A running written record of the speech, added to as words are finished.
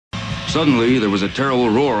Suddenly, there was a terrible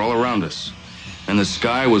roar all around us, and the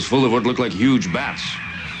sky was full of what looked like huge bats,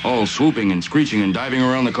 all swooping and screeching and diving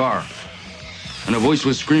around the car. And a voice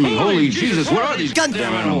was screaming, "Holy Jesus, what are these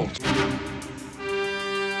goddamn animals?"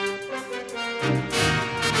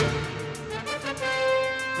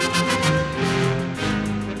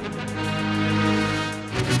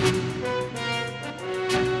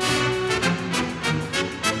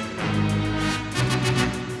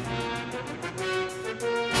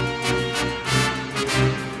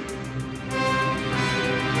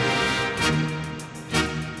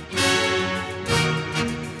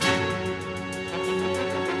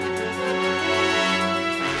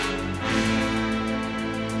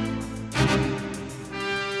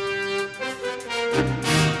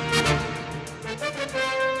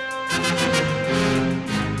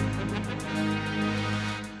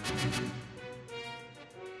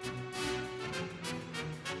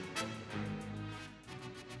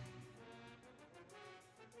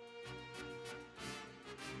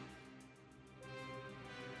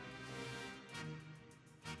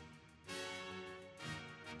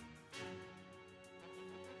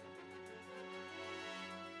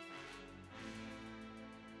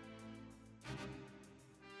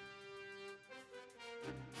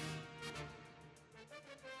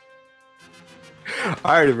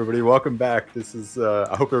 All right, everybody, welcome back. This is,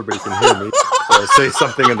 I hope everybody can hear me. So say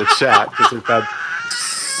something in the chat because we've had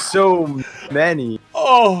so many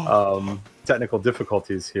technical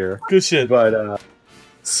difficulties here. Good shit. But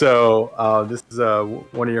this is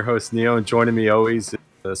one of your hosts, Neo, and joining me always is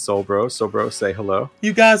Soulbro. Soulbro, say hello.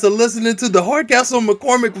 You guys are listening to the Hardcastle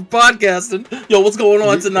McCormick for podcasting. Yo, what's going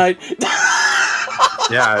on tonight?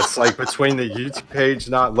 Yeah, it's like between the YouTube page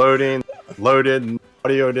not loaded, and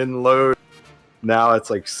audio didn't load. Now it's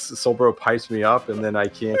like Soulbro pipes me up, and then I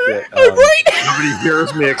can't get. Nobody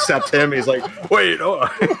hears me except him. He's like, "Wait, oh."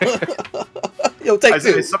 Yo, take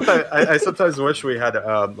two. I sometimes wish we had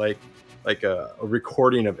like a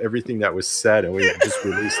recording of everything that was said, and we just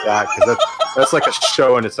released that because that's like a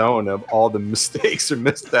show in its own of all the mistakes or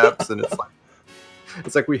missteps, and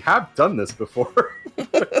it's like we have done this before.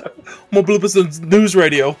 More bloopers than news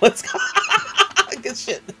radio. Let's go. Good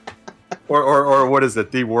shit. Or what is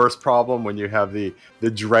it? The worst problem when you have the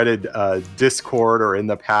dreaded Discord or in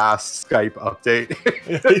the past Skype update.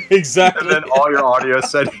 Exactly. And then all your audio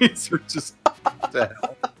settings are just the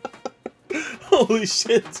hell. Holy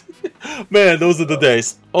shit, man! Those are the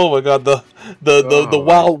days. Oh my god, the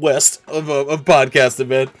Wild West of podcasting,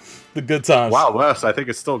 man. The good times. Wild West. I think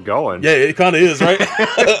it's still going. Yeah, it kind of is, right?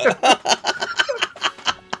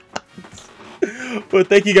 But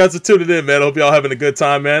thank you guys for tuning in, man. I hope y'all having a good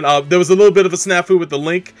time, man. There was a little bit of a snafu with the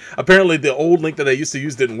link. Apparently, the old link that I used to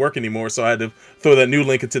use didn't work anymore, so I had to throw that new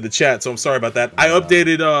link into the chat. So I'm sorry about that. I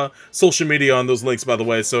updated social media on those links, by the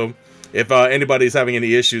way. So if anybody's having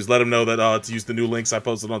any issues, let them know that to use the new links I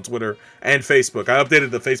posted on Twitter and Facebook. I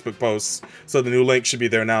updated the Facebook posts, so the new link should be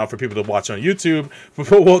there now for people to watch on YouTube.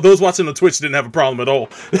 Well, those watching on Twitch didn't have a problem at all.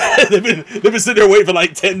 they've been sitting there waiting for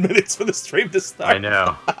like 10 minutes for the stream to start. I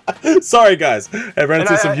know. Sorry, guys. I ran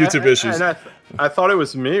into some YouTube issues. And I thought it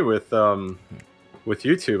was me with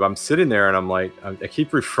YouTube. I'm sitting there and I'm like, I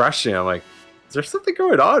keep refreshing. I'm like, is there something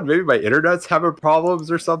going on? Maybe my internet's having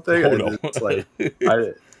problems or something. Oh, and no. It's like,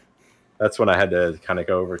 that's when I had to kind of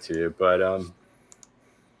go over to you. But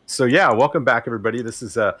so yeah, welcome back, everybody. This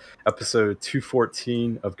is episode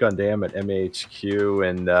 214 of Gundam at MAHQ,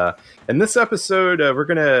 and in this episode, we're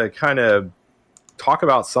gonna kind of talk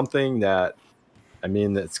about something that, I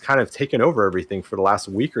mean, that's kind of taken over everything for the last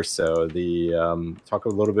week or so. Talk a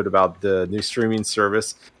little bit about the new streaming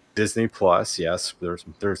service, Disney Plus. Yes,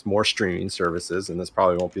 there's more streaming services, and this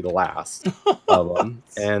probably won't be the last of them.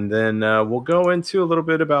 And then we'll go into a little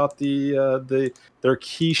bit about their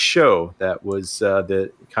key show that was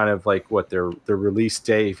the kind of like what their release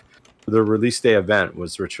day event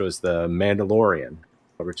was, which was the Mandalorian,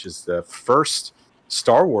 which is the first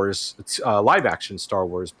Star Wars live action Star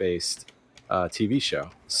Wars based TV show.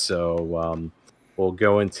 So we'll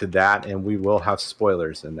go into that, and we will have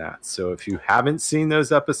spoilers in that. So if you haven't seen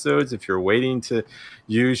those episodes, if you're waiting to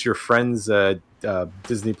use your friend's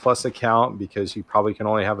Disney Plus account because you probably can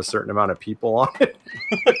only have a certain amount of people on it,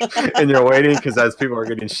 and you're waiting because as people are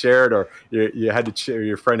getting shared, or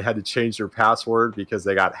your friend had to change their password because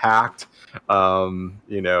they got hacked, don't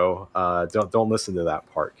listen to that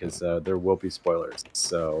part because there will be spoilers.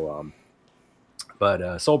 So, but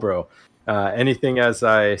Soulbro, Anything as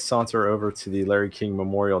I saunter over to the Larry King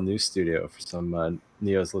Memorial News Studio for some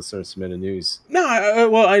Neo's listener submitted news. No,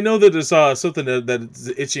 I know that there's something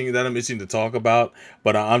that I'm itching to talk about,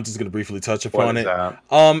 but I'm just going to briefly touch upon it. That?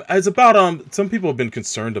 It's about some people have been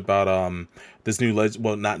concerned about this new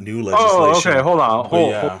not new legislation. Oh, okay, hold on.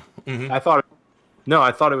 Hold. Mm-hmm. I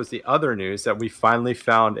thought it was the other news that we finally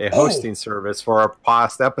found a hosting service for our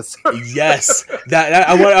past episodes. Yes,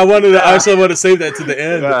 I wanted to. I also want to save that to the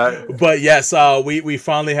end. Yeah. But yes, we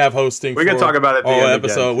finally have hosting. We can talk about it. All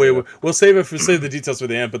episode. We'll save the details for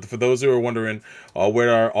the end. But for those who are wondering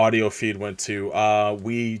where our audio feed went to,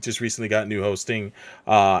 we just recently got new hosting,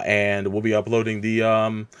 and we'll be uploading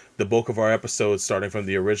the bulk of our episodes starting from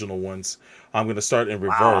the original ones. I'm going to start in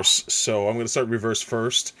reverse. Wow. So I'm going to start reverse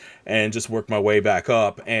first and just work my way back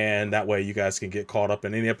up. And that way you guys can get caught up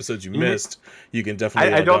in any episodes you missed. You can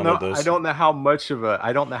definitely download those. I don't know how much of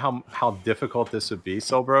I don't know how difficult this would be,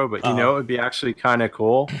 Sobro, but it would be actually kind of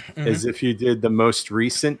cool is if you did the most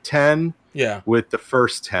recent 10 with the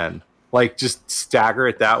first 10. Like just stagger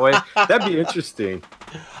it that way. That'd be interesting.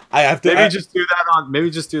 I have to just do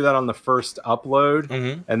that on the first upload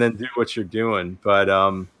and then do what you're doing. But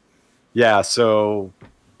yeah, so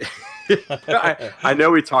I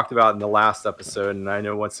know we talked about in the last episode, and I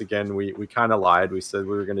know once again we kind of lied. We said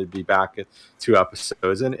we were going to be back at 2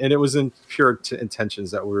 episodes, and it was in pure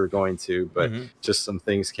intentions that we were going to, but just some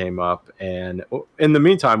things came up. And in the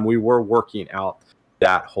meantime, we were working out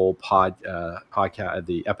that whole podcast,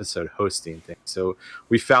 the episode hosting thing. So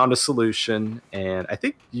we found a solution, and I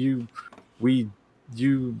think you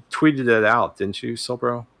tweeted it out, didn't you,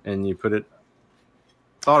 Sobro? And you put it.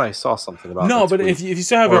 Thought I saw something about. No, but if you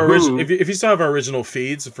still have if you still have our original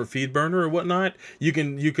feeds for FeedBurner or whatnot,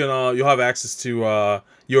 you'll have access to.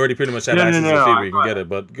 You already pretty much have access to the feed where you can get it.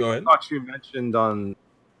 But go ahead. I thought you mentioned on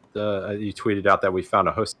you tweeted out that we found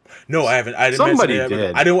a host. No, I haven't. I didn't. Somebody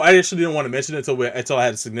did. I actually didn't want to mention it until I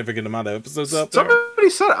had a significant amount of episodes up there. Somebody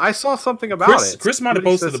said I saw something about it. Chris might have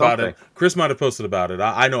posted about it. Chris might have posted about it.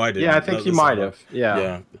 I know I did. Yeah, I think he might have.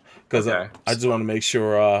 Yeah. Because I just want to make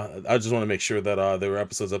sure. That there were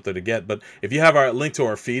episodes up there to get. But if you have our link to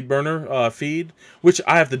our FeedBurner feed, which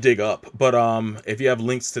I have to dig up, but if you have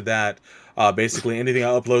links to that, basically anything I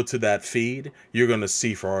upload to that feed, you're going to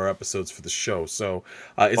see for our episodes for the show. So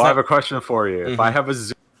I have a question for you. If I have a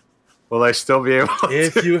Zune, will I still be able to?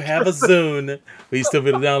 If you have a Zune, will you still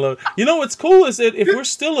be able to download? You know what's cool is that if we're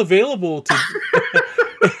still available to.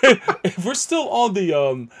 If we're still on the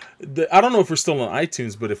I don't know if we're still on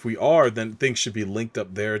iTunes, but if we are, then things should be linked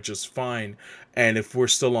up there just fine. And if we're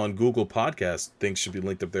still on Google Podcasts, things should be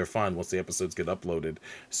linked up there fine once the episodes get uploaded.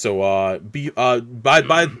 So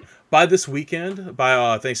by this weekend,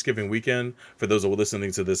 by Thanksgiving weekend, for those who are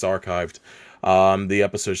listening to this archived, the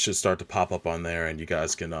episodes should start to pop up on there, and you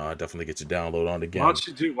guys can definitely get your download on again. Why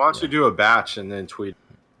don't you do a batch and then tweet?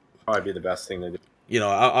 Probably be the best thing to do. You know,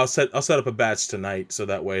 I'll set up a batch tonight, so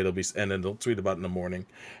that way it'll be, and then they'll tweet about it in the morning,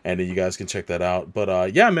 and then you guys can check that out.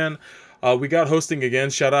 But yeah, man, we got hosting again.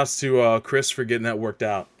 Shout outs to Chris for getting that worked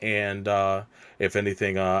out. And if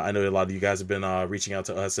anything, I know a lot of you guys have been reaching out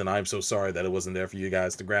to us, and I'm so sorry that it wasn't there for you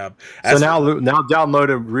guys to grab. So now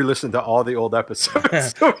download and re-listen to all the old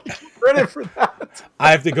episodes. So credit for that.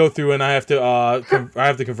 I have to go through and I have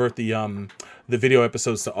to convert the video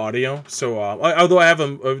episodes to audio. So although I have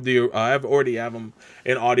them, I already have them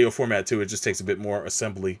in audio format too. It just takes a bit more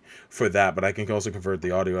assembly for that. But I can also convert the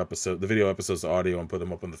video episodes to audio and put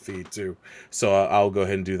them up on the feed too. So I'll go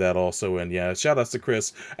ahead and do that also. And yeah, shout outs to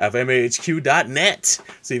Chris at mahq.net.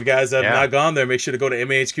 So if you guys have not gone there, make sure to go to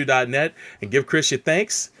mahq.net and give Chris your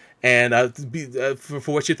thanks. And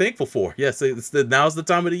for what you're thankful for. Yes, now's the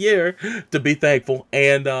time of the year to be thankful.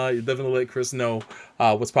 And definitely let Chris know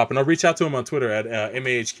what's popping. I'll reach out to him on Twitter at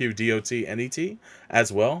mahqdotnet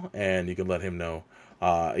as well. And you can let him know.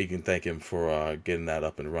 You can thank him for getting that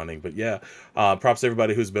up and running. But yeah, props to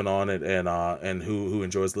everybody who's been on it and who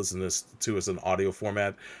enjoys listening to us in audio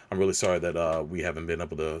format. I'm really sorry that we haven't been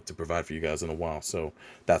able to provide for you guys in a while. So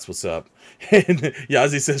that's what's up. And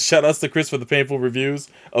Yazi says, shout outs to Chris for the painful reviews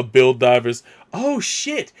of Build Divers. Oh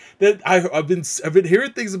shit! That I've been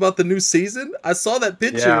hearing things about the new season. I saw that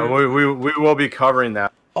picture. Yeah, we will be covering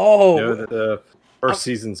that. Oh, you know, the first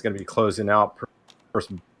season's going to be closing out.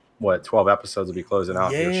 First 12 episodes will be closing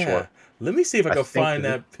out here short. Let me see if I can find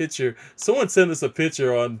that picture. Someone sent us a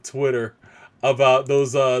picture on Twitter about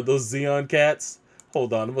those Xeon cats.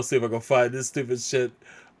 Hold on, I'm gonna see if I can find this stupid shit.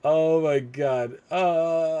 Oh my god.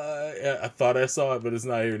 I thought I saw it, but it's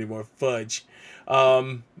not here anymore. Fudge.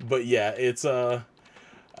 But yeah, it's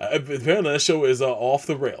apparently that show is off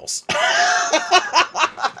the rails.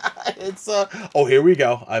 It's oh, here we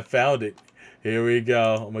go. I found it. Here we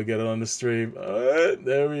go. I'm gonna get it on the stream.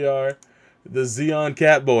 There we are. The Xeon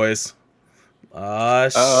Cat Boys. Ah,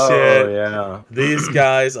 shit. Oh, yeah. These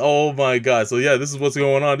guys. Oh my god. So yeah, this is what's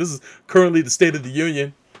going on. This is currently the State of the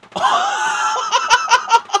Union.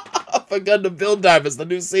 For Gundam Build Divers, the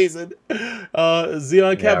new season.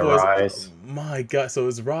 Xeon Cat Boys. Rise. My god. So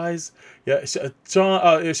it's Rise. Yeah.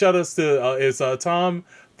 John. Shout outs to it's Tom.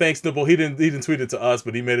 Thanks, Nibble. He didn't tweet it to us,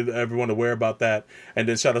 but he made everyone aware about that. And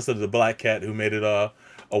then shout outs to the Black Cat who made it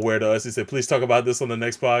aware to us. He said, "Please talk about this on the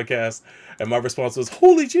next podcast." And my response was,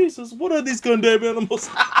 "Holy Jesus, what are these Gundam animals?"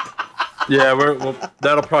 Yeah,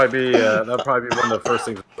 that'll probably be one of the first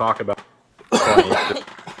things we'll talk about.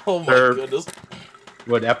 Oh my goodness!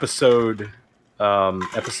 What episode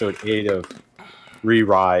 8 of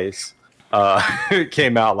Re-Rise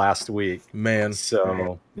came out last week. Man,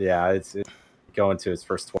 so yeah, it's going to its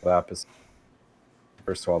first 12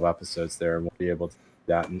 episodes there, and we'll be able to do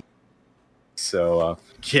that. So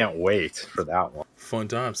can't wait for that one. Fun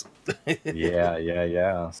times.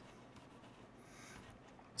 Yeah.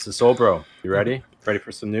 So Soul Bro, you ready? Ready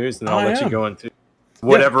for some news? And I'll let you go into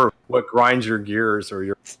what grinds your gears or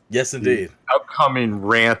your indeed upcoming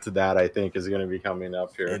rant that I think is going to be coming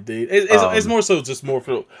up here. Indeed, it's more so just more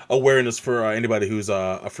for awareness for anybody who's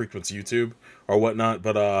frequents YouTube or whatnot.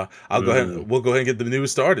 But I'll go ahead. We'll go ahead and get the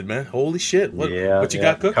news started, man. Holy shit! What you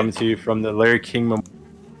got cooking? Coming to you from the Larry King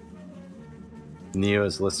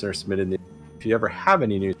Neo's listener submitted news. If you ever have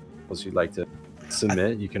any news you'd like to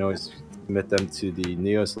submit, you can always submit them to the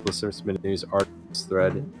Neo's listener submitted news articles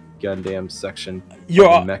thread Gundam section.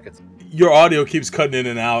 Your audio keeps cutting in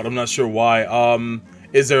and out. I'm not sure why.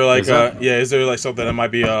 Is there like is there like something that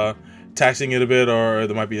might be taxing it a bit, or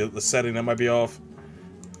there might be a setting that might be off?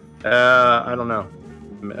 I don't know.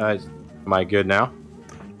 Am I good now?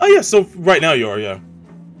 Oh yeah. So right now you are, yeah.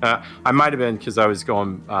 I might have been because I was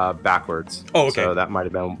going backwards. Oh, okay. So that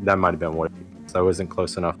might have been what. So I wasn't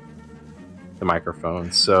close enough to the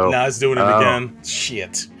microphone. So now it's doing it again.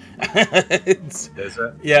 Shit. Is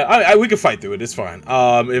it? Yeah, we can fight through it. It's fine.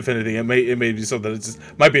 If anything, it may be something that just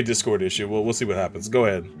might be a Discord issue. We'll see what happens. Go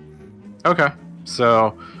ahead. Okay.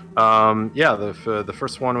 So the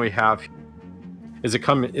first one we have is it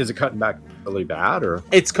cutting back really bad, or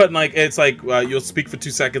it's cutting like you'll speak for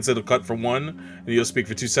 2 seconds, it'll cut for 1, and you'll speak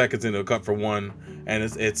for 2 seconds and it'll cut for 1, and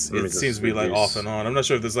it seems to be like off and on. I'm not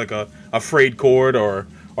sure if there's like a frayed cord or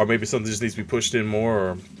maybe something just needs to be pushed in more,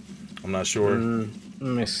 or I'm not sure.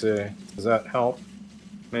 Let me see. Does that help?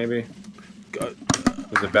 Maybe.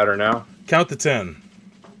 Is it better now? Count to 10.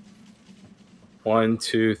 1,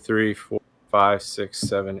 2, 3, 4, 5, 6,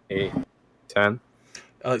 7, 8, 10.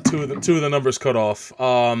 Two of the numbers cut off.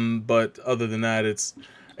 But other than that, it's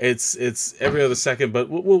every other second. But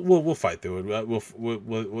we'll fight through it.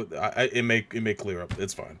 It may clear up.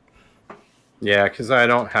 It's fine. Yeah, because I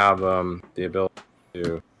don't have the ability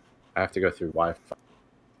to. I have to go through Wi-Fi.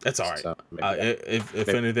 That's all right. So if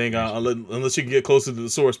anything, unless you can get closer to the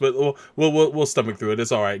source, but we'll stomach through it.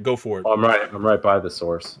 It's all right. Go for it. I'm right by the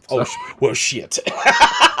source. So. Oh well, shit.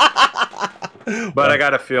 But I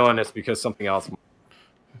got a feeling it's because something else.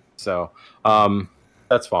 So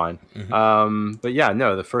that's fine. Mm-hmm. But yeah,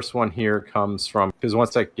 no. The first one here comes from because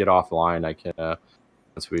once I get offline, I can. That'll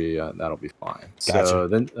be fine. Gotcha. So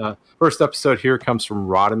then, first episode here comes from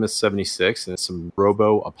Rodimus76, and it's some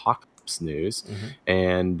Robo Apocalypse news,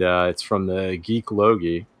 and it's from the Geek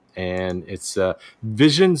Logi, and it's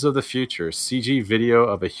Visions of the Future CG video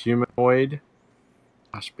of a humanoid.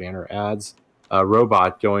 Gosh, banner ads.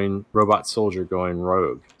 Robot soldier going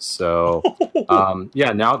rogue. So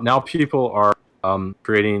now people are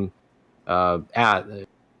creating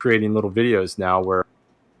little videos now where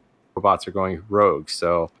robots are going rogue.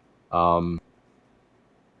 So I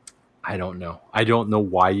don't know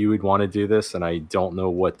why you would want to do this, and I don't know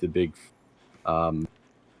what the big how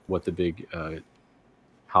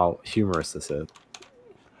humorous this is.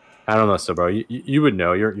 I don't know, so bro, you would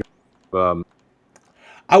know. You're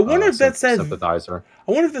I wonder if that's that sympathizer.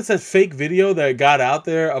 I wonder if that's that fake video that got out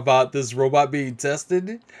there about this robot being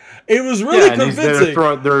tested. It was really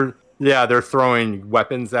convincing. They're throwing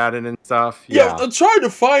weapons at it and stuff. Yeah, I'm trying to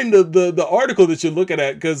find the article that you're looking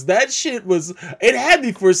at, because that shit was. It had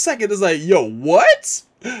me for a second. It's like, yo, what?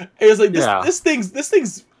 It's like this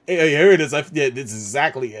thing's. Here it is. This is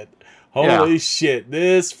exactly it. Holy shit!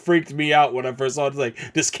 This freaked me out when I first saw it. It's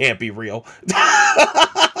like, this can't be real.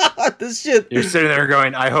 This shit. You're sitting there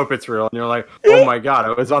going, I hope it's real, and you're like, oh my god,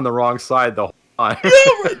 I was on the wrong side the whole time.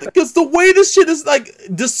 Yeah, because the way this shit is like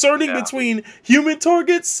discerning between human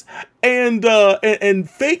targets and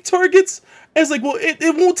fake targets, And it's like, well,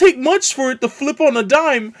 it won't take much for it to flip on a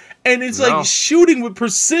dime, and it's like shooting with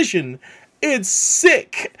precision. It's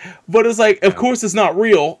sick, but it's like, of course, it's not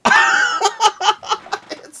real.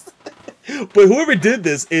 But whoever did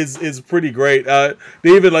this is pretty great. They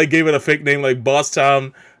even like gave it a fake name, like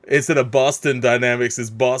Bosstown. Instead of Boston Dynamics, it's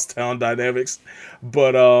Bosstown Dynamics.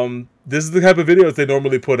 But this is the type of videos they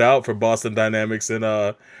normally put out for Boston Dynamics, and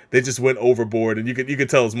they just went overboard. And you could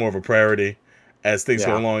tell it's more of a priority as things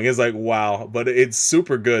go along. It's like, wow, but it's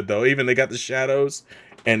super good though. Even they got the shadows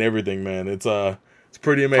and everything, man. It's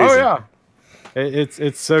pretty amazing. Oh yeah.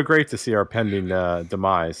 It's so great to see our pending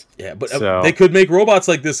demise. Yeah, but they could make robots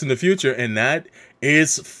like this in the future, and that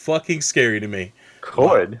is fucking scary to me.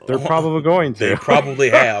 They're probably going to. They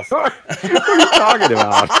probably have. What are you talking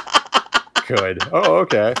about? Could. Oh,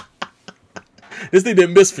 okay. This thing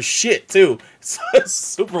didn't miss for shit, too. It's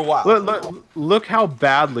super wild. Look how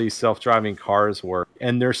badly self-driving cars work,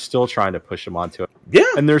 and they're still trying to push them onto it. Yeah.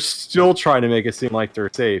 And they're still trying to make it seem like they're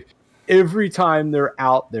safe. Every time they're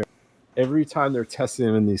out there, every time they're testing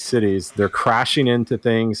them in these cities, they're crashing into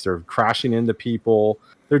things, they're crashing into people,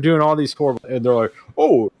 they're doing all these horrible, and they're like,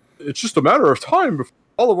 oh, it's just a matter of time before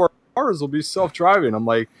all of our cars will be self-driving. I'm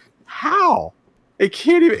like, how? It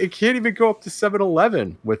can't even go up to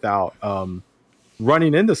 7-Eleven without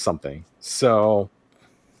running into something. So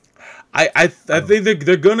I think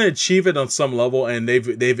they're gonna achieve it on some level, and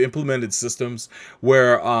they've implemented systems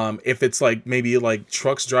where if it's like maybe like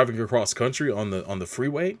trucks driving across country on the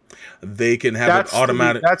freeway, they can have it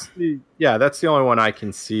automatic. That's the only one I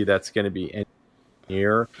can see that's going to be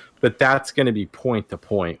here, but that's going to be point to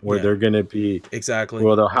point where they're going to be exactly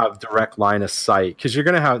where they'll have direct line of sight, because you're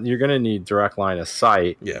going to need direct line of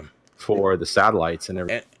sight for the satellites and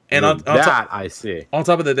everything. And I see. On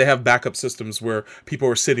top of that, they have backup systems where people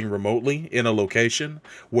are sitting remotely in a location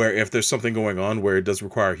where if there's something going on where it does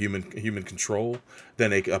require human control,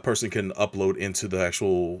 then a person can upload into the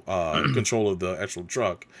actual control of the actual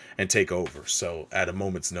truck and take over. So at a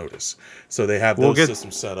moment's notice. So they have those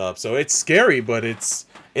systems set up. So it's scary, but it's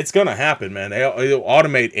gonna happen, man. They'll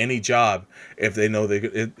automate any job if they know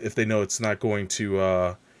it's not going to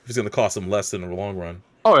if it's gonna cost them less in the long run.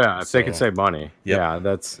 Oh yeah, if they can save money. Yep. Yeah,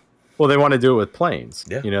 they want to do it with planes.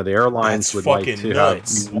 Yeah. The airlines would like to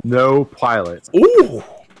have no pilots. Ooh.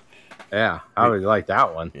 Yeah, I would like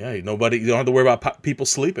that one. Yeah, you don't have to worry about people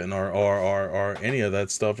sleeping or any of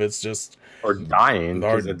that stuff. It's just or dying.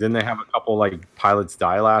 Didn't they have a couple like pilots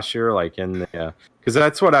die last year? Like in the because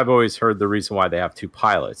that's what I've always heard. The reason why they have two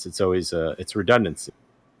pilots, it's always it's redundancy.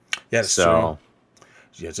 Yeah, that's true.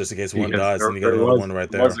 Yeah, just in case one dies, then you got another one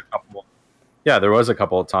right there. There was a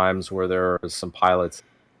couple of times where there was some pilots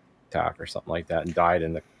attack or something like that and died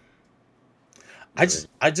in the.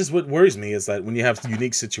 What worries me is that when you have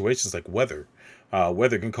unique situations like weather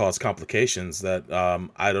can cause complications that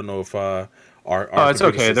I don't know if our it's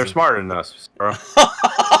okay. System... They're smarter than us, bro.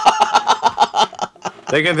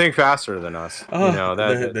 They can think faster than us.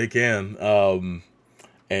 They can. And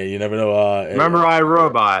you never know. Remember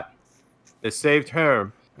iRobot? They saved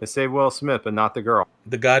him. They saved Will Smith, but not the girl.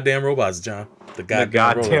 The goddamn robots, John. The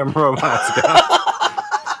goddamn robots.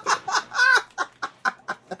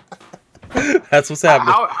 That's what's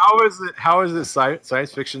happening. How is it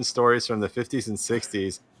science fiction stories from the 50s and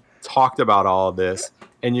 60s talked about all of this,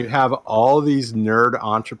 and you have all these nerd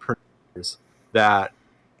entrepreneurs that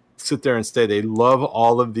sit there and say they love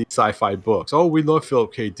all of these sci-fi books. Oh, we love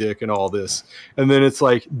Philip K. Dick and all this. And then it's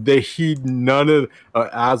like they heed none of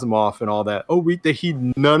Asimov and all that. They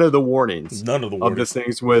heed none of the warnings. None of the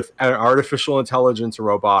things with artificial intelligence and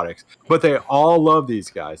robotics. But they all love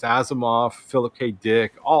these guys. Asimov, Philip K.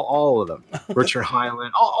 Dick, all of them. Richard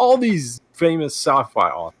Hyland, all these famous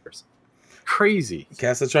sci-fi authors. Crazy.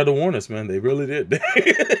 Casa tried to warn us, man. They really did.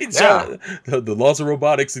 The laws of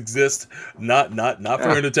robotics exist not for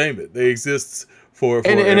entertainment. They exist for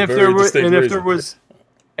if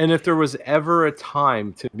there was ever a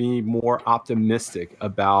time to be more optimistic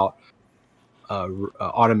about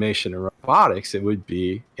automation and robotics, it would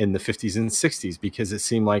be in the 50s and 60s, because it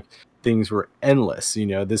seemed like things were endless.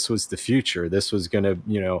 This was the future. This was going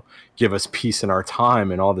to give us peace in our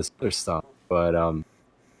time and all this other stuff. But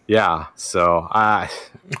so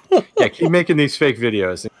keep making these fake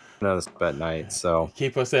videos at night. So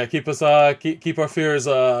keep our fears,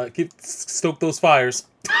 stoke those fires.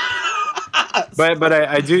 but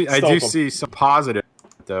I do see some positive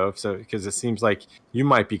though. So because it seems like you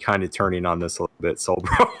might be kind of turning on this a little bit, Soul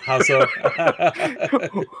Bro. How so?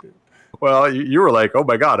 Well, you were like, oh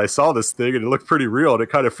my God, I saw this thing and it looked pretty real and it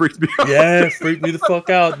kind of freaked me out. Yeah, it freaked me the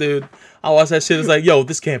fuck out, dude. I watched that shit. It's like, yo,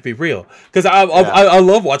 this can't be real. Because I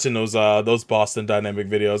love watching those Boston Dynamic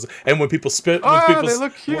videos. And when people spit, they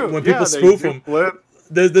look cute. When people spoof them.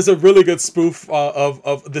 There's a really good spoof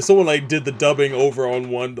of someone like did the dubbing over on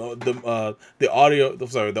one the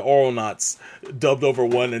Oral Knots dubbed over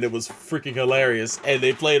one, and it was freaking hilarious, and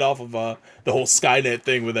they played off of the whole Skynet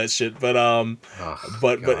thing with that shit, but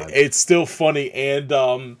it's still funny, and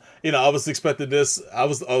I was expecting this, I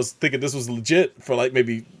was thinking this was legit for like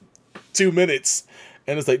maybe 2 minutes,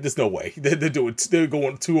 and it's like there's no way they're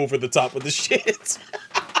going too over the top with the shit.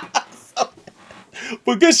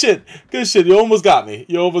 But good shit. You almost got me.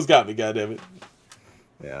 Goddammit.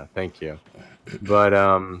 Yeah, thank you. But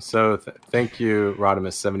thank you,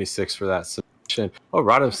 Rodimus76, for that submission. Oh,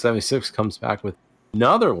 Rodimus76 comes back with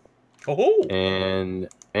another one. Oh, and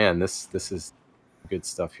man, this is good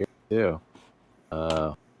stuff here too.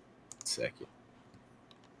 1 second.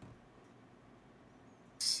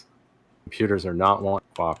 Computers are not wanting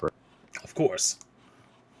to cooperate. Of course.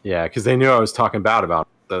 Yeah, because they knew I was talking bad about it.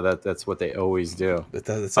 So that's what they always do.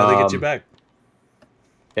 That's how they get you back.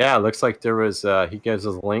 Yeah, it looks like there was. He gives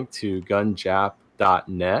us a link to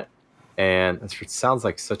gunjap.net, and it sounds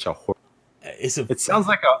like such a. It sounds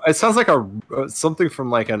like a something from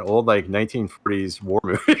like an old like 1940s war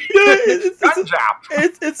movie. Gunjap.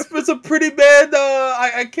 It's a pretty bad.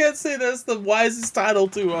 I can't say that's the wisest title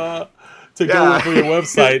to go for your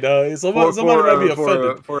website. Somebody might be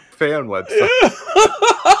offended for a fan website.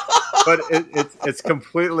 But it's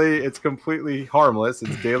completely harmless.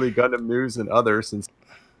 It's daily Gundam news and other since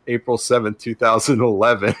April 7th,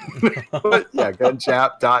 2011. But yeah,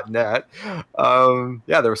 gunjap.net.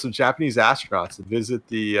 There were some Japanese astronauts that visit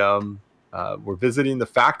were visiting the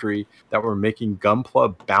factory that were making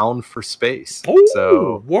Gunpla bound for space. Oh,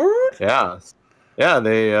 so word? Yeah. Yeah,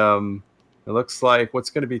 they it looks like what's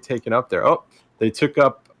going to be taken up there. Oh, they took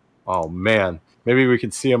up, oh man. Maybe we can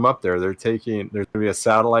see them up there. There's going to be a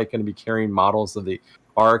satellite going to be carrying models of the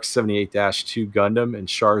RX-78-2 Gundam and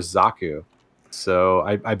Char Zaku. So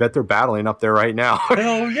I bet they're battling up there right now.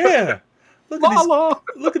 Hell yeah! Look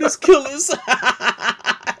at these killers.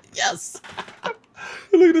 Yes.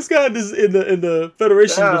 Look at this guy in the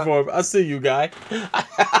Federation uniform. I see you, guy.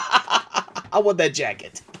 I want that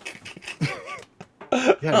jacket.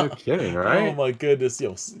 Yeah, no kidding, right? Oh my goodness,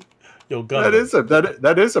 yo, Gundam.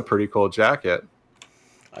 That is a pretty cool jacket.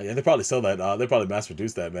 Yeah, they probably sell that. They probably mass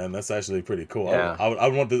produce that, man. That's actually pretty cool. Yeah. I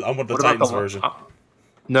want the Titans version.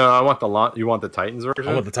 No, I want you want the Titans version?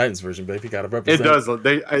 I want the Titans version, baby. Gotta represent. It does.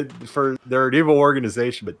 They're an evil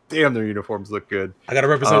organization, but damn, their uniforms look good. I gotta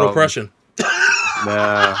represent oppression.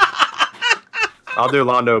 Nah. I'll do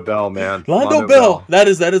Londo Bell, man. Londo Bell. That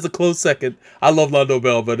is a close second. I love Londo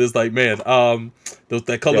Bell, but it's like, man,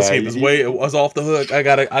 that color scheme was off the hook. I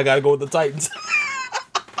gotta go with the Titans.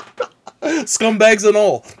 Scumbags and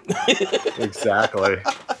all. Exactly.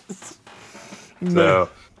 So,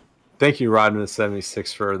 thank you,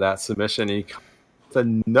 Rodman76, for that submission. He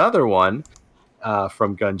another one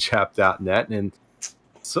from gunchap.net. And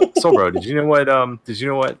so bro, did you know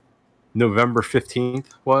what November 15th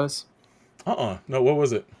was? No, what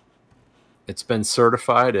was it? It's been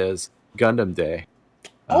certified as Gundam Day.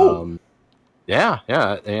 Oh. Yeah.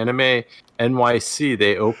 Anime NYC,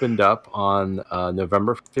 they opened up on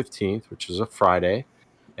November 15th, which was a Friday,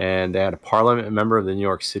 and they had a parliament member of the New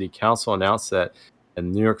York City Council announce that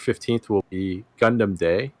and New York 15th will be Gundam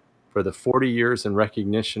Day for the 40 years in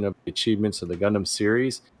recognition of the achievements of the Gundam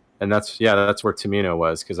series. And that's where Tamino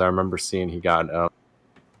was, because I remember seeing he got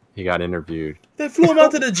interviewed. They flew him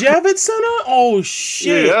out to the Javits Center? Oh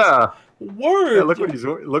shit. Yeah. Word. Yeah, look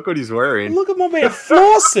what he's wearing. Look at my man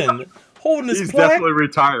flossing. Holding his He's plaque. definitely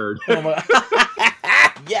retired. Oh my.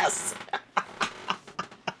 Yes.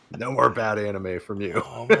 No more bad anime from you.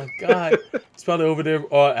 Oh my god. He's probably over there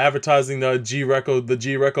advertising the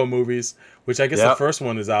G-Reco movies, which I guess the first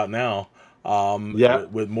one is out now.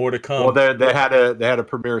 With more to come. Well, they had a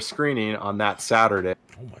premiere screening on that Saturday.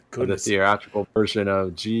 Oh my goodness. The theatrical version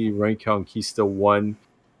of G-Reconquista 1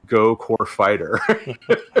 Go Core Fighter.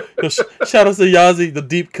 Shout out to Yazi, the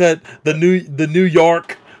deep cut, the New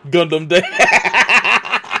York Gundam Day.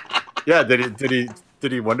 Yeah,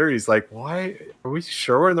 did he wonder? He's like, why are we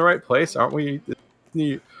sure we're in the right place? Aren't we?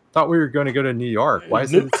 Thought we were going to go to New York. Why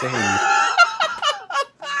is it saying?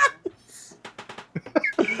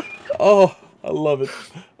 Oh, I love it.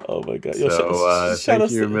 Oh my god. Yo, thank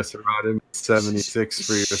you, Mr. Rodden76,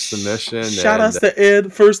 for your submission. Shout outs to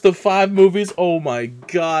Ed, first of 5 movies. Oh my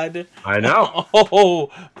god. I know. Oh,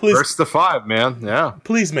 please. First of 5, man. Yeah.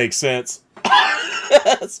 Please make sense.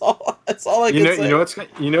 That's all I can say.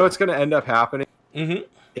 You know what's going to end up happening? Mm-hmm.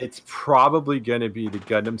 It's probably going to be the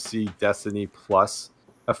Gundam Seed Destiny Plus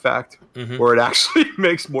effect, where it actually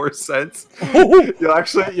makes more sense. You'll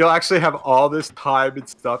actually have all this time and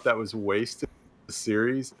stuff that was wasted in the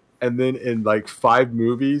series, and then in like 5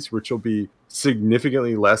 movies, which will be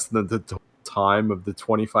significantly less than the time of the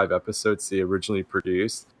 25 episodes they originally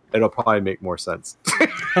produced, it'll probably make more sense.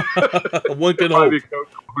 One can hope. Be a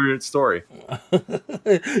coherent story.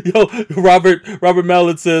 Yo, Robert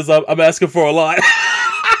Mallett says, I'm asking for a lot.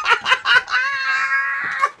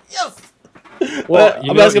 Yes. Well,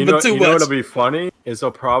 I'm asking for too much. You know what'll be funny is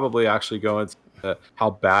they'll probably actually go into how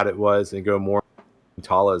bad it was and go more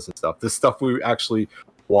Talas and stuff. This stuff we actually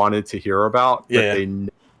wanted to hear about, but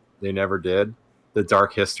they never did. The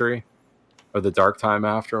dark history. Or the dark time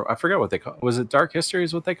after. I forget what they call it. Was it dark history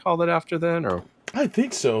is what they called it after then? Or I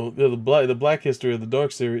think so. The black history of the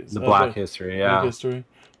dark series. The black history, yeah. Black history.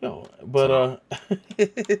 No, but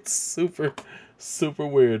it's super, super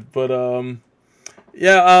weird. But I'm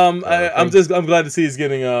glad to see he's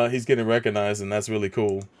getting recognized, and that's really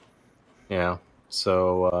cool. Yeah.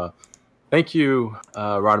 So thank you,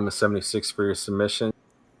 Rodimus76, for your submission.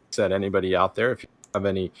 Said anybody out there, if you have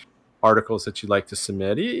any articles that you'd like to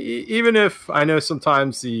submit, even if I know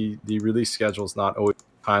sometimes the release schedule is not always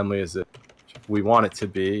timely as we want it to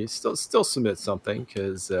be, still submit something,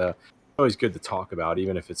 because it's always good to talk about,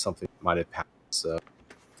 even if it's something that might have passed.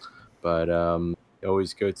 But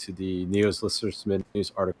always go to the Neo's Listener Submit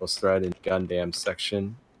News Articles thread in the Gundam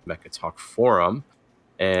section, Mecha Talk Forum.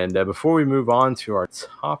 And before we move on to our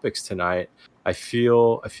topics tonight, I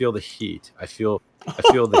feel the heat. I feel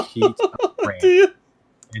the heat of rain.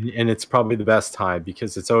 And it's probably the best time,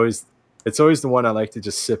 because it's always the one I like to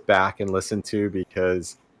just sit back and listen to,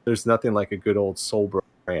 because there's nothing like a good old Soulbro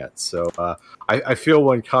rant. So I feel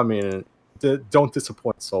one coming, and don't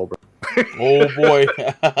disappoint, Soulbro. Oh boy!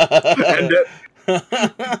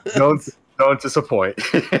 Don't disappoint.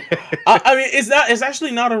 I mean, it's actually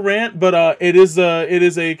not a rant, but it is a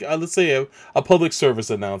let's say a public service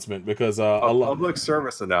announcement, because public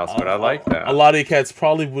service announcement. I like that. A lot of you cats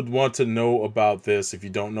probably would want to know about this if you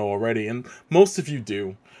don't know already, and most of you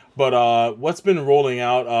do. But what's been rolling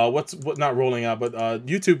out? Not rolling out, but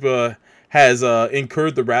YouTube has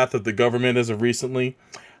incurred the wrath of the government as of recently.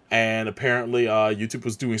 And apparently, YouTube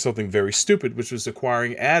was doing something very stupid, which was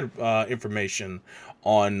acquiring ad information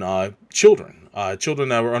on children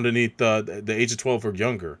that were underneath the age of 12 or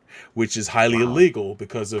younger, which is highly illegal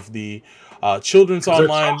because of the Children's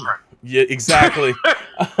Online. Yeah, exactly.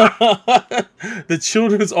 The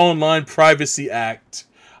Children's Online Privacy Act.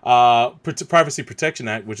 Privacy Protection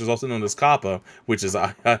Act, which is also known as COPPA, which is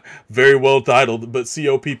very well titled, but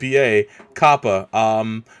COPPA,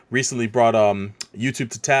 COPPA, recently brought YouTube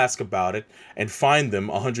to task about it and fined them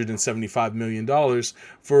 $175 million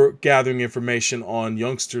for gathering information on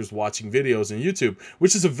youngsters watching videos on YouTube,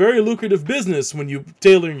 which is a very lucrative business when you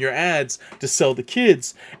tailoring your ads to sell to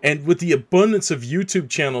kids. And with the abundance of YouTube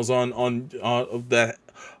channels on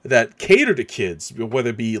that cater to kids, whether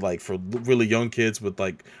it be like for really young kids with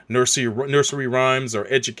like nursery rhymes or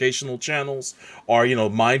educational channels, or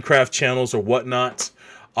Minecraft channels or whatnot,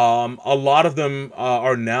 a lot of them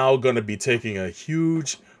are now going to be taking a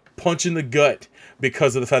huge punch in the gut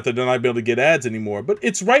because of the fact that they're not able to get ads anymore. But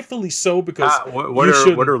it's rightfully so, because what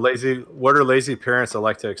are lazy parents that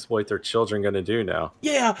like to exploit their children going to do now?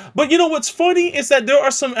 Yeah, but you know what's funny is that there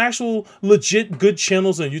are some actual legit good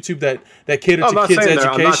channels on YouTube that cater to kids' education.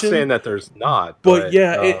 I'm not saying that there's not, but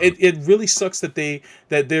yeah, it really sucks that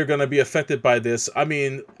they're going to be affected by this. I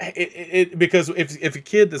mean, because if a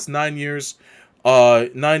kid that's 9 years.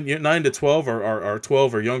 9 to 12 or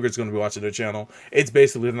 12 or younger is going to be watching their channel, it's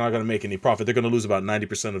basically they're not going to make any profit. They're going to lose about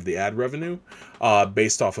 90% of the ad revenue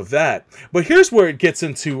based off of that. But here's where it gets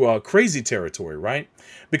into crazy territory, right?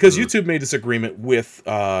 Because YouTube made this agreement with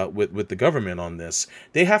the government on this.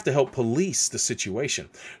 They have to help police the situation.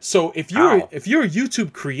 So if you're a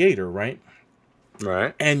YouTube creator, right,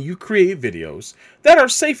 and you create videos that are,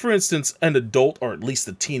 say for instance, an adult or at least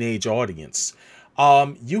a teenage audience,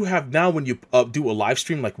 you have now, when you do a live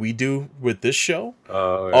stream like we do with this show,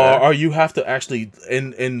 or you have to actually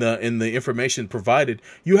in the information provided,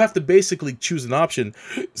 you have to basically choose an option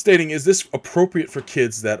stating, is this appropriate for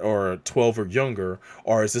kids that are 12 or younger,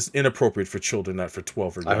 or is this inappropriate for children that for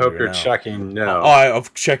 12 or younger? I hope you're checking no. I'm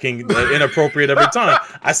checking inappropriate every time.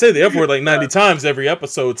 I say the F word like 90 times every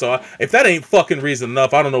episode, so if that ain't fucking reason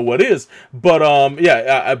enough, I don't know what is. But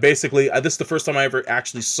I basically, this is the first time I ever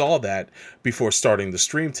actually saw that before starting the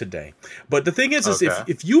stream today. But the thing is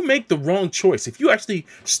if you make the wrong choice, if you actually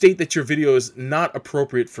state that your video is not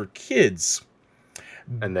appropriate for kids,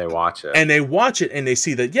 And they watch it. And they watch it and they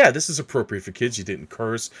see that, yeah, this is appropriate for kids. You didn't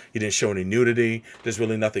curse. You didn't show any nudity. There's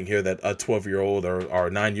really nothing here that a 12-year-old or a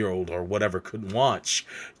 9-year-old or whatever couldn't watch.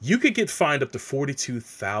 You could get fined up to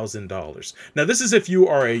 $42,000. Now, this is if you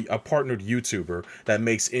are a partnered YouTuber that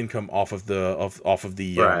makes income off of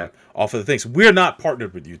the things. We're not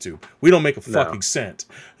partnered with YouTube. We don't make a fucking cent.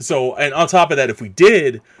 So, and on top of that, if we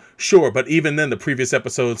did, sure. But even then, the previous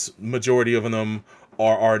episodes, majority of them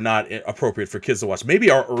are not appropriate for kids to watch. Maybe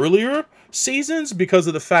our earlier seasons, because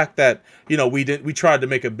of the fact that, you know, we tried to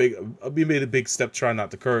make we made a big step trying not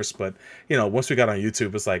to curse, but, you know, once we got on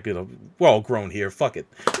YouTube, it's like, you know, we're all grown here, fuck it.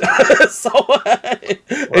 So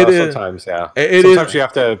sometimes, yeah. Sometimes you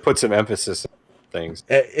have to put some emphasis on things.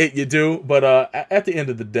 You do, but at the end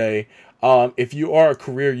of the day, if you are a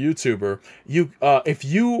career YouTuber, if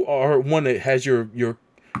you are one that has your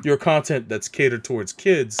content that's catered towards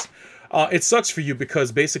kids, it sucks for you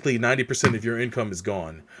because basically 90% of your income is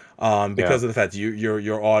gone because of the fact that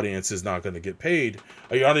your audience is not going to get paid.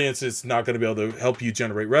 Your audience is not going to be able to help you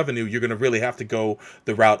generate revenue. You're going to really have to go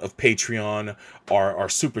the route of Patreon or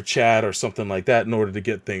Super Chat or something like that in order to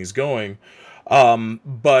get things going.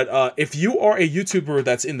 But if you are a YouTuber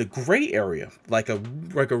that's in the gray area, like a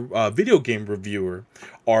video game reviewer,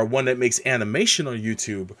 or one that makes animation on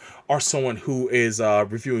YouTube, or someone who is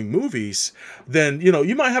reviewing movies, then, you know,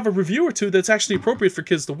 you might have a review or two that's actually appropriate for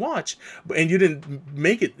kids to watch, and you didn't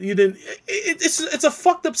make it. It's a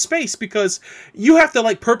fucked up space because you have to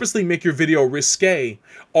like purposely make your video risque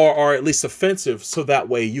or at least offensive, so that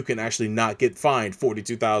way you can actually not get fined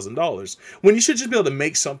 $42,000 when you should just be able to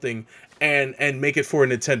make something and make it for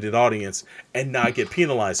an intended audience and not get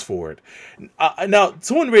penalized for it. Now,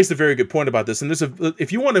 someone raised a very good point about this, and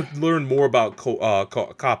if you want to learn more about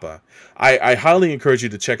COPPA, I highly encourage you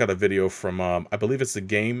to check out a video from I believe it's the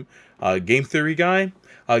Game Theory guy.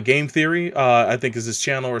 Game Theory, I think is his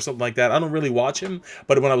channel or something like that. I don't really watch him,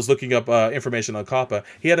 but when I was looking up information on COPPA,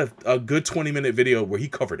 he had a good 20-minute video where he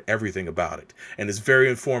covered everything about it, and it's very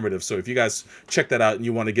informative. So if you guys check that out and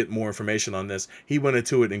you want to get more information on this, he went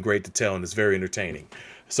into it in great detail, and it's very entertaining.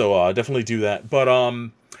 So definitely do that. But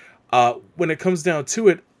when it comes down to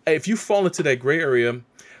it, if you fall into that gray area,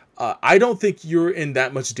 I don't think you're in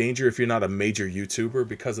that much danger if you're not a major YouTuber,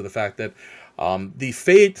 because of the fact that the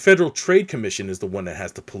Federal Trade Commission is the one that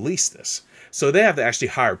has to police this. So they have to actually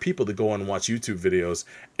hire people to go on and watch YouTube videos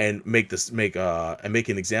and make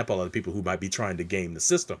an example out of people who might be trying to game the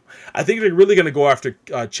system. I think they're really going to go after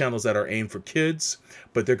channels that are aimed for kids,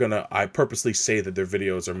 but I purposely say that their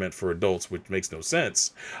videos are meant for adults, which makes no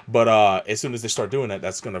sense. But as soon as they start doing that,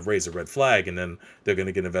 that's going to raise a red flag, and then they're going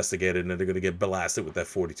to get investigated, and then they're going to get blasted with that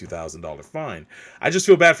 $42,000 fine. I just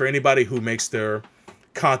feel bad for anybody who makes their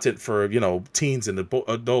content for, you know, teens and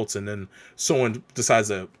adults, and then someone decides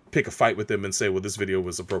to pick a fight with them and say, well, this video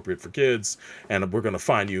was appropriate for kids, and we're going to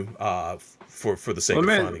fine you for the sake of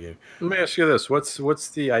finding you. Let me ask you this: what's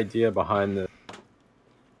the idea behind the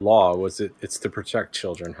law? It's to protect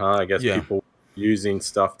children, huh? I guess people using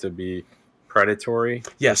stuff to be predatory.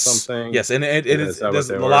 Yes, or something. Yes, and there's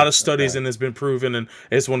a lot of studies, and it's been proven, and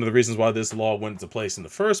it's one of the reasons why this law went into place in the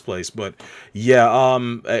first place. But yeah,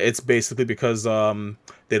 it's basically because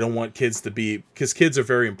they don't want kids because kids are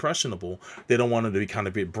very impressionable. They don't want them to be kind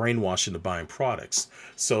of brainwashed into buying products.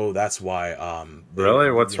 So that's why.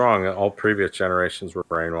 Really, what's wrong? All previous generations were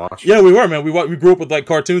brainwashed. Yeah, we were, man. We grew up with like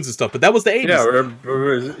cartoons and stuff, but that was the 80s.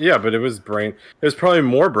 But it was It was probably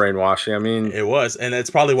more brainwashing. I mean, it was, and that's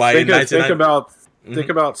probably why. Think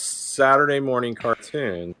about Saturday morning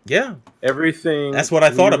cartoon. Yeah, everything. That's what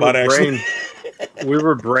I thought about actually. We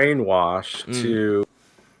were brainwashed to,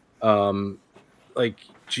 like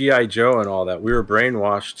G.I. Joe and all that. We were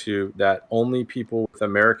brainwashed to that only people with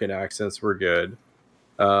American accents were good.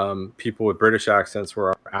 People with British accents were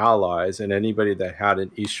our allies, and anybody that had an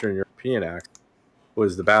Eastern European accent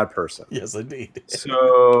was the bad person. Yes, indeed.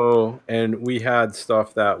 So, and we had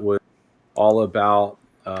stuff that was all about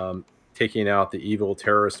taking out the evil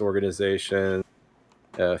terrorist organization,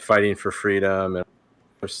 fighting for freedom, and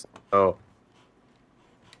so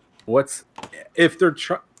if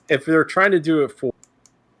they're trying to do it for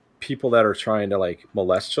people that are trying to like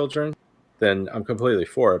molest children, then I'm completely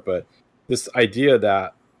for it. But this idea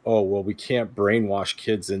that, oh well, we can't brainwash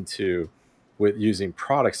kids with using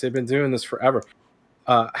products, they've been doing this forever.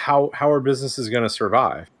 How are businesses going to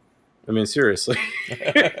survive? I mean, seriously.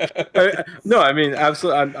 No, I mean,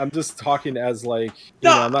 absolutely. I'm just talking as like,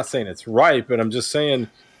 I'm not saying it's right, but I'm just saying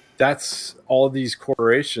that's all these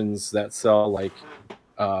corporations that sell like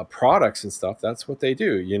products and stuff. That's what they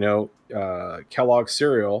do. Kellogg's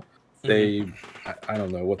cereal they, I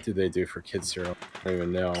don't know, what do they do for kids cereal? I don't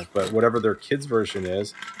even know. But whatever their kids version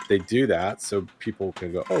is, they do that so people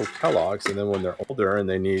can go, oh, Kellogg's. And then when they're older and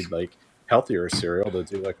they need like healthier cereal, they'll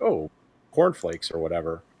do like, oh, cornflakes or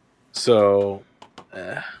whatever. So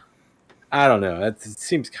I don't know. It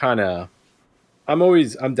seems kind of.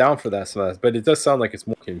 I'm down for that stuff, but it does sound like it's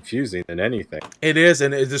more confusing than anything. It is,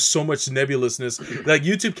 and there's so much nebulousness. Like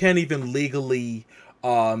YouTube can't even legally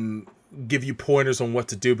give you pointers on what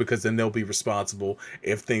to do, because then they'll be responsible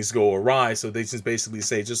if things go awry. So they just basically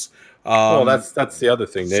say well, that's the other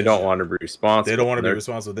thing. They don't want to be responsible. They don't want to be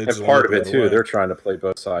responsible. They just part of it too. They're trying to play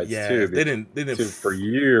both sides too. They didn't for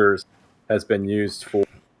years has been used for,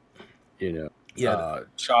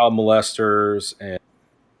 child molesters and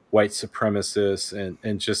white supremacists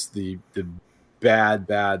and just the bad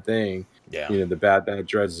thing. Yeah. The bad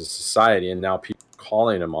dreads of society, and now people are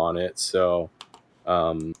calling them on it. So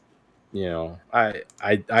I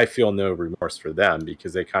feel no remorse for them,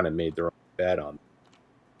 because they kind of made their own bet on it.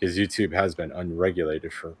 Because YouTube has been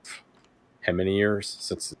unregulated for how many years?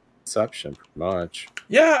 Since inception, pretty much.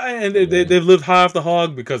 Yeah, and they've lived high off the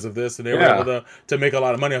hog because of this, and they were able to make a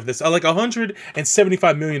lot of money off this. Like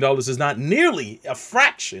 $175 million is not nearly a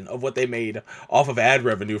fraction of what they made off of ad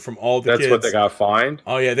revenue from all the kids. That's what they got fined.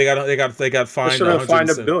 Oh yeah, they got fined. They should have fined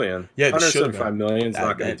 $1 billion. Yeah, $175 million is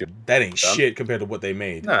not going to do that. Ain't shit compared to what they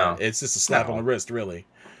made. No, it's just a slap on the wrist, really.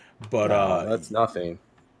 But that's nothing.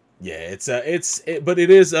 Yeah, but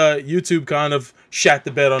it is YouTube kind of shat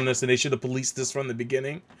the bed on this, and they should have policed this from the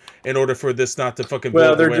beginning in order for this not to fucking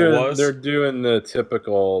blow the way it was. They're doing the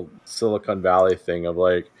typical Silicon Valley thing of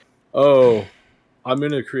like, oh, I'm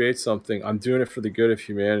going to create something. I'm doing it for the good of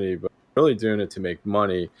humanity, but I'm really doing it to make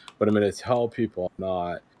money. But I'm going to tell people I'm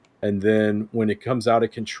not. And then when it comes out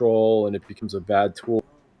of control and it becomes a bad tool,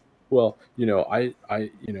 well, I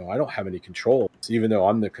don't have any control, even though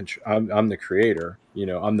I'm the creator.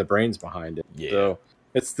 I'm the brains behind it. Yeah. So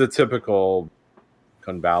it's the typical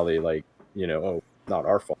Silicon Valley, like, oh, not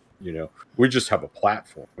our fault. We just have a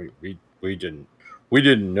platform. We didn't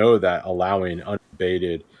know that allowing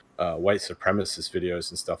unabated white supremacist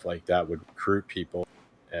videos and stuff like that would recruit people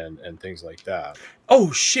and things like that.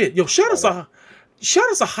 Oh shit! Yo, shout us a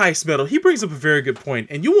Heist Metal. He brings up a very good point,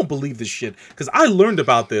 and you won't believe this shit, because I learned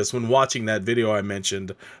about this when watching that video I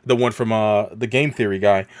mentioned, the one from the Game Theory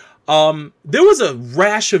guy. There was a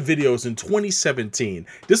rash of videos in 2017.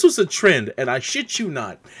 This was a trend, and I shit you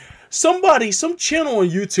not. Some channel on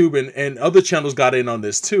YouTube and other channels got in on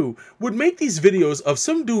this too, would make these videos of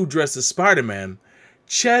some dude dressed as Spider-Man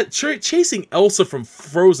chasing Elsa from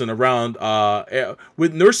Frozen around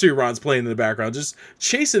with nursery rhymes playing in the background, just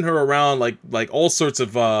chasing her around like all sorts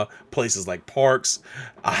of places, like parks,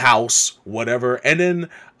 a house, whatever. And then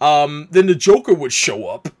the Joker would show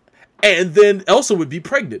up, and then Elsa would be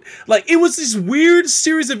pregnant. Like, it was this weird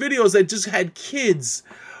series of videos that just had kids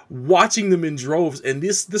watching them in droves, and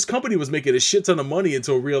this company was making a shit ton of money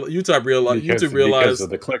until YouTube realized because of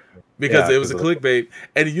the clickbait. Because it was a clickbait,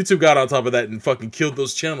 and YouTube got on top of that and fucking killed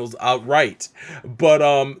those channels outright. But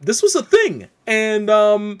this was a thing, and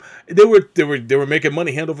they were making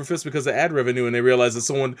money hand over fist because of ad revenue, and they realized that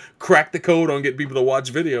someone cracked the code on getting people to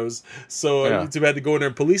watch videos, so YouTube had to go in there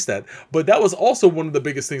and police that. But that was also one of the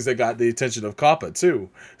biggest things that got the attention of COPPA too.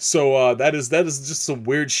 So that is just some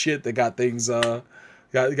weird shit that got things.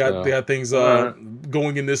 Got things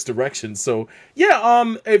going in this direction. So yeah,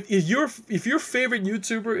 if your favorite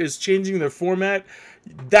YouTuber is changing their format,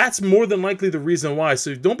 that's more than likely the reason why.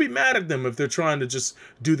 So don't be mad at them if they're trying to just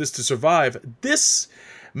do this to survive. This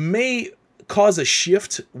may cause a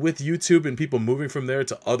shift with YouTube and people moving from there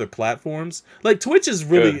to other platforms. Like Twitch is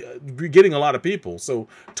really getting a lot of people. So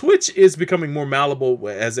Twitch is becoming more malleable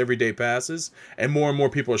as every day passes, and more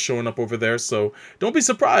people are showing up over there. So don't be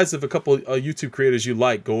surprised if a couple YouTube creators you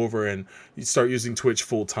like go over and you start using Twitch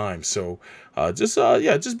full time. So just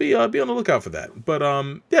be on the lookout for that. But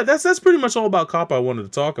that's pretty much all about COPPA I wanted to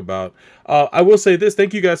talk about. I will say this: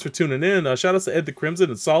 thank you guys for tuning in. Shout out to Ed the Crimson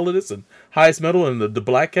and Solidus and Highest Metal and the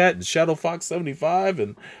Black Cat and Shadow Fox 75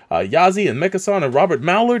 and Yazi and Mekasan and Robert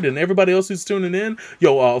Mallard and everybody else who's tuning in.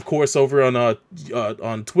 Of course, over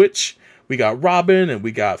on Twitch, we got Robin and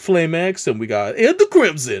we got Flame X and we got Ed the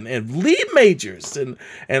Crimson and Lee Majors and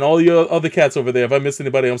all your other cats over there. If I missed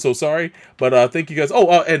anybody, I'm so sorry. But thank you guys.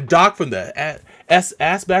 And Doc from the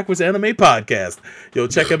Ass Backwards Anime Podcast. Yo,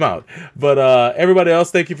 check him out. But everybody else,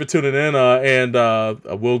 thank you for tuning in. And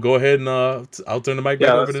we'll go ahead and I'll turn the mic back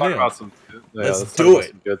over to Neil. Let's do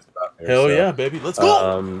it. Hell yeah, baby. Let's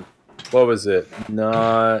go. What was it?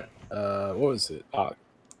 What was it? I'm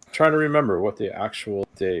trying to remember what the actual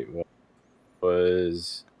date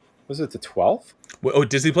was. Was it the 12th? Well, oh,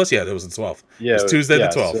 Disney Plus. Yeah, it was the 12th. Yeah, it was Tuesday the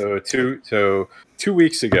 12th. So 2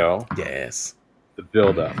 weeks ago. Yes. The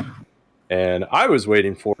build up, and I was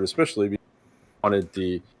waiting for it, especially because I wanted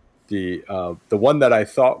the one that I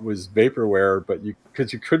thought was vaporware, but you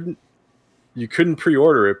couldn't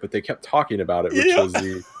pre-order it, but they kept talking about it,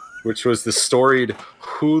 which was the storied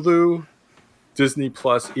Hulu, Disney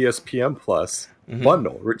Plus, ESPN Plus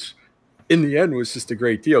bundle, which in the end was just a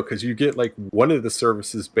great deal because you get like one of the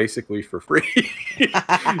services basically for free.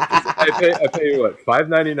 I pay what,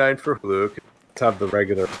 $5.99 for Hulu to have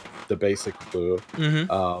the basic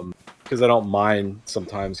Hulu, because I don't mind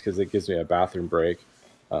sometimes because it gives me a bathroom break.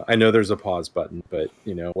 I know there's a pause button, but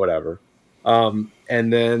whatever. And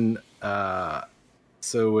then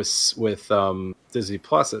so with Disney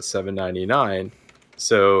Plus at $7.99.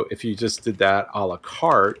 So if you just did that a la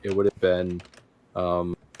carte, it would have been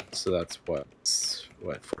so that's what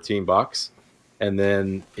 $14, and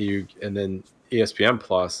then ESPN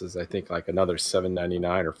Plus is I think like another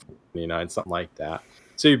 $7.99 or $4.99, something like that.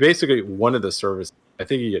 So you basically one of the services. I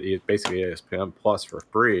think you get basically ESPN Plus for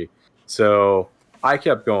free. So I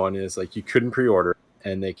kept going is like you couldn't pre-order,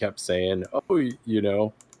 and they kept saying, "Oh,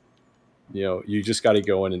 you just got to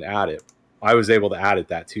go in and add it." I was able to add it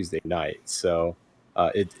that Tuesday night, so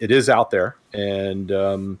it is out there,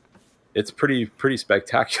 and it's pretty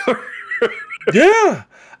spectacular. Yeah,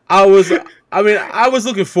 I was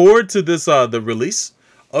looking forward to this the release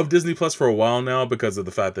of Disney Plus for a while now because of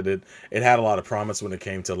the fact that it had a lot of promise when it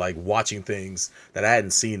came to like watching things that I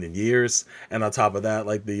hadn't seen in years, and on top of that,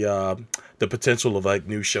 like the potential of like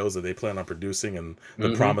new shows that they plan on producing and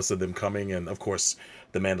the promise of them coming, and of course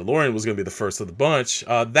The Mandalorian was going to be the first of the bunch.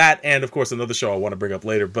 That and of course another show I want to bring up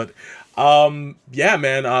later. But yeah,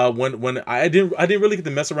 man, when I didn't really get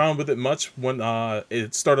to mess around with it much when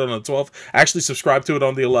it started on the 12th. I actually subscribed to it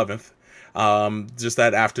on the 11th. Just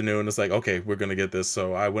that afternoon, it's like, okay, we're gonna get this.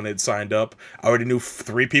 So I went and signed up. I already knew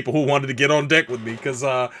 3 people who wanted to get on deck with me because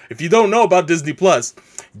if you don't know about Disney Plus,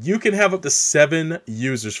 you can have up to 7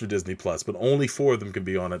 users for Disney Plus, but only 4 of them can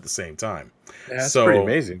be on at the same time. Yeah, that's pretty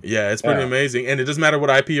amazing. Yeah, it's pretty amazing, and it doesn't matter what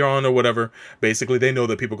IP you're on or whatever. Basically, they know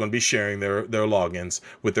that people are going to be sharing their logins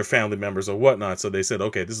with their family members or whatnot. So they said,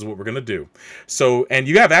 okay, this is what we're going to do. So, and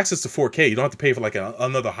you have access to 4K. You don't have to pay for like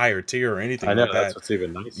another higher tier or anything. I know like that. That's what's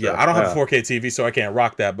even nicer. Yeah, I don't have a 4K TV, so I can't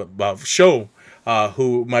rock that. But Show,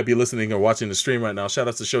 who might be listening or watching the stream right now, shout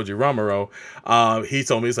out to Shoji Ramiro. He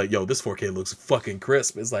told me, he's like, yo, this 4K looks fucking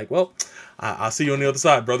crisp. It's like, well, I'll see you on the other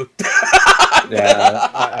side, brother. Yeah,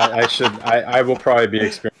 I will probably be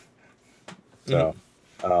experiencing. So,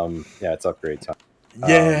 yeah, it's upgrade time.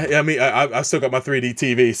 Yeah, I mean, I still got my 3D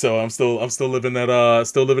TV, so I'm still living that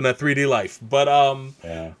 3D life. But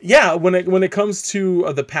yeah, when it comes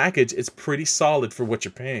to the package, it's pretty solid for what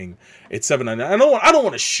you're paying. It's $7.99. I don't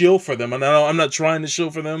want to shill for them, and I'm not trying to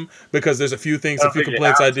shill for them because there's a few things, a few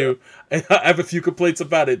complaints I do. And I have a few complaints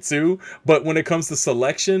about it too. But when it comes to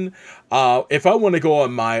selection, if I want to go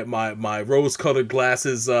on my rose-colored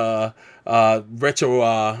glasses, retro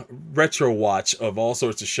watch of all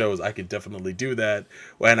sorts of shows, I could definitely do that,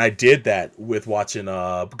 and I did that with watching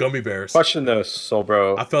Gummy Bears. Question though, Soul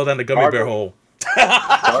Bro. I fell down the Gummy Bear hole.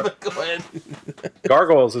 Go ahead.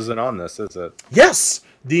 Gargoyles isn't on this, is it? Yes,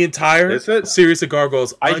 the entire series of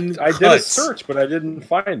Gargoyles. I did a search, but I didn't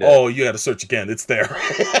find it. Oh, you got to search again. It's there.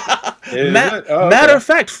 Matter of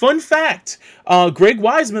fact, fun fact. Greg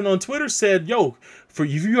Wiseman on Twitter said, "Yo, if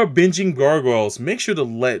you are binging Gargoyles, make sure to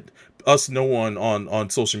let us know on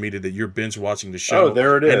social media that you're binge watching the show." Oh,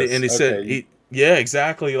 there it is. And he said, yeah,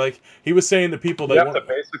 exactly. Like he was saying to people that you have to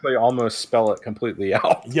basically almost spell it completely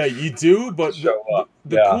out. Yeah, you do. But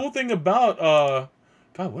the cool thing about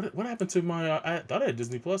God, what happened to my? I thought I had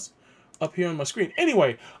Disney Plus up here on my screen.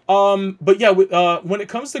 Anyway, but yeah, when it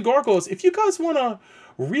comes to Gargoyles, if you guys want to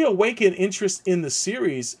reawaken interest in the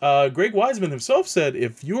series, Greg Wiseman himself said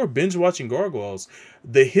if you are binge watching Gargoyles,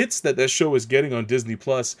 the hits that show is getting on Disney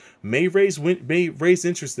Plus may raise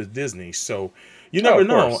interest at Disney. So you never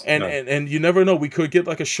know, and you never know. We could get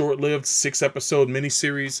like a short-lived 6-episode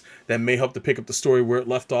miniseries that may help to pick up the story where it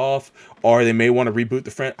left off, or they may want to reboot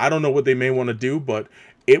the franchise. I don't know what they may want to do, but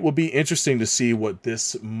it will be interesting to see what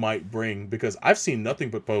this might bring, because I've seen nothing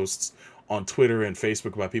but posts on Twitter and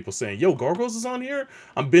Facebook about people saying, yo, Gargoyles is on here.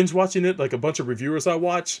 I'm binge watching it. Like a bunch of reviewers I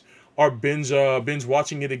watch are binge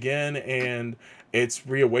watching it again, and it's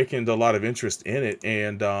reawakened a lot of interest in it.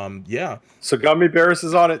 And yeah, So Gummy Bears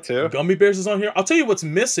is on it too. Gummy Bears is on here. I'll tell you what's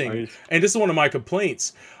missing, Nice. and this is one of my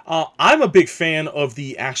complaints. I'm a big fan of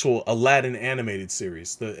the actual Aladdin animated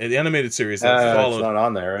series, the animated series that followed. It's not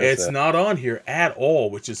on there. It's not on here at all,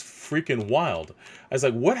 which is freaking wild. I was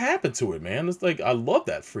like, what happened to it, man? It's like, I love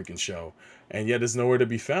that freaking show, and yet it's nowhere to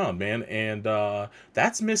be found, man. And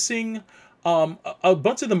that's missing. A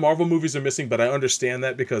bunch of the Marvel movies are missing, but I understand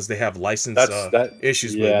that because they have license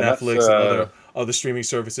issues with Netflix and other streaming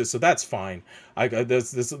services, so that's fine.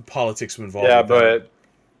 There's politics involved. Yeah,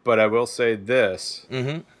 but I will say this: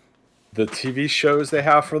 Mm-hmm. the TV shows they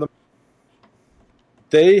have for them,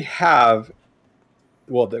 they have,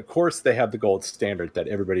 well, of course, they have the gold standard that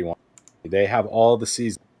everybody wants. They have all the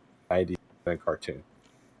seasons of 90s cartoon.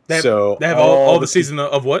 They have all the season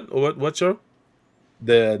of what show?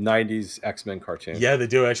 The 90s X-Men cartoon. Yeah, they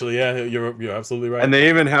do actually. Yeah, you're absolutely right. And they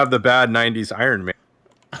even have the bad 90s Iron Man.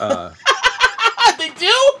 They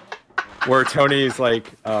do? Where Tony's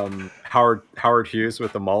like Howard Hughes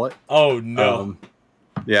with the mullet. Oh no.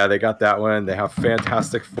 Yeah, they got that one. They have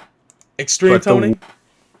Fantastic Four. Extreme Tony?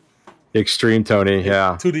 The Extreme Tony,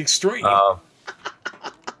 yeah. To the extreme.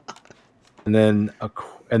 And then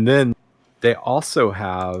they also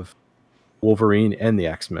have Wolverine and the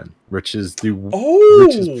X-Men, which is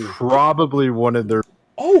probably one of their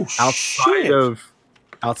outside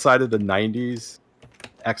of the 90s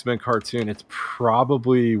X-Men cartoon, it's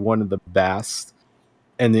probably one of the best.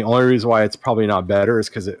 And the only reason why it's probably not better is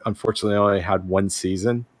because it unfortunately only had one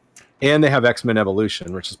season. And they have X-Men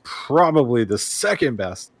Evolution, which is probably the second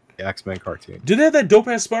best X-Men cartoon. Do they have that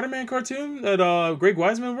dope-ass Spider-Man cartoon that Greg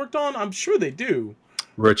Weisman worked on? I'm sure they do.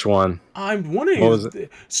 Which one? I'm wondering. What was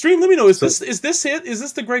it? Stream, let me know. Is this it? Is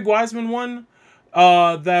this the Greg Weisman one?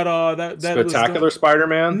 That Spectacular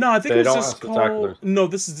Spider-Man? No, I think it was just called. No,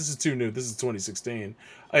 this is too new. This is 2016.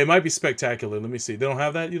 It might be Spectacular. Let me see. They don't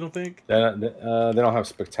have that. You don't think? They don't have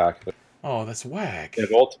Spectacular. Oh, that's whack.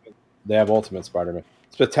 They have Ultimate Spider-Man.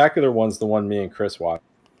 Spectacular one's the one me and Chris watched.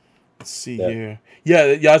 Let's see here.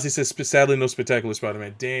 Yeah, Yazzie says sadly no Spectacular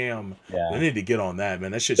Spider-Man. Damn. Yeah. They need to get on that,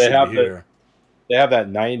 man. That shit should be here. They have that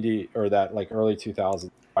 90 or that like early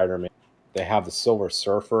 2000s Spider-Man. They have the Silver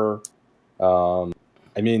Surfer. I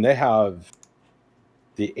mean, they have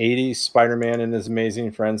the 80s Spider-Man and His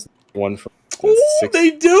Amazing Friends. One from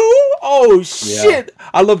they do? Oh shit! Yeah.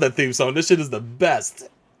 I love that theme song. This shit is the best.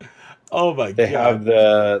 Oh my god! They have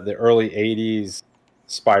the early 80s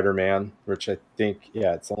Spider-Man, which I think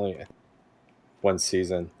it's only one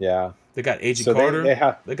season. Yeah. They got Agent Carter. They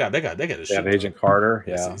got a shit. They have Agent Carter.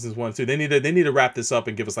 Yeah. Seasons 1 and 2. They need to wrap this up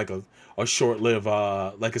and give us like a short-lived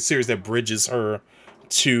like a series that bridges her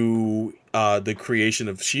to the creation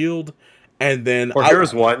of S.H.I.E.L.D. And then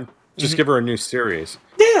here's one. Just give her a new series.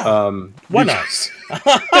 Yeah. Why not?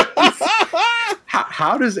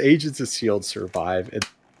 How does Agents of S.H.I.E.L.D. survive? And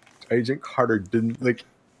Agent Carter didn't like.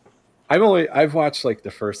 I've watched like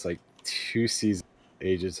the first like 2 seasons of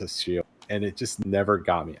Agents of S.H.I.E.L.D. and it just never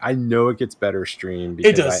got me. I know it gets better streamed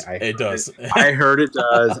because it does. I heard it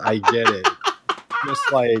does. I get it.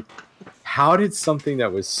 Just like, how did something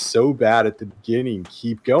that was so bad at the beginning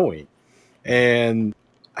keep going? And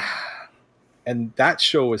that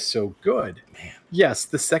show was so good. Man. Yes,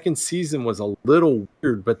 the second season was a little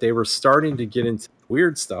weird, but they were starting to get into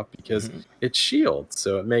weird stuff because it's S.H.I.E.L.D.,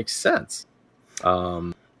 so it makes sense.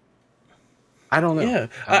 I don't know. Yeah,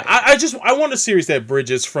 I want a series that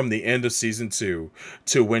bridges from the end of season 2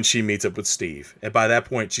 to when she meets up with Steve, and by that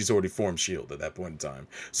point, she's already formed S.H.I.E.L.D. at that point in time.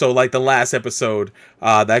 So, like the last episode,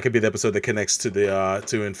 that could be the episode that connects to the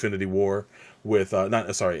to Infinity War with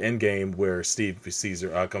Endgame, where Steve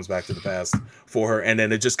Caesar comes back to the past for her, and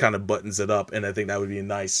then it just kind of buttons it up, and I think that would be a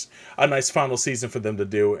nice final season for them to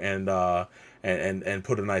do, and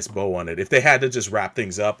put a nice bow on it. If they had to just wrap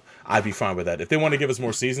things up, I'd be fine with that. If they want to give us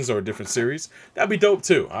more seasons or a different series, that'd be dope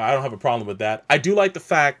too. I don't have a problem with that. I do like the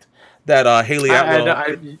fact that Haley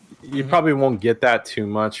Atwell... you probably won't get that too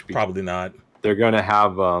much. Probably not. They're going to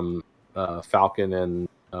have Falcon and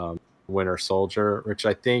Winter Soldier, which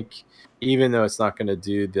I think, even though it's not going to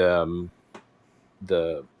do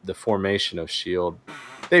the formation of S.H.I.E.L.D.,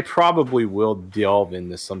 they probably will delve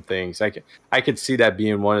into some things. I could see that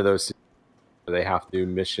being one of those where they have to do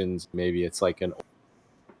missions. Maybe it's like an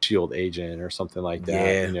S.H.I.E.L.D. agent or something like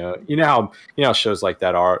that. Yeah. You know how shows like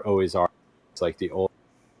that always are. It's like the old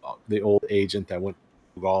agent that went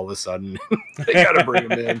all of a sudden. They gotta bring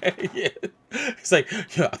him in. Yeah. It's like,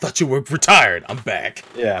 I thought you were retired. I'm back.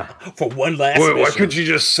 Yeah. For one last mission. Why couldn't you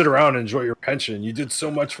just sit around and enjoy your pension? You did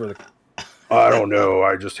so much for the... I don't know.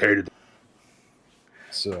 I just hated it.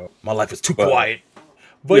 So my life is too quiet.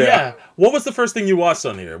 But yeah, what was the first thing you watched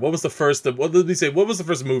on here? What was the first? What did we say? What was the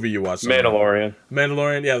first movie you watched? Mandalorian.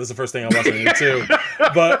 Mandalorian. Yeah, that's the first thing I watched on here too.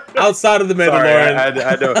 But outside of the Mandalorian,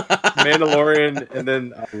 I know Mandalorian, and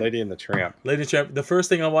then Lady and the Tramp. Lady and the Tramp. The first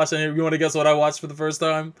thing I watched on here. You want to guess what I watched for the first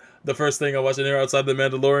time? The first thing I watched on here outside of the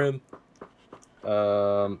Mandalorian.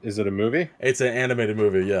 Is it a movie? It's an animated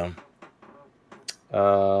movie. Yeah.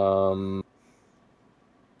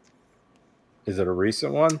 Is it a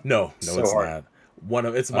recent one? No,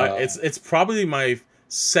 it's not. It's probably my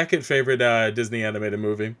second favorite Disney animated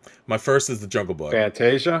movie. My first is The Jungle Book.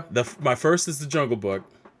 Fantasia? My first is The Jungle Book.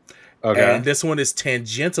 Okay. And this one is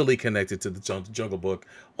tangentially connected to The Jungle Book,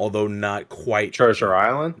 although not quite. Treasure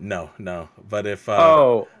Island? No. But if...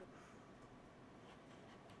 Oh,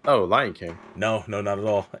 Lion King. No, not at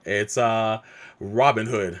all. It's Robin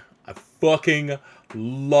Hood. I fucking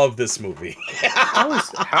love this movie. How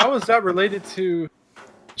is that related to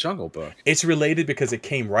Jungle Book? It's related because it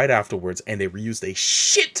came right afterwards, and they reused a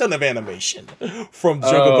shit ton of animation from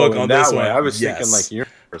Jungle Book on this one. I was thinking like your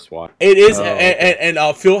first one. It is, and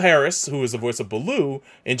Phil Harris, who is the voice of Baloo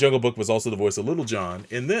in Jungle Book, was also the voice of Little John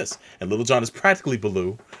in this, and Little John is practically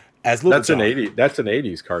Baloo as Little John. That's an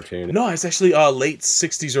 80s cartoon. No, it's actually late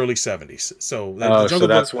 60s, early 70s. So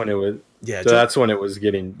that's when it was. Yeah, so that's when it was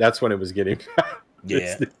getting.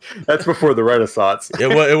 Yeah, that's before the Renaissance.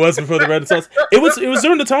 It was before the Renaissance. It was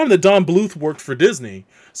during the time that Don Bluth worked for Disney,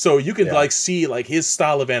 so you can see his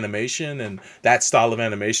style of animation and that style of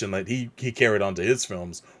animation that he carried onto his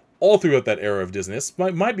films all throughout that era of Disney. This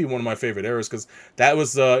might be one of my favorite eras because that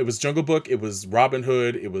was it was Jungle Book, it was Robin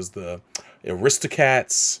Hood, it was the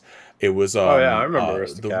Aristocats, it was I remember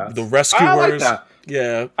Aristocats. The Rescuers. I like that.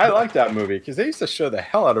 Yeah, I like that movie because they used to show the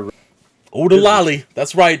hell out of. Oda Lolly.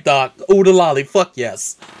 That's right, Doc. Oda Lolly. Fuck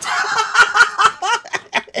yes.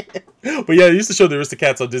 But yeah, they used to show the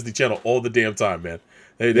Aristocats on Disney Channel all the damn time, man.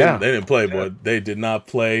 They didn't play, boy. They did not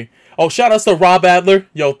play. Oh, shout outs to Rob Adler.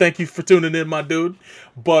 Yo, thank you for tuning in, my dude.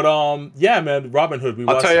 But yeah, man, Robin Hood.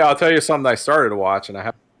 I'll tell you something I started to watch, and I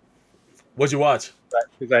have. What'd you watch?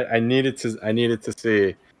 Because I needed to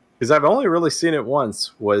see, because I've only really seen it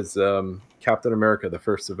once. Was Captain America: The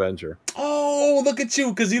First Avenger. Oh, look at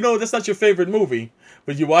you! Because that's not your favorite movie,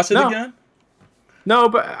 but you watch it again. No,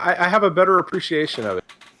 but I have a better appreciation of it.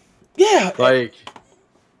 Yeah, like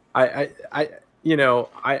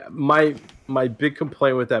my big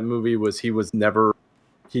complaint with that movie was he never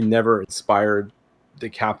inspired the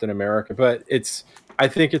Captain America. But I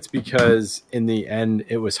think it's because in the end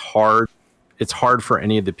it was hard. It's hard for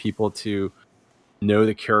any of the people to know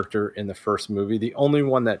the character in the first movie. The only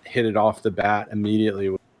one that hit it off the bat immediately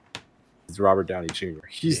was Robert Downey Jr.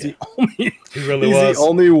 He's the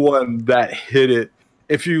only one that hit it.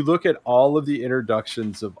 If you look at all of the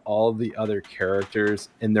introductions of all of the other characters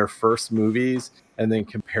in their first movies and then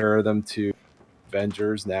compare them to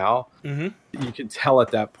Avengers now, you can tell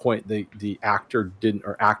at that point the actor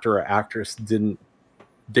or actress didn't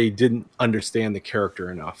understand the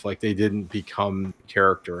character enough. Like they didn't become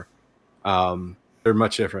character. They're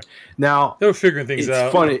much different. Now they were figuring things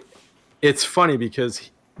out. It's funny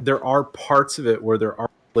because there are parts of it where there are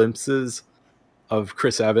glimpses of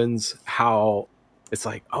Chris Evans, how it's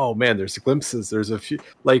like, oh man, there's glimpses. There's a few,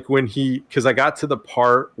 like because I got to the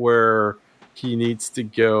part where he needs to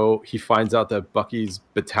go, he finds out that Bucky's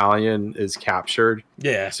battalion is captured.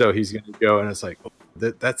 Yeah. So he's going to go, and it's like,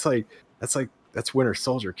 that's Winter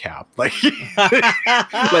Soldier Cap. Like, like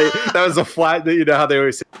that was a flat, how they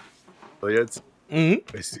always say, it's, and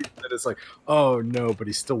it's like, oh no, but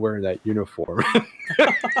he's still wearing that uniform.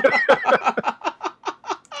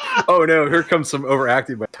 Oh no, here comes some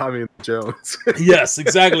overacting by Tommy Lee Jones. Yes,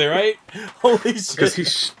 exactly, right? Holy shit. Because he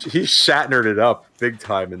Shatnered it up big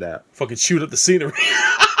time in that. Fucking shoot up the scenery.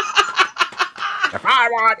 If I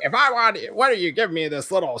want, why do you give me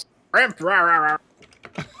this little shrimp?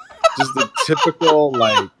 Just the typical,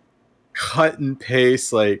 like, cut and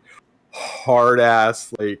paste, like, hard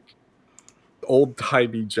ass, like, old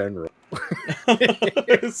timey general.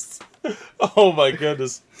 Oh my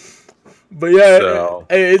goodness. But yeah,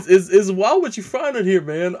 it's wild what you find in here,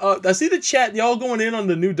 man. I see the chat, y'all going in on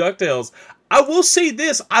the new DuckTales. I will say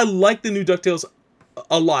this, I like the new DuckTales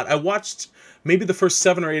a lot. I watched maybe the first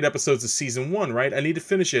 7 or 8 episodes of season 1, right? I need to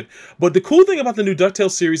finish it. But the cool thing about the new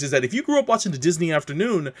DuckTales series is that if you grew up watching the Disney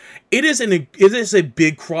Afternoon, it is a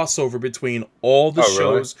big crossover between all the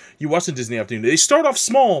shows you watch in Disney Afternoon. They start off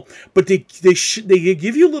small, but they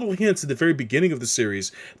give you little hints at the very beginning of the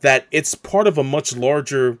series that it's part of a much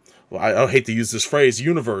larger, I hate to use this phrase,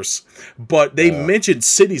 universe, but they mentioned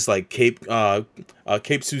cities like Cape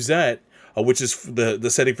Suzette, which is the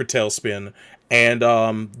setting for Tailspin, and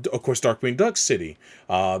of course Darkwing Duck City,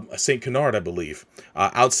 St. Canard, I believe,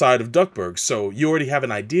 outside of Duckburg. So you already have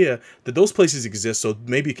an idea that those places exist, so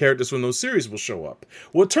maybe characters from those series will show up.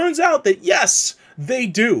 Well, it turns out that yes, they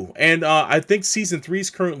do, and I think season 3 is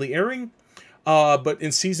currently airing. But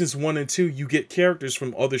in seasons 1 and 2, you get characters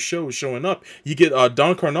from other shows showing up. You get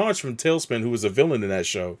Don Carnage from Tailspin, who was a villain in that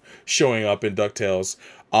show, showing up in DuckTales.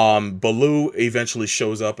 Baloo eventually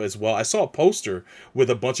shows up as well. I saw a poster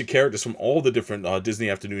with a bunch of characters from all the different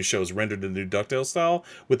Disney afternoon shows rendered in the new DuckTales style,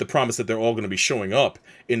 with the promise that they're all going to be showing up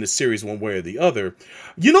in the series one way or the other.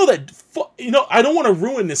 You know that, I don't want to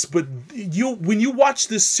ruin this, but when you watch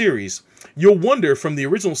this series, you'll wonder from the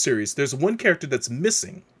original series, there's one character that's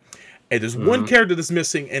missing. And there's one character that's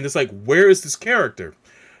missing, and it's like, where is this character?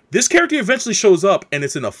 This character eventually shows up, and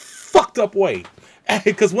it's in a fucked up way.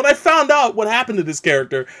 Because when I found out what happened to this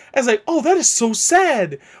character, I was like, oh, that is so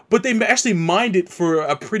sad. But they actually mined it for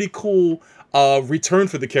a pretty cool return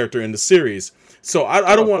for the character in the series. So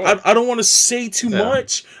I don't want to say too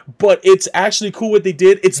much, but it's actually cool what they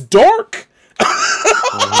did. It's dark.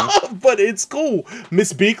 But it's cool.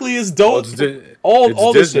 Miss Beakley is dope. Well,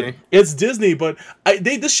 all this Disney. shit. It's Disney, but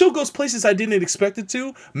this show goes places I didn't expect it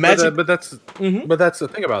to. Magic, but that's the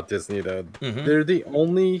thing about Disney, though. They're the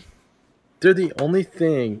only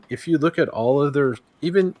thing. If you look at all of their,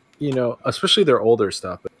 even especially their older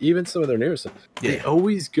stuff, but even some of their newer stuff, they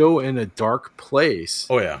always go in a dark place.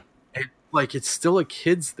 Oh yeah, and, like, it's still a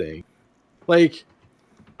kids thing. Like,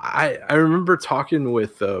 I remember talking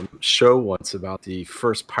with Show once about the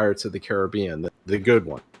first Pirates of the Caribbean, the good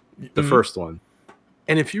one, the first one.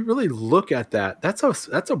 And if you really look at that, that's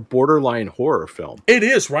a borderline horror film. It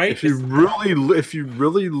is, right? If you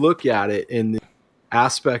really look at it in the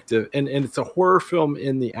aspect of, and it's a horror film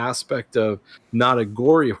in the aspect of not a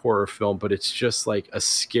gory horror film, but it's just like a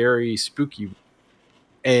scary, spooky.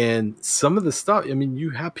 And some of the stuff, I mean, you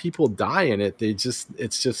have people die in it. It's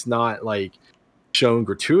just not like shown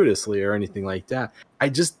gratuitously or anything like that.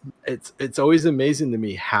 It's always amazing to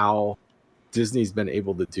me how Disney's been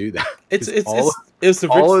able to do that.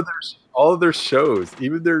 All of their shows,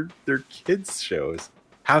 even their kids shows,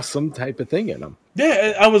 have some type of thing in them.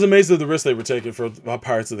 Yeah, I was amazed at the risk they were taking for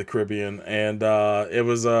Pirates of the Caribbean, and it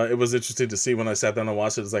was interesting to see when I sat down and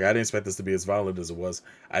watched it. It's like I didn't expect this to be as violent as it was.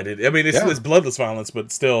 I mean, it's bloodless violence,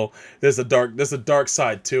 but still, there's a dark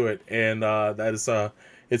side to it, and that is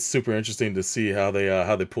it's super interesting to see how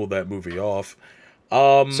they pulled that movie off.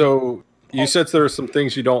 So you said there are some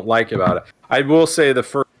things you don't like about it. I will say the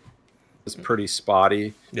first was pretty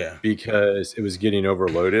spotty. Yeah, because it was getting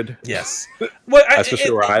overloaded. Yes, well,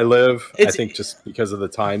 especially where I live. I think just because of the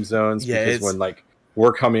time zones. Yeah, because when like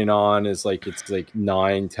we're coming on is like it's like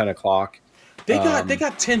 9-10 o'clock. They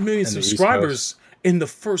got 10 million subscribers in the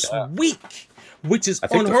first week. Which is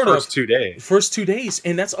unheard of. First 2 days,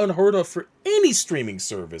 and that's unheard of for any streaming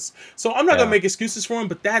service. So I'm not gonna make excuses for them,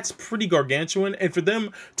 but that's pretty gargantuan. And for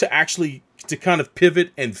them to kind of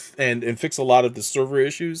pivot and fix a lot of the server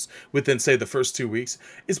issues within, say, the first 2 weeks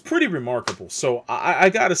is pretty remarkable. So I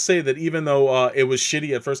gotta say that even though it was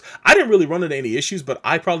shitty at first, I didn't really run into any issues, but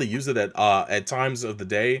I probably used it at times of the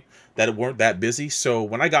day that it weren't that busy. So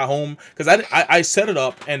when I got home, because I set it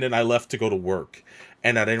up and then I left to go to work.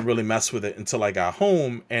 And I didn't really mess with it until I got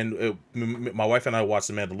home. And my wife and I watched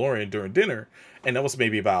The Mandalorian during dinner. And that was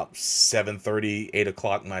maybe about 7:30, 8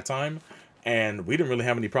 o'clock my time. And we didn't really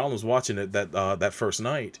have any problems watching it that first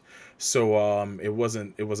night. So it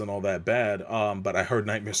wasn't all that bad. But I heard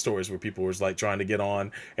nightmare stories where people were like trying to get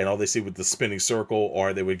on, and all they see with the spinning circle,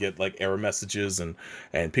 or they would get like error messages, and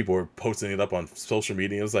people were posting it up on social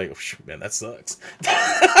media. It was like, oh, man, that sucks.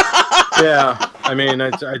 Yeah, I mean,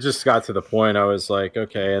 I just got to the point. I was like,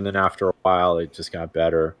 okay, and then after a while, it just got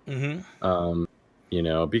better. Because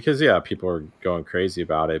people are going crazy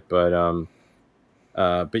about it. But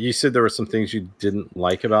you said there were some things you didn't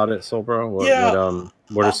like about it, Soulbro.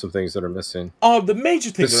 What are some things that are missing? The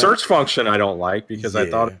major thing, the search function, I don't like because I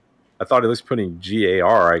thought at least putting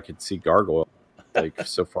GAR, I could see Gargoyle like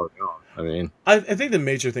so far down. I mean, I think the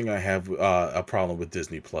major thing I have a problem with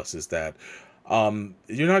Disney Plus is that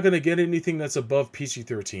you're not going to get anything that's above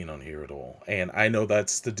PG-13 on here at all. And I know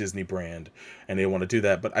that's the Disney brand and they want to do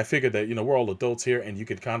that, but I figured that, we're all adults here and you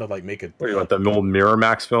could kind of like make it. What do you want, the old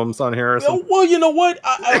Miramax films on here or something? Well, you know what?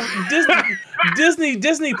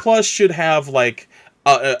 Disney Plus should have like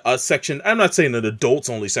a section. I'm not saying an adults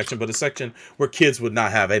only section, but a section where kids would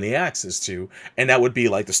not have any access to. And that would be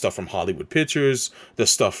like the stuff from Hollywood Pictures, the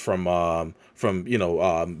stuff from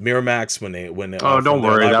Miramax when they don't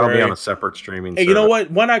worry, that'll be on a separate streaming service. You know what?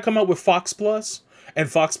 Why not come up with Fox Plus and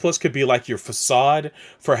Fox Plus could be like your facade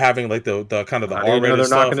for having like the kind of the R-rated they're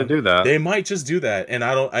stuff. not going to do that. They might just do that, and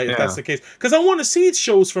if that's the case, because I want to see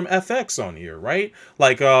shows from FX on here, right?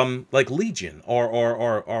 Like Legion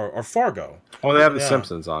or Fargo. Oh, they have The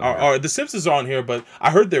Simpsons on here. Or The Simpsons are on here, but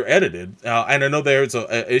I heard they're edited, and I know there's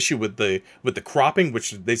a issue with the cropping,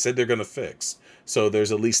 which they said they're going to fix. So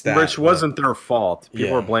there's at least that. Which wasn't their fault.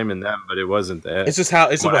 People were blaming them, but it wasn't that. It's just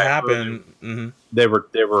what happened. Mm-hmm.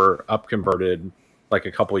 They were up converted like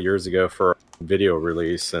a couple years ago for a video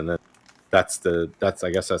release, and then that's I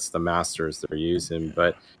guess that's the masters they're using.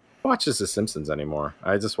 But who watches The Simpsons anymore?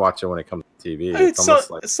 I just watch it when it comes to TV. It's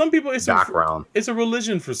almost like some people. It's background. It's a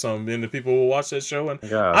religion for some, and the people will watch that show. And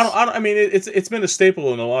I mean, it's been a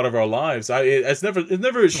staple in a lot of our lives. It's never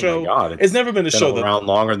a show. Oh my God, it's never been a show that around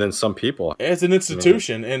longer than some people. It's an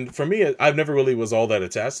institution, and for me, I've never really was all that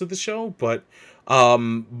attached to the show, but I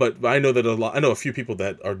know that I know a few people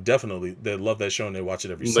that are definitely that love that show and they watch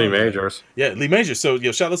it every Sunday. Lee Majors. Yeah, Lee Majors. So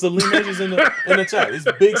shout out to Lee Majors in the chat. He's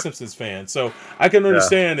a big Simpsons fan. So I can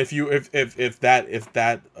understand if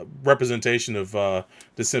that representation of The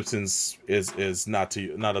Simpsons is not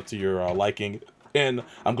up to your liking. And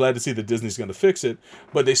I'm glad to see that Disney's going to fix it,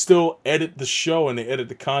 but they still edit the show and they edit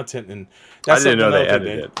the content, and that's I didn't know they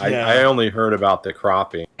edited it. I only heard about the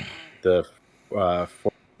cropping, the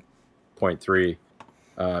 4.3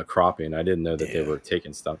 cropping. I didn't know that they were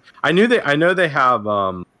taking stuff. I know they have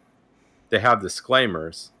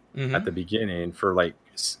disclaimers at the beginning for like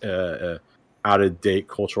out of date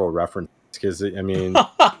cultural references, because I mean.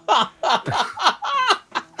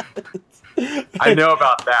 I know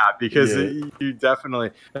about that because you definitely,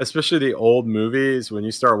 especially the old movies, when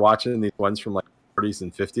you start watching these ones from like 40s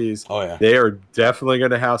and 50s, they are definitely going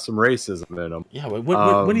to have some racism in them. Yeah,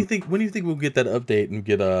 when do you think we'll get that update and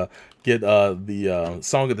get the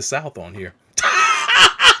Song of the South on here?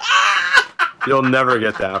 You'll never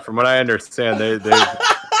get that. From what I understand,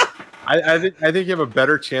 I think you have a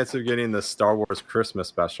better chance of getting the Star Wars Christmas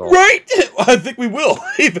special. Right? I think we will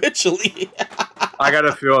eventually. I got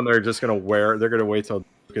a feeling they're just gonna wait till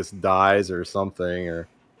Lucas dies or something, or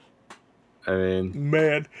I mean,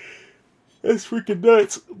 man, that's freaking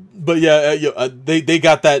nuts. But they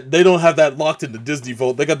got that. They don't have that locked into Disney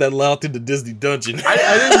Vault. They got that locked into Disney Dungeon.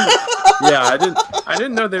 I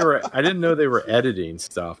didn't know they were. I didn't know they were editing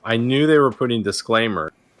stuff. I knew they were putting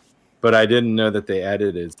disclaimers, but I didn't know that they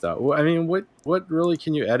edited stuff. I mean, what really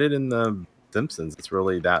can you edit in The Simpsons? It's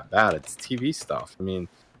really that bad. It's TV stuff. I mean.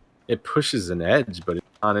 It pushes an edge, but it's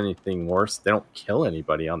not anything worse. They don't kill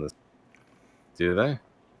anybody on this, do they?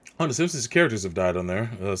 On The Simpsons, characters have died on there.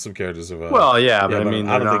 Some characters have. Well, yeah, but I mean,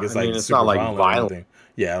 I don't think it's like it's not like violent.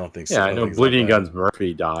 Yeah, I don't think so. Yeah, I know Bleeding Guns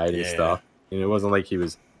Murphy died and stuff. And it wasn't like he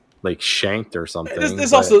was like shanked or something.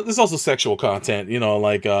 There's also sexual content. They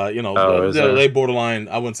borderline.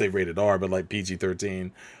 I wouldn't say rated R, but like PG-13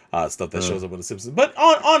 stuff that shows up on The Simpsons. But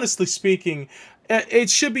honestly speaking. It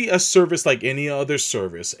should be a service like any other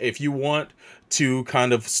service. If you want to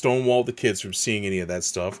kind of stonewall the kids from seeing any of that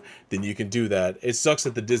stuff, then you can do that. It sucks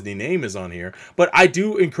that the Disney name is on here, but I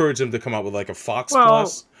do encourage them to come out with like a Fox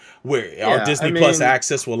Plus, where our Disney Plus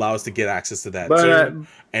access will allow us to get access to that too,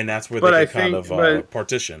 and that's where they can kind of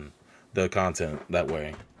partition the content that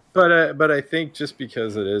way. But I think just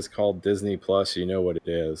because it is called Disney Plus, you know what it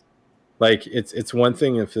is. Like it's one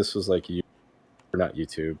thing if this was like not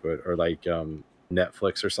YouTube, or like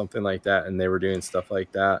Netflix or something like that, and they were doing stuff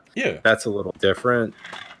like that. Yeah, that's a little different.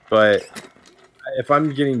 But if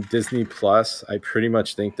I'm getting Disney Plus, I pretty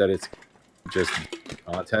much think that it's just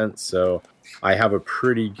content. So I have a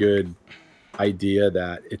pretty good idea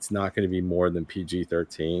that it's not going to be more than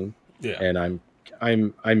PG-13. Yeah, and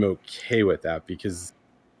I'm okay with that because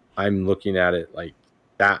I'm looking at it like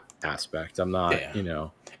that aspect. I'm not,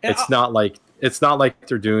 it's not like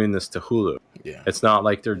they're doing this to Hulu. Yeah, it's not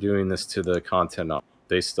like they're doing this to the content.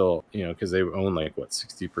 They still, because they own like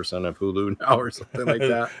 60% of Hulu now or something like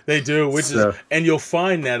that. They do, and you'll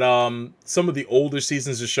find that some of the older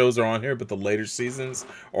seasons of shows are on here, but the later seasons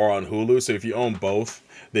are on Hulu. So if you own both,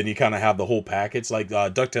 then you kind of have the whole package. Like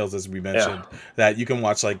DuckTales, as we mentioned, that you can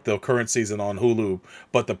watch like the current season on Hulu,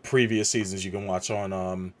 but the previous seasons you can watch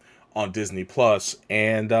on Disney Plus.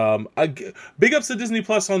 And big ups to Disney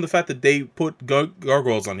Plus on the fact that they put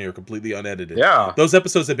Gargoyles on here completely unedited. Yeah, those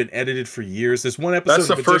episodes have been edited for years. There's one episode. That's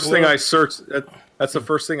the first thing I searched. That's the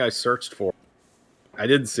first thing I searched for. I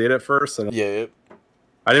didn't see it at first, and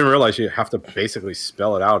I didn't realize you have to basically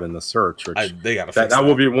spell it out in the search. Which They gotta fix that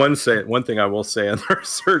will be one thing I will say in their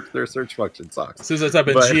search function sucks. As soon as I type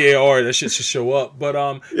in GAR, that shit should show up. But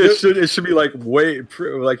it should be like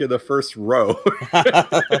like in the first row.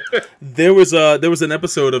 there was an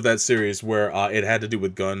episode of that series where it had to do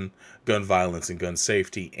with gun violence and gun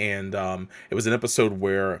safety, and it was an episode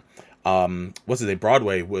where what's his name,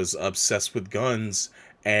 Broadway was obsessed with guns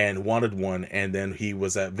and wanted one, and then he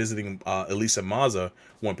was visiting Elisa Maza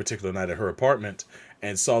one particular night at her apartment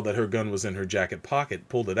and saw that her gun was in her jacket pocket,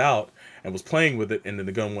 pulled it out and was playing with it, and then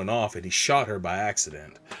the gun went off and he shot her by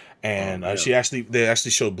accident. And they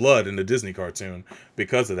actually showed blood in the Disney cartoon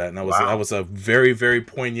because of that, and that was a very, very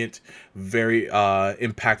poignant, very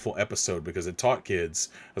impactful episode because it taught kids.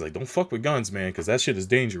 I was like, don't fuck with guns, man, because that shit is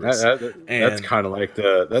dangerous. That's kind of like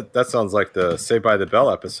that sounds like the Saved by the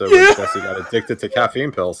Bell episode where Jesse got addicted to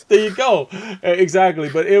caffeine pills. There you go, exactly.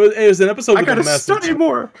 But it was an episode. I gotta study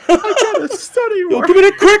more. I gotta study more. Give me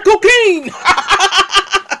that crack cocaine.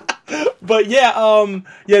 But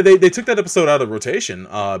they took that episode out of rotation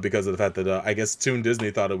because of the fact that I guess Toon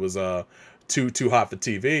Disney thought it was too hot for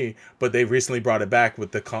TV, but they recently brought it back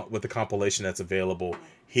with the compilation that's available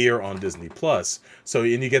here on Disney Plus. So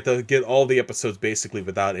and you get all the episodes basically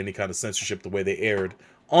without any kind of censorship the way they aired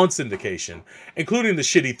on syndication, including the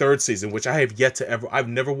shitty third season, which I've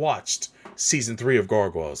never watched season 3 of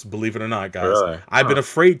Gargoyles, believe it or not, guys. Really? I've been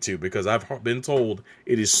afraid to because I've been told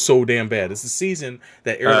it is so damn bad. It's the season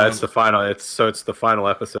that aired. It's the final. It's the final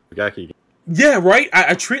episode of Geki. Yeah, right.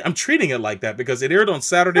 I'm treating it like that because it aired on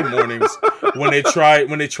Saturday mornings when they tried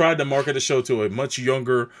to market the show to a much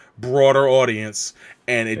younger, broader audience,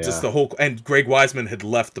 and and Greg Weisman had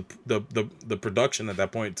left the production at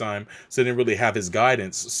that point in time, so they didn't really have his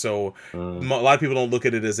guidance. So a lot of people don't look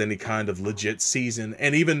at it as any kind of legit season,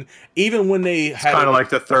 and even when they had kind of like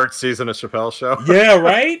the third season of Chappelle's Show. Yeah,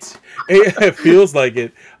 right. It feels like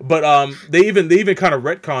it, but they even kind of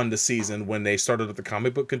retconned the season when they started at the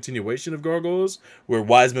comic book continuation of Gargoyles, where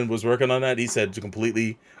Wiseman was working on that. He said to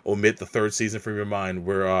completely omit the third season from your mind.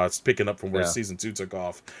 We're picking up from where season 2 took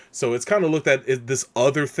off. So it's kind of looked at this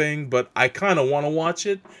other thing, but I kind of want to watch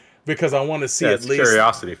it because I want to see at least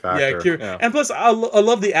curiosity factor. Yeah, and plus I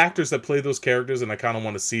love the actors that play those characters, and I kind of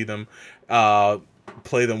want to see them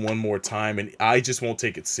play them one more time. And I just won't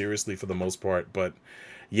take it seriously for the most part, but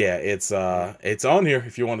yeah, it's on here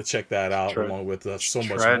if you want to check that out, along with so much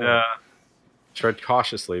more. Tread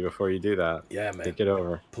cautiously before you do that. Yeah, man. Think it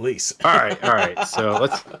over. Please. All right. So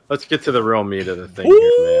let's get to the real meat of the thing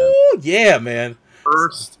here, man. Yeah, man.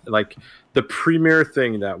 First, like the premier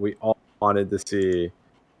thing that we all wanted to see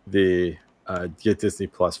get Disney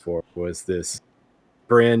Plus for was this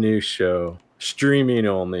brand new show, streaming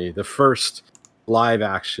only, the first live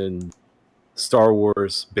action Star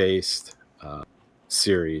Wars based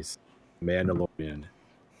series, Mandalorian.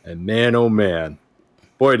 And man, oh man,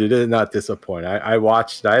 boy, did it not disappoint. I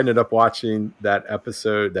ended up watching that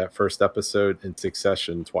first episode in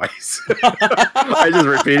succession twice. I just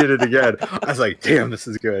repeated it again. I was like, damn, this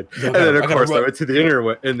is good. And then of course I went to the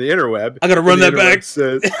interweb. I gotta run that back.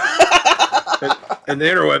 And the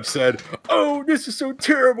interweb said, "Oh, this is so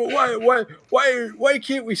terrible. Why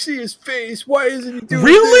can't we see his face? Why isn't he doing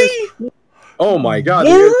this?" Oh my god!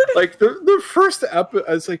 Like the first episode,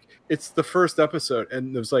 it's like it's the first episode,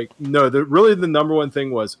 and it was like, no, the number one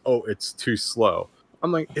thing was, oh, it's too slow.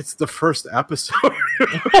 I'm like, it's the first episode.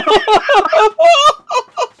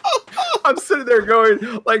 I'm sitting there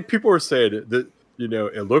going, like, people were saying that,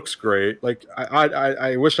 it looks great. Like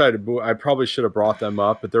I wish I probably should have brought them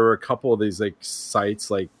up, but there were a couple of these like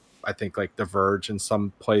sites, like I think like The Verge and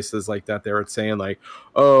some places like that. They were saying like,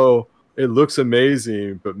 oh, it looks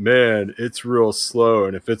amazing, but man, it's real slow.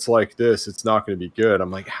 And if it's like this, it's not going to be good.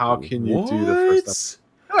 I'm like, how can you do the first episode?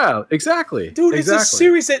 Yeah, exactly. Dude, it's a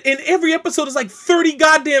series that in every episode is like 30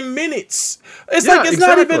 goddamn minutes. It's not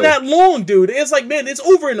even that long, dude. It's like, man, it's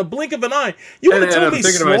over in the blink of an eye. You want to tell me slow?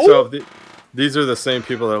 I'm thinking to myself, these are the same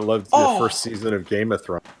people that loved the first season of Game of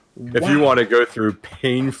Thrones. If you want to go through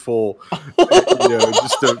painful,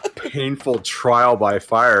 just a painful trial by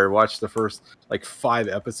fire, watch the first like 5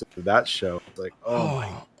 episodes of that show. It's like, oh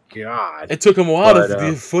my god! It took them a while to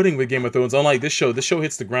get footing with Game of Thrones. Unlike this show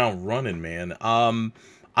hits the ground running, man. I'm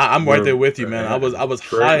right there with you, man. I was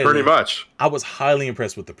pretty much. I was highly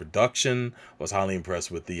impressed with the production. I was highly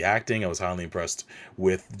impressed with the acting. I was highly impressed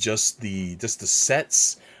with just the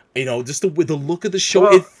sets. Just with the look of the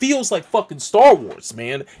show, it feels like fucking Star Wars,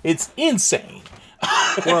 man. It's insane.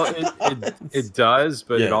 Well, it does,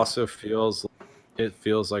 but it also feels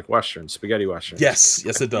like Western, spaghetti Western. Yes,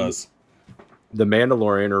 it does. The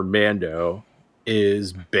Mandalorian or Mando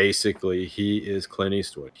is basically he is Clint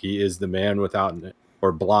Eastwood. He is the man without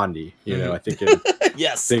or Blondie. You know, I think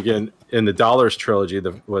yes, thinking in the Dollars trilogy,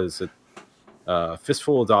 was it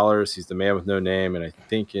Fistful of Dollars? He's the man with no name, and I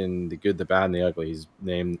think in The Good, the Bad, and the Ugly, he's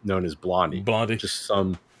known as Blondie. Just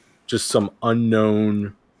some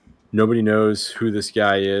unknown. Nobody knows who this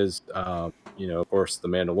guy is. You know, of course, the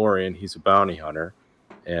Mandalorian. He's a bounty hunter.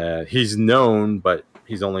 He's known, but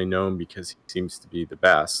he's only known because he seems to be the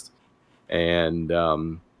best. And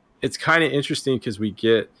it's kind of interesting because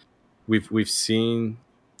we've seen.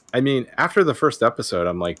 I mean, after the first episode,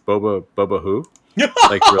 I'm like, Boba who?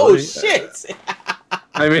 Like, really? Oh shit!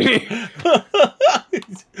 I mean,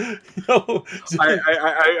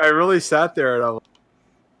 I really sat there and I'm like,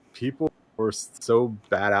 people were so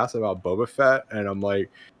badass about Boba Fett, and I'm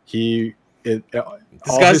like, this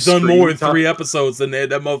guy's done more in 3 episodes than that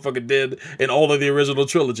motherfucker did in all of the original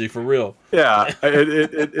trilogy, for real. Yeah,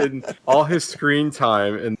 and all his screen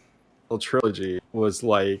time in the trilogy was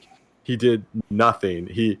like he did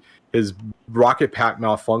nothing. His rocket pack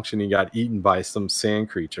malfunctioned. He got eaten by some sand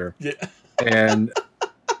creature. Yeah, and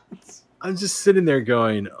I'm just sitting there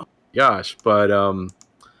going, "Oh my gosh!" But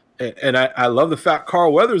and I love the fact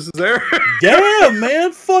Carl Weathers is there. Yeah,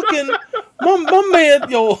 man, fucking my man,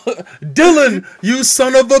 yo, Dylan, you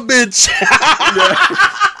son of a bitch.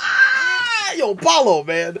 Yo, Paulo,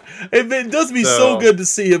 man. It does me so good to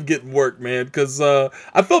see him getting work, man, because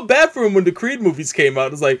I felt bad for him when the Creed movies came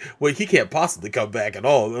out. It's like, well, he can't possibly come back at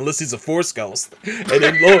all unless he's a Force ghost. And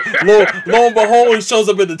then lo and behold, he shows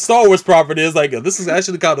up in the Star Wars property. It's like, this is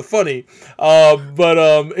actually kind of funny. But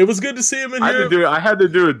it was good to see him in here. I had to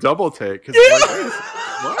do a double take. Yeah.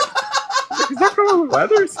 What? Is that Carl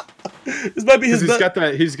Weathers? This might be his.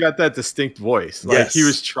 He's got that distinct voice. Like, he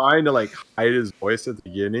was trying to like hide his voice at the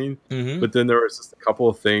beginning, but then there was just a couple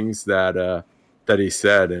of things that he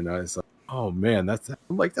said, and I was like, oh man, that's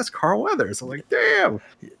Carl Weathers. I'm like, damn.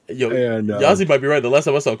 Yo, and Yazzie might be right. The last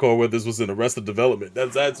time I saw Carl Weathers was in Arrested Development.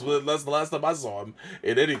 That's the last time I saw him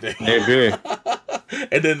in anything. Maybe.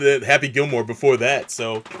 And then Happy Gilmore before that.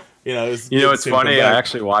 So it's funny. I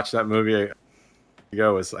actually watched that movie.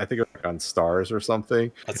 I think it was on Stars or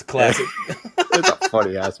something. That's a classic. It's a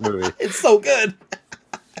funny ass movie. It's so good.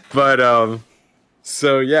 But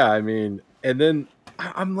so yeah, I mean, and then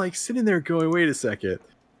I'm like sitting there going, wait a second.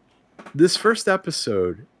 This first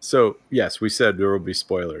episode, so yes, we said there will be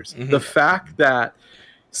spoilers. The fact that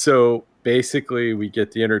basically we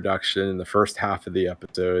get the introduction in the first half of the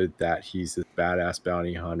episode that he's this badass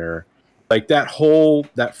bounty hunter. Like that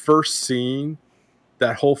first scene with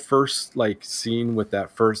that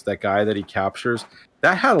guy that he captures,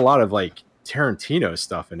 that had a lot of like Tarantino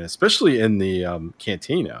stuff in it, especially in the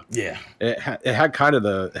cantina. Yeah, it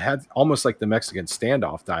had almost like the Mexican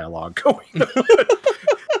standoff dialogue going on.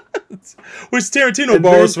 Which Tarantino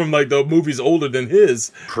borrows from like the movies older than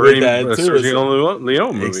his. Sergio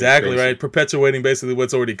Leone movies. Exactly, basically. Right? Perpetuating basically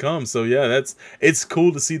what's already come. So yeah, it's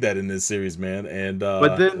cool to see that in this series, man. And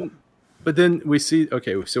but then we see,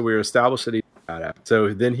 okay, so we're established that he's badass.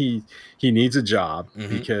 So then he needs a job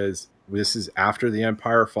because this is after the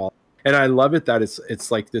Empire falls. And I love it that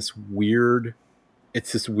it's like this weird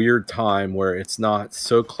time where it's not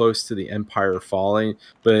so close to the Empire falling,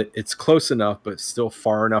 but it's close enough, but still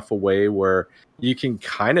far enough away where you can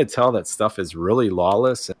kind of tell that stuff is really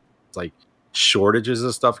lawless and it's like shortages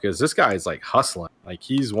of stuff, because this guy is like hustling. Like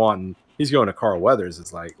he's going to Carl Weathers.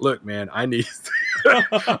 It's like, look, man, I need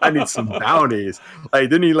some bounties. Like,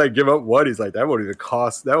 didn't he like give up what? He's like, that won't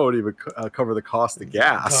even cover the cost of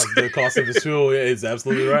gas. The cost of his fuel. Yeah, it's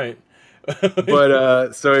absolutely right.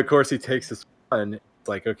 But so of course he takes this one. It's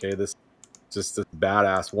like, okay, this just a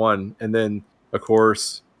badass one. And then of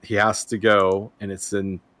course he has to go, and it's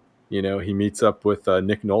in, he meets up with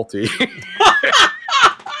Nick Nolte.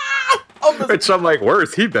 Which I'm like, where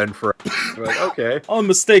has he been for? Like, okay.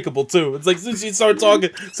 Unmistakable too. It's like, as soon as he starts talking,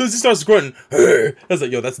 as soon as he starts grunting, I was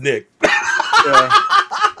like, yo, that's Nick. Yeah.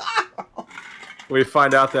 We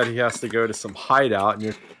find out that he has to go to some hideout, and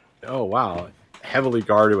you're, oh wow, heavily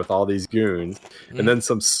guarded with all these goons, and then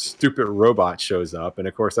some stupid robot shows up, and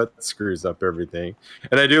of course that screws up everything.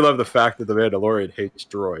 And I do love the fact that the Mandalorian hates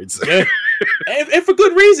droids. Yeah. and for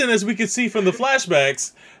good reason, as we can see from the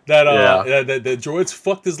flashbacks, that the droids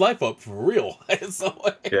fucked his life up for real. So,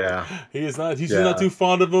 yeah, he's not too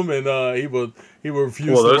fond of them, and he will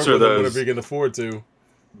refuse to work with them whenever he can afford to.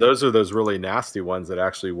 Those are those really nasty ones that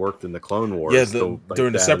actually worked in the Clone Wars. Yeah,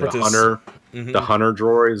 during the Separatists. The Hunter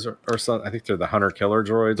droids or something. I think they're the Hunter Killer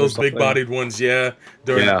droids. Those big-bodied ones, yeah.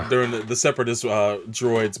 During the Separatist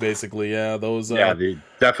droids, basically, yeah. Those.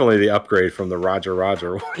 Definitely the upgrade from the Roger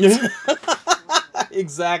one.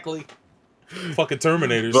 Exactly. Fucking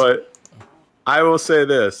Terminators. But I will say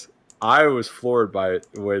this: I was floored by it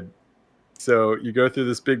when. So you go through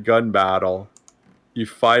this big gun battle, you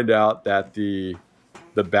find out that the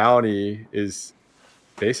bounty is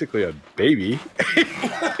basically a baby.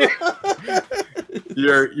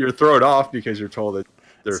 You're thrown off because you're told that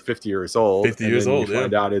they're 50 years old. 50 years old. You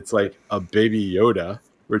find out it's like a baby Yoda,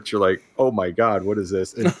 which you're like, oh my god, what is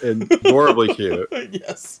this? And adorably cute.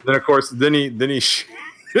 Yes. Then of course, then he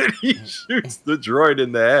shoots the droid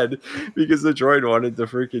in the head because the droid wanted to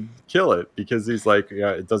freaking kill it because he's like,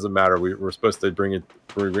 yeah, it doesn't matter. We're supposed to bring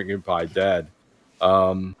it by dead.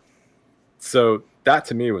 So that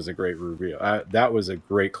to me was a great reveal. That was a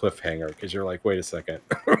great cliffhanger because you're like, wait a second,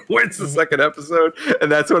 when's the second episode? And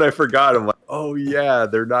that's when I forgot. I'm like, oh yeah,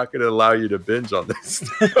 they're not going to allow you to binge on this.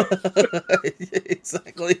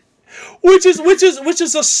 Exactly. Which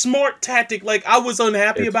is a smart tactic. Like, I was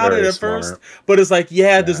unhappy about it at first, but it's like,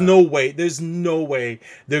 there's no way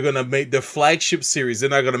they're gonna make their flagship series. They're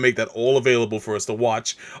not gonna make that all available for us to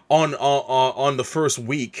watch on the first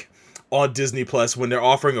week on Disney Plus when they're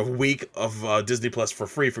offering a week of Disney Plus for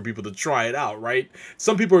free for people to try it out, right?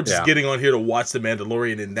 Some people are just getting on here to watch The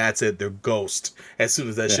Mandalorian and that's it. They're ghost as soon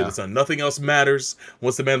as that shit is done. Nothing else matters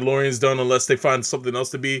once The Mandalorian's done unless they find something else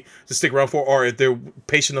to stick around for, or if they're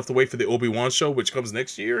patient enough to wait for the Obi-Wan show, which comes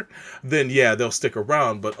next year, then they'll stick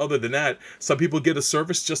around. But other than that, some people get a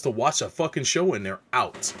service just to watch a fucking show and they're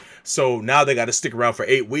out. So now they got to stick around for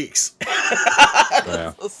 8 weeks.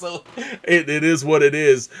 So it is what it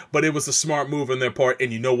is, but it was a smart move on their part.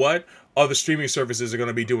 And you know what? Other streaming services are going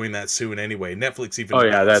to be doing that soon anyway. Netflix even. Oh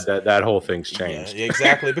yeah, that whole thing's changed. Yeah,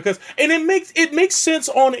 exactly. Because it makes sense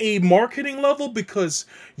on a marketing level because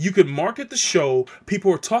you can market the show.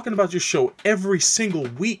 People are talking about your show every single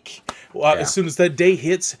week. As soon as that day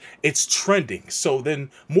hits, it's trending. So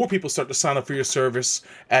then more people start to sign up for your service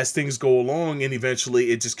as things go along, and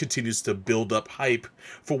eventually it just continues to build up hype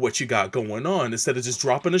for what you got going on. Instead of just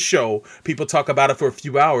dropping a show, people talk about it for a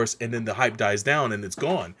few hours, and then the hype dies down and it's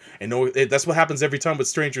gone. And that's what happens every time with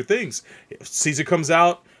Stranger Things. Season comes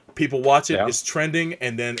out, people watch it, it's trending,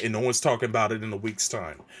 and then no one's talking about it in a week's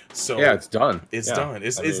time. So it's done. It's done.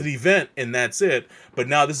 It's an event, and that's it. But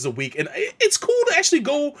now this is a week, and it's cool to actually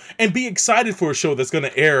go and be excited for a show that's going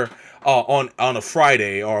to air on a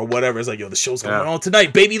Friday or whatever. It's like, yo, the show's going on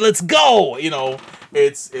tonight, baby. Let's go. You know,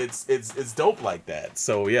 it's dope like that.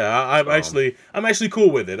 So yeah, I'm actually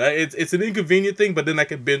cool with it. It's an inconvenient thing, but then I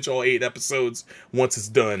can binge all 8 episodes once it's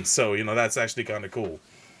done. So that's actually kind of cool.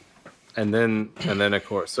 And then of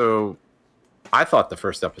course, so I thought the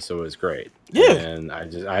first episode was great. Yeah. And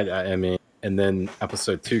I mean, and then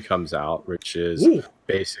episode 2 comes out, which is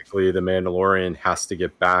basically the Mandalorian has to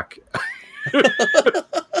get back,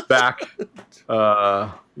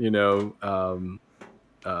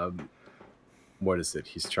 what is it?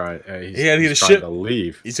 He's trying. He's trying to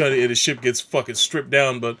leave. The ship gets fucking stripped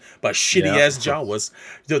down, but by shitty ass Jawas.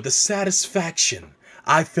 The satisfaction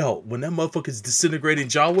I felt when that motherfucker's disintegrating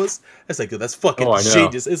Jawas, that's like, that's fucking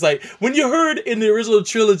genius. It's like when you heard in the original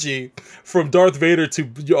trilogy from Darth Vader to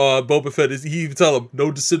Boba Fett, he would tell him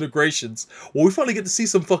no disintegrations. Well, we finally get to see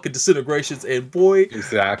some fucking disintegrations, and boy,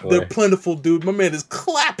 they're plentiful, dude. My man is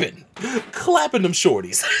clapping them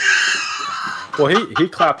shorties. Well, he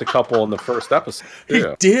clapped a couple in the first episode. He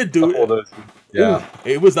did, dude. Yeah,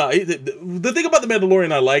 it was not. The thing about the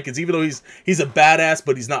Mandalorian I like is even though he's a badass,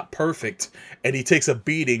 but he's not perfect, and he takes a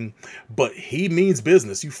beating, but he means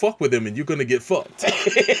business. You fuck with him, and you're gonna get fucked.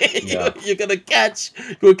 You're gonna catch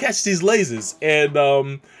these lasers,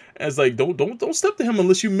 and it's like don't step to him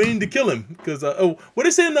unless you mean to kill him. Because what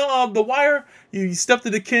is in the Wire? You step to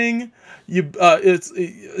the king. You best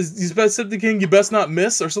step to the king. You best not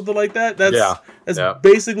miss, or something like that. That's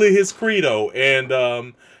basically his credo,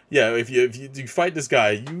 and. If you fight this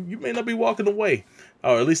guy, you may not be walking away,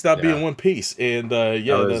 or at least not be in one piece. And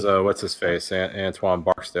what's his face? Antoine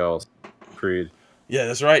Barksdale's creed. Yeah,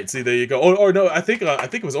 that's right. See, there you go. Or no, I think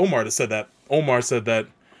it was Omar that said that. Omar said that.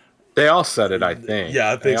 They all said it, I think.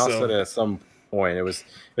 Yeah, I think so. They all said it at some point. It was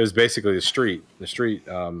basically the street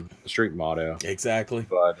motto. Exactly.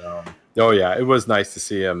 But it was nice to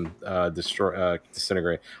see him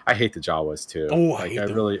disintegrate. I hate the Jawas too. Oh, I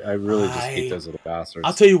really just hate those little bastards.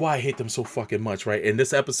 I'll tell you why I hate them so fucking much, right? And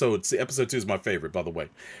this episode 2 is my favorite, by the way.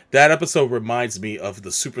 That episode reminds me of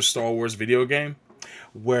the Super Star Wars video game,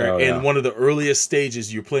 where in one of the earliest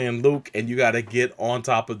stages you're playing Luke and you got to get on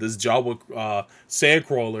top of this Jawa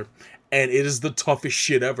sandcrawler. And it is the toughest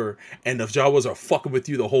shit ever. And the Jawas are fucking with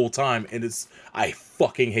you the whole time. And I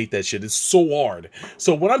fucking hate that shit. It's so hard.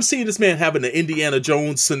 So when I'm seeing this man having the Indiana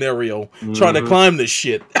Jones scenario, trying to climb this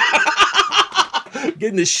shit,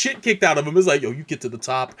 getting the shit kicked out of him. It's like, yo, you get to the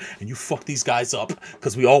top and you fuck these guys up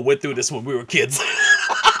because we all went through this when we were kids.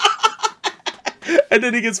 And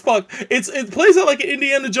then he gets fucked. It plays out like an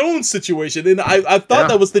Indiana Jones situation, and I thought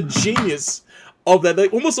that was the genius of that.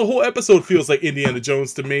 Like, almost the whole episode feels like Indiana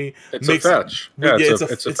Jones to me. It's a fetch. Yeah,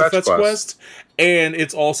 it's a fetch quest, and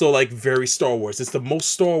it's also like very Star Wars. It's the most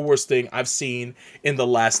Star Wars thing I've seen in the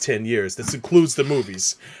last 10 years. This includes the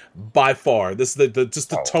movies, by far. This just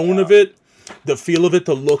the tone of it, the feel of it,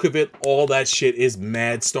 the look of it, all that shit is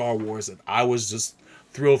mad Star Wars, and I was just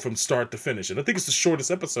thrilled from start to finish. And I think it's the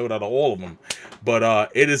shortest episode out of all of them,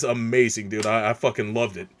 but it is amazing, dude. I fucking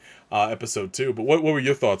loved it. Episode 2. But what were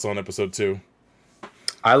your thoughts on episode 2?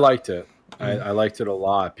 I liked it. I liked it a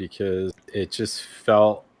lot because it just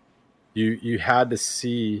felt you had to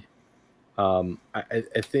see. I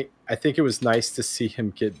think it was nice to see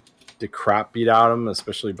him get the crap beat out of him,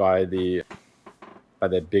 especially by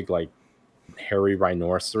that big like hairy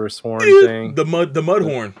rhinoceros horn thing. The mud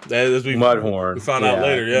horn. As mud horn. We found out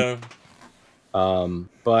later, yeah.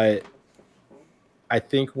 But I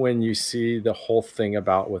think when you see the whole thing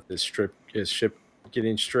about with his ship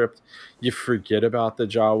getting stripped, you forget about the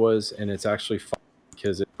Jawas, and it's actually fun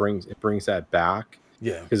because it brings that back.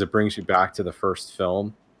 Yeah. Because it brings you back to the first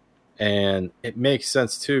film. And it makes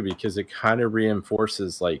sense too, because it kind of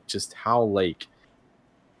reinforces like just how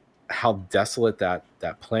desolate that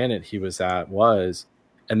planet he was at was,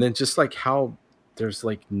 and then just like how there's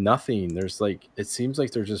like nothing. There's like, it seems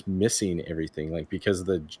like they're just missing everything, like because of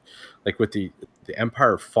the like with the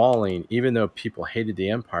Empire falling, even though people hated the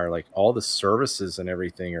Empire, like all the services and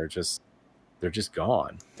everything they're just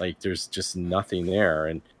gone. Like there's just nothing there.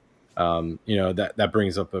 And you know, that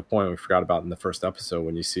brings up a point we forgot about in the first episode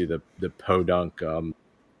when you see the podunk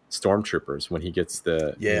stormtroopers when he gets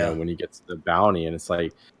when he gets the bounty, and it's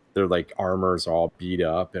like their like armor's all beat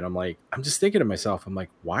up, and I'm just thinking to myself, I'm like,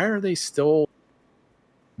 why are they still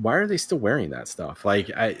wearing that stuff? Like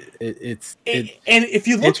and if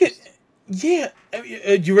you look at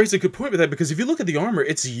you raised a good point with that, because if you look at the armor,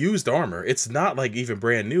 it's used armor. It's not like even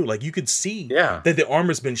brand new. Like you could see that the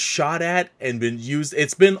armor's been shot at and been used.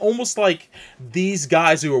 It's been almost like these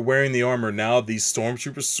guys who are wearing the armor now, these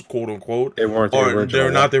stormtroopers, quote unquote,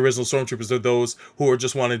 they're not the original stormtroopers. They're those who are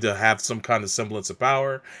just wanting to have some kind of semblance of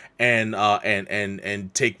power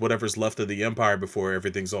and take whatever's left of the Empire before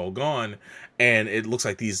everything's all gone. And it looks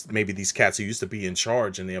like these cats who used to be in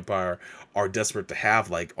charge in the Empire are desperate to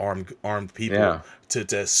have like armed people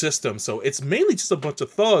to assist them. So it's mainly just a bunch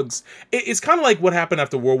of thugs. It's kind of like what happened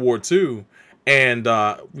after World War II, and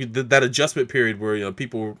that adjustment period where, you know,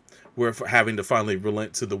 people were having to finally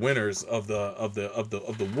relent to the winners of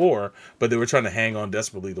the war, but they were trying to hang on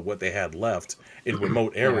desperately to what they had left in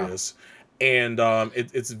remote areas. And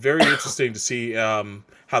it's very interesting to see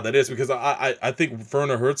how that is, because I think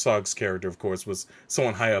Werner Herzog's character, of course, was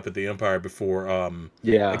someone high up at the Empire before.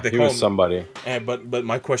 Like he was somebody. And but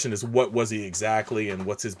my question is, what was he exactly, and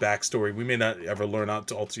what's his backstory? We may not ever learn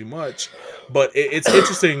out all too much, but it's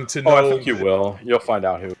interesting to know. I think you will. You'll find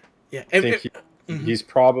out who. Yeah, he's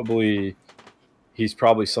probably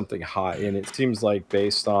something high, and it seems like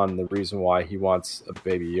based on the reason why he wants a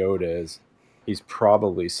Baby Yoda is he's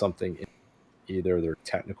probably something in either their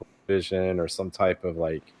technical vision or some type of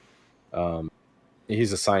like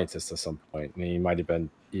he's a scientist at some point, and he might have been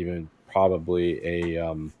even probably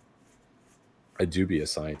a dubious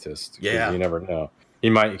scientist. You never know. He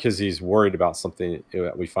might, because he's worried about something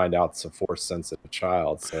that we find out it's a force sensitive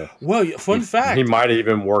child. So fun fact, he might have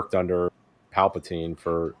even worked under Palpatine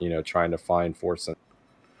for, you know, trying to find force sensitive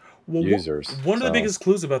users. One of the biggest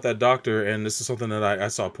clues about that doctor, and this is something that I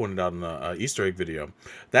saw pointed out in the Easter egg video,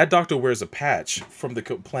 that doctor wears a patch from the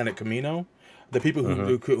planet Kamino, the people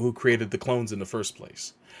who created the clones in the first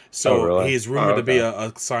place. So he's rumored to be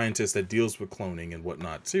a scientist that deals with cloning and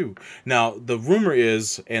whatnot too. Now the rumor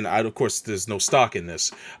is, and of course there's no stock in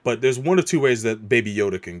this, but there's one of two ways that Baby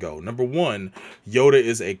Yoda can go. Number one, Yoda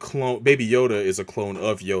is a clone. Baby Yoda is a clone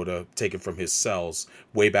of Yoda taken from his cells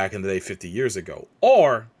way back in the day, 50 years ago,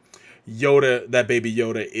 or that Baby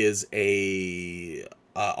Yoda is a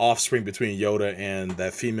offspring between Yoda and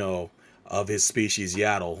that female of his species,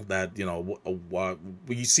 Yaddle, that, you know,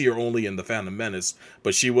 we see her only in The Phantom Menace,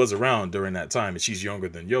 but she was around during that time, and she's younger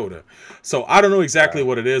than Yoda. So I don't know exactly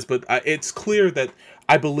what it is, but it's clear that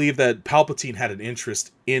I believe that Palpatine had an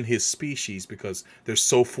interest in his species because they're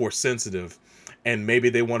so force sensitive, and maybe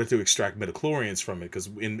they wanted to extract midichlorians from it, because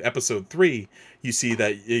in episode 3 you see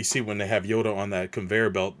when they have Yoda on that conveyor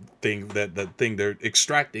belt thing, that thing, they're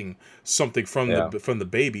extracting something from the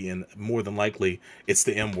baby, and more than likely it's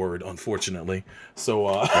the M word, unfortunately.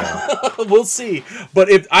 So we'll see. But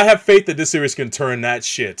if I have faith that this series can turn that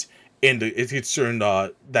shit into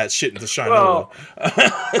that shit into Shinola.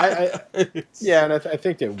 Well, and I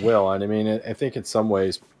think it will. And I mean, I think in some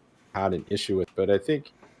ways had an issue with, but I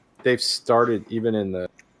think they've started, even in the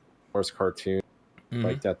Wars cartoon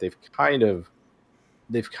like that, they've kind of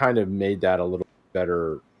made that a little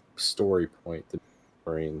better story point than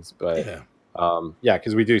Marines. But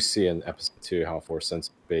because we do see in episode 2 how Force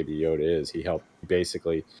sensitive Baby Yoda is. He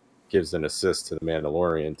basically gives an assist to the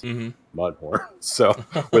Mandalorian to Mudhorn. So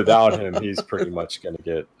without him, he's pretty much going to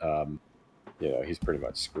get, he's pretty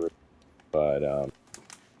much screwed. But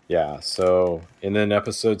so, and then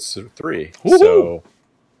episode 3. Woo-hoo! So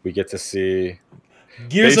we get to see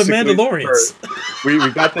Gears of Mandalorians.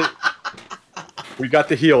 We got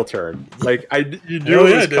the heel turn. Like you knew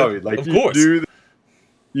it was coming. Like of course.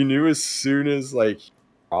 You knew as soon as like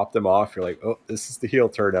dropped them off, you're like, oh, this is the heel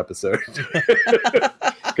turn episode.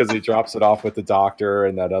 Because he drops it off with the doctor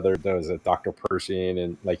and that was Dr. Pershing,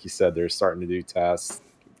 and like you said, they're starting to do tests.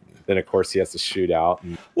 Then of course he has to shoot out.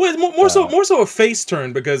 And, well, more so a face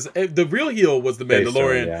turn, because the real heel was the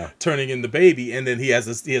Mandalorian turning in the baby, and then he has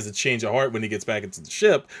a change of heart when he gets back into the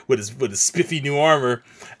ship with his spiffy new armor,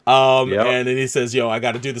 and then he says, "Yo, I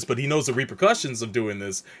got to do this," but he knows the repercussions of doing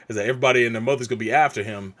this is that everybody and their mother's gonna be after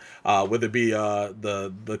him, whether it be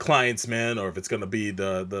the client's men, or if it's gonna be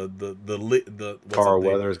the Carl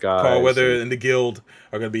Weathers guys. Carl Weather and the guild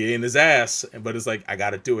are gonna be in his ass, but it's like, I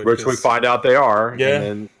got to do it, which we find out they are. Yeah. And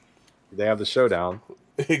then they have the showdown.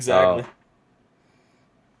 Exactly.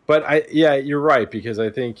 But you're right, because I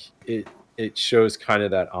think it shows kind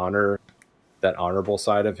of that honorable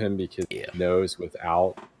side of him, because he knows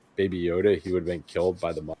without Baby Yoda he would have been killed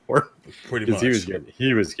by the Mudhorn. Pretty much.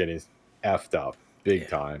 He was getting effed up big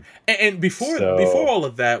time. And before all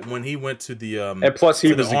of that, when he went to the and plus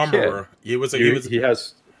he was the armorer, he was an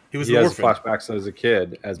orphan. Flashbacks as a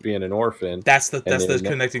kid, as being an orphan. That's the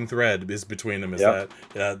connecting thread is between them, is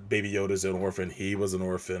that Baby Yoda's an orphan, he was an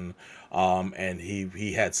orphan, and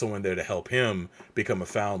he had someone there to help him become a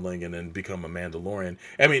foundling and then become a Mandalorian.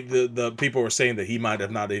 I mean, the people were saying that he might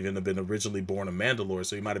have not even been originally born a Mandalore,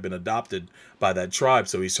 so he might have been adopted by that tribe.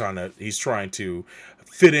 So he's trying to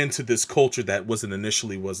fit into this culture that wasn't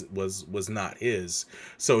initially was not his.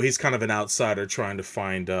 So he's kind of an outsider trying to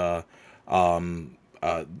find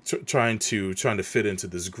trying to fit into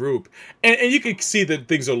this group, and you can see that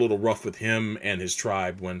things are a little rough with him and his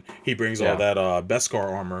tribe when he brings all that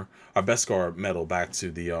Beskar armor, or Beskar metal, back to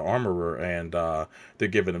the armorer, and they're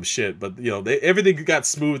giving him shit. But everything got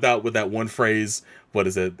smoothed out with that one phrase. What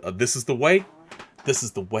is it? This is the way. This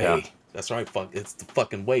is the way. Yeah. That's right. It's the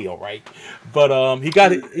fucking way, all right. But he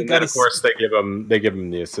got it. Of course, they give him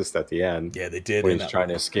the assist at the end. Yeah, they did. When he's trying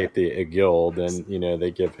to escape the guild, and they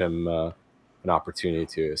give him an opportunity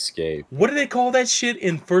to escape. What do they call that shit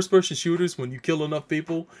in first-person shooters when you kill enough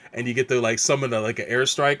people and you get to like summon an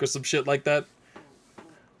airstrike or some shit like that?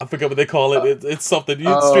 I forget what they call it. It's something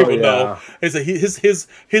you stream will know. It's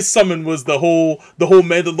his summon was the whole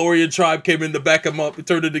Mandalorian tribe came in to back him up. It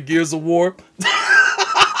turned into Gears of War.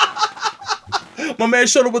 My man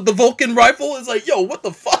showed up with the Vulcan rifle. It's like, yo, what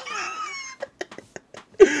the fuck?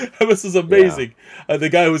 This is amazing. Yeah. The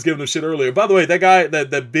guy who was giving him shit earlier. By the way, that guy,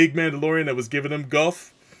 that big Mandalorian that was giving him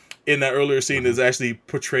guff in that earlier scene is actually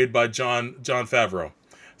portrayed by Jon Favreau.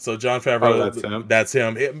 So Jon Favreau, that's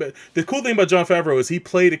him. The cool thing about Jon Favreau is he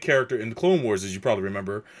played a character in the Clone Wars, as you probably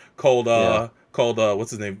remember, called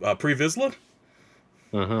what's his name, Pre Vizsla.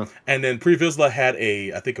 And then Pre Vizsla had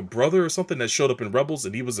I think a brother or something that showed up in Rebels,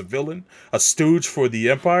 and he was a villain, a stooge for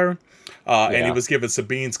the Empire, and he was giving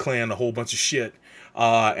Sabine's clan a whole bunch of shit.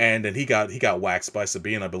 And then he got waxed by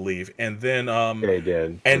Sabine, I believe, and then he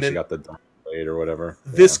did, and then she got the blade or whatever.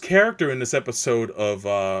 This character in this episode of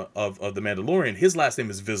the Mandalorian, his last name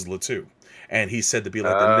is Vizsla too, and he's said to be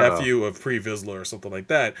like the nephew of Pre Vizsla or something like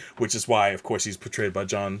that, which is why, of course, he's portrayed by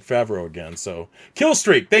Jon Favreau again. So kill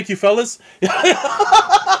streak, thank you, fellas.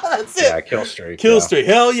 That's it. Yeah, kill streak. Kill streak.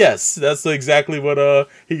 Hell yes, that's exactly what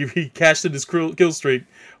he cashed in his kill streak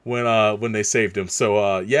when they saved him.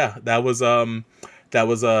 So that was Jon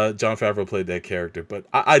Favreau played that character. But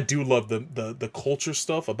I do love the culture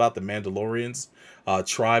stuff about the Mandalorians,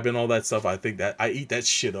 tribe and all that stuff. I think that I eat that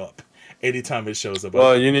shit up anytime it shows up.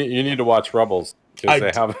 Well, you need to watch Rebels, because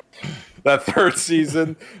they have that third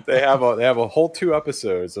season. They have a whole 2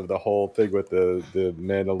 episodes of the whole thing with the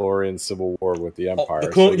Mandalorian Civil War with the Empire.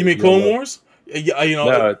 You mean Clone Wars?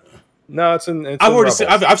 Yeah, No, it's in. It's I've in already Rebels. seen.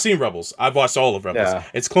 I've seen Rebels. I've watched all of Rebels. Yeah.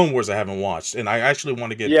 It's Clone Wars I haven't watched, and I actually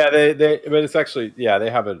want to get. Yeah, but it's actually they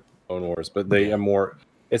have it Clone Wars, but they have more.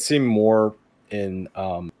 It seemed more in.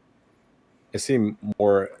 It seemed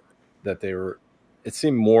more that they were. It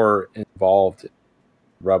seemed more involved in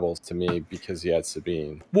Rebels to me because you had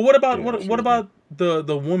Sabine. Well, what about what about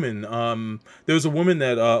the woman? There was a woman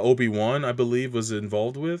that Obi-Wan, I believe, was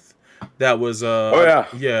involved with. That was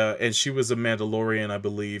yeah, and she was a Mandalorian, I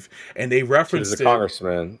believe, and they referenced she was a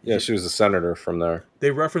congressman. Yeah, she was a senator from there. They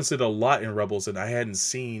referenced it a lot in Rebels, and I hadn't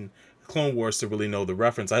seen Clone Wars to really know the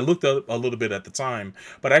reference. I looked up a little bit at the time,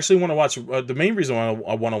 but I actually want to watch. The main reason why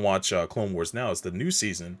I want to watch Clone Wars now is the new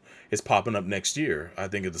season is popping up next year. I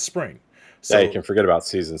think in the spring. So you can forget about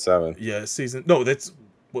season 7. Yeah, no, that's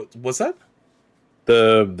what's that?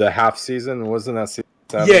 The half season, wasn't that season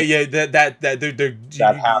 7? Yeah,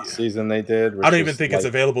 that half season they did. I don't even think it's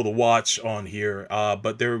available to watch on here,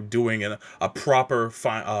 but they're doing a proper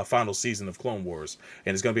final season of Clone Wars,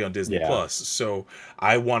 and it's going to be on Disney Plus. So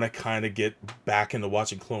I want to kind of get back into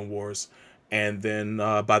watching Clone Wars, and then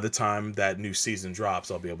by the time that new season drops,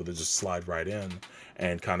 I'll be able to just slide right in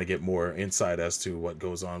and kind of get more insight as to what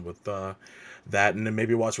goes on with that, and then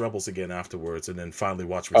maybe watch Rebels again afterwards, and then finally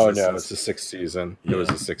watch Resistance. Oh no, it's the 6th season. Yeah. It was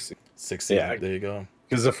the 6th season. 6th season. Yeah, there you go.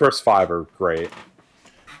 Because the first 5 are great,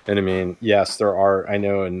 and I mean, yes, there are. I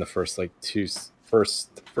know in the first first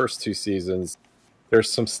 2 seasons,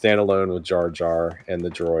 there's some standalone with Jar Jar and the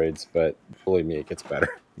droids, but believe me, it gets better.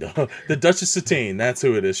 The Duchess Satine, that's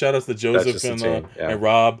who it is. Shout out to Joseph and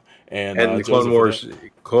Rob and the Clone Wars.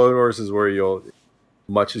 Clone Wars is where you'll.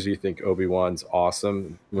 Much as you think Obi-Wan's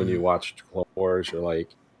awesome, when you watch Clone Wars, you're like,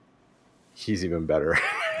 he's even better.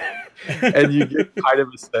 And you get kind of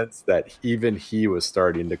a sense that even he was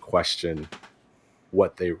starting to question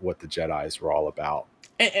what the Jedis were all about.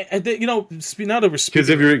 And not over because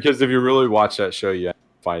if you really watch that show, you end up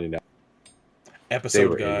finding out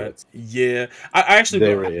episode guide. Yeah, I actually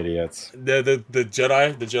they were idiots. The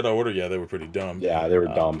Jedi Order. Yeah, they were pretty dumb. Yeah, they were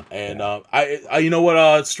dumb. And I you know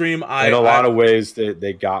what stream I in a lot of ways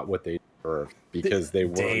they got what they deserved because they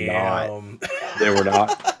were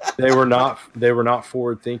not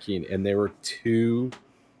forward thinking, and they were too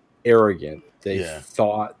arrogant. They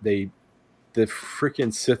thought the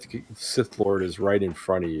freaking Sith Lord is right in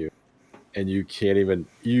front of you. And you can't even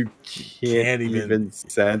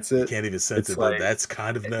sense it. Can't even sense it, but that's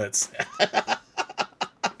kind of nuts.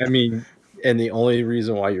 I mean, and the only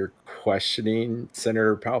reason why you're questioning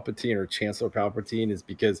Senator Palpatine or Chancellor Palpatine is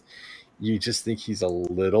because you just think he's a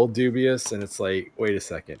little dubious, and it's like, wait a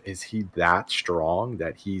second, is he that strong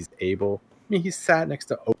that he's able? I mean, he sat next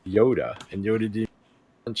to Yoda, and Yoda didn't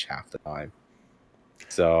punch half the time.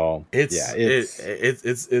 So it's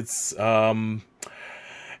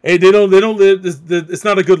it's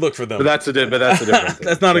not a good look for them. But that's a different thing.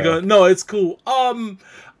 That's not a good. No, it's cool. I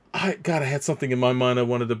had something in my mind I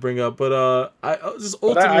wanted to bring up, but I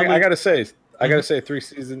gotta say,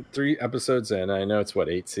 3 episodes in. I know it's what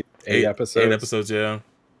 8 episodes. 8 episodes, yeah.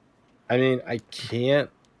 I mean, I can't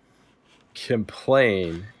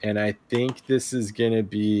complain, and I think this is gonna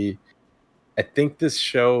be. I think this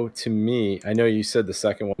show, to me, I know you said the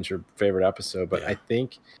second one's your favorite episode, but I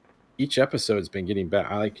think each episode's been getting better.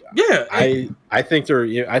 I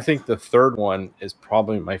think the third one is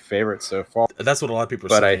probably my favorite so far. That's what a lot of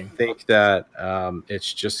people are saying. But I think that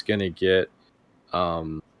it's just gonna get.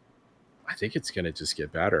 I think it's gonna just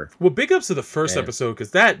get better. Well, big ups to the first episode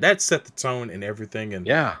because that set the tone and everything. And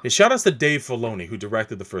shout outs to Dave Filoni who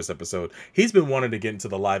directed the first episode. He's been wanting to get into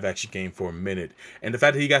the live action game for a minute, and the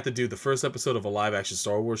fact that he got to do the first episode of a live action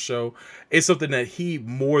Star Wars show is something that he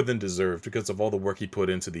more than deserved because of all the work he put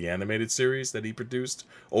into the animated series that he produced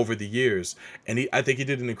over the years. And I think he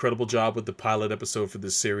did an incredible job with the pilot episode for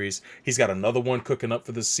this series. He's got another one cooking up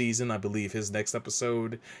for this season. I believe his next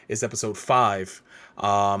episode is episode 5.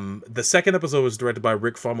 The second episode was directed by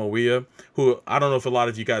Rick Famuyiwa, who I don't know if a lot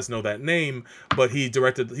of you guys know that name, but he's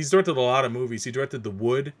directed a lot of movies. He directed The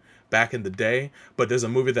Wood back in the day, but there's a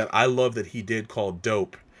movie that I love that he did called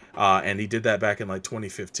Dope. And he did that back in like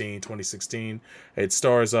 2015, 2016. It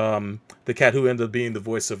stars the cat who ended up being the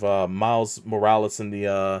voice of Miles Morales in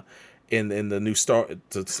the new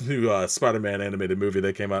Spider-Man animated movie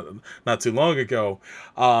that came out not too long ago.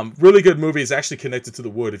 Really good movie. It's actually connected to The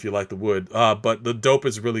Wood if you like The Wood. But The Dope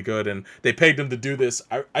is really good, and they paid him to do this.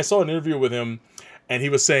 I saw an interview with him, and he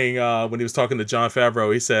was saying when he was talking to Jon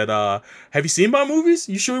Favreau, he said, "Have you seen my movies?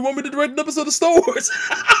 You sure you want me to direct an episode of Star Wars?"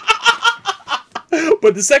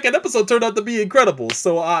 But the second episode turned out to be incredible,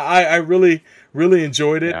 so I really, really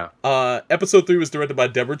enjoyed it. Episode 3 was directed by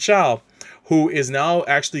Deborah Chow, who is now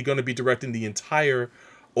actually going to be directing the entire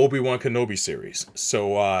Obi-Wan Kenobi series.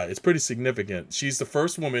 So it's pretty significant. She's the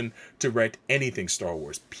first woman to direct anything Star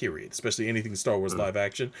Wars, period. Especially anything Star Wars live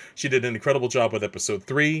action. She did an incredible job with episode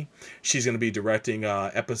 3. She's going to be directing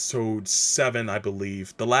episode 7, I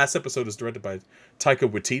believe. The last episode is directed by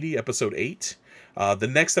Taika Waititi, episode 8. The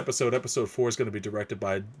next episode, episode 4, is going to be directed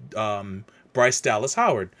by Bryce Dallas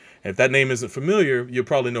Howard. And if that name isn't familiar, you'll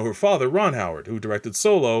probably know her father, Ron Howard, who directed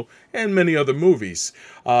Solo and many other movies.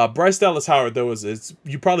 Bryce Dallas Howard, though,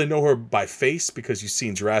 you probably know her by face because you've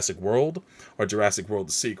seen Jurassic World or Jurassic World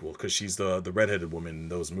the sequel, because she's the redheaded woman in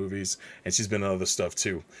those movies, and she's been in other stuff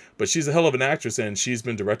too. But she's a hell of an actress, and she's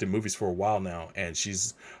been directing movies for a while now, and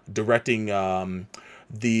she's directing a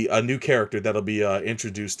new character that'll be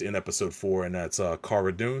introduced in episode 4, and that's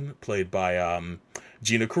Cara Dune, played by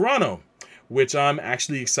Gina Carano, which I'm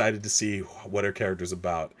actually excited to see what her character's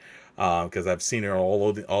about, because I've seen her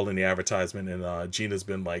all in the advertisement, and Gina's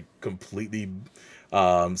been like completely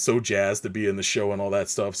so jazzed to be in the show and all that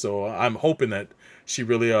stuff. So I'm hoping that she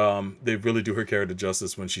really they really do her character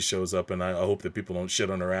justice when she shows up, and I hope that people don't shit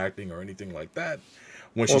on her acting or anything like that.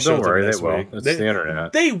 When she shows up next week. It's the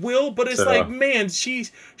internet. They will, but it's like, man,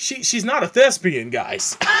 she's not a thespian,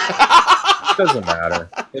 guys. It doesn't matter.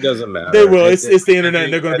 It doesn't matter. They will. It's the internet,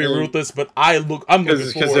 and they're going to be ruthless. But I'm looking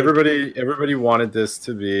forward. Because everybody wanted this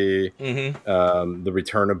to be the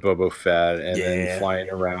return of Boba Fett, and then flying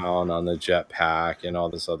around on the jetpack and all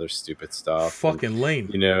this other stupid stuff. Fucking lame.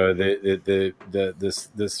 You know, this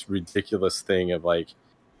ridiculous thing of like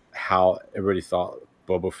how everybody thought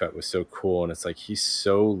Boba Fett was so cool, and it's like he's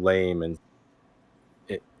so lame and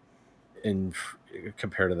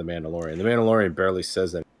compared to the Mandalorian. The Mandalorian barely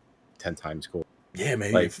says that 10 times cool. Yeah,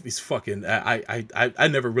 man, like, he's fucking. I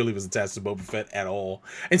never really was attached to Boba Fett at all.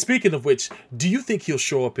 And speaking of which, do you think he'll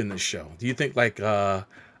show up in this show? Do you think like a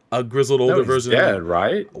grizzled older version? Dead, of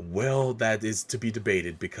right? Well, that is to be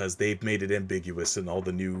debated because they've made it ambiguous in all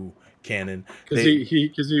the new canon. Because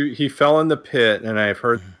he fell in the pit, and I've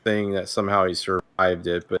heard the thing that somehow he survived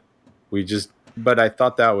it, but I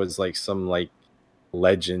thought that was like some like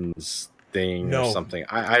Legends thing or something.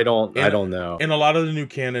 I don't know. In a lot of the new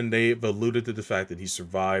canon, they've alluded to the fact that he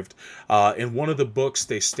survived. In one of the books,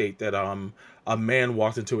 they state that a man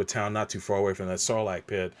walked into a town not too far away from that Sarlacc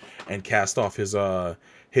pit and cast off his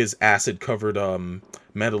acid covered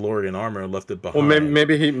Mandalorian armor and left it behind. Well,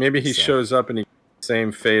 maybe he shows up and he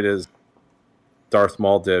same fate as Darth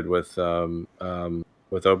Maul did with Obi-Wan.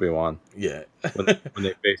 Yeah, when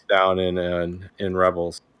they faced down in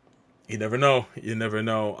Rebels. You never know.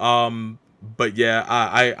 But yeah,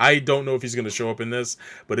 I don't know if he's going to show up in this,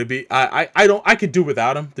 but I could do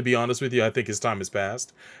without him, to be honest with you. I think his time has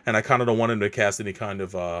passed, and I kind of don't want him to cast any kind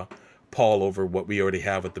of pall over what we already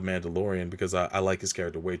have with the Mandalorian, because I like his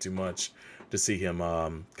character way too much to see him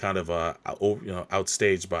kind of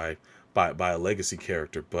outstaged by a legacy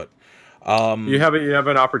character. But you have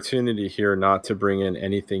an opportunity here not to bring in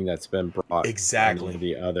anything that's been brought exactly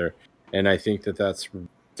the other, and I think that's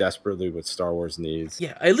desperately what Star Wars needs.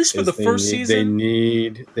 Yeah, at least for the first season.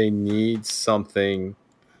 They need something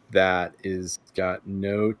that is got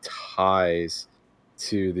no ties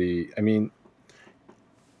to the. I mean,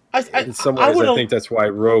 in some ways, I think that's why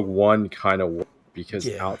Rogue One kind of worked, because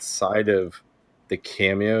outside of the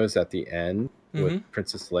cameos at the end with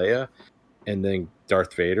Princess Leia and then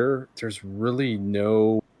Darth Vader, there's really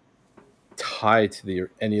no tie to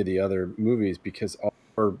any of the other movies, because all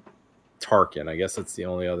are Tarkin. I guess that's the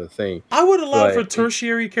only other thing. I would allow for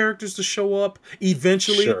tertiary characters to show up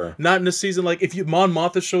eventually, not in the season. Like if Mon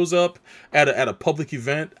Mothma shows up at a public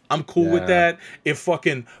event, I'm cool with that. If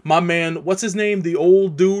fucking my man, what's his name, the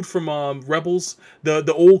old dude from Rebels,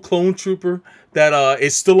 the old clone trooper that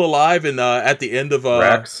is still alive and at the end of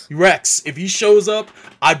Rex, if he shows up,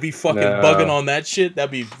 I'd be fucking bugging on that shit.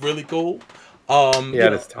 That'd be really cool.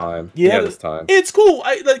 It's time. It's time. It's cool.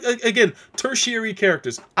 Again, tertiary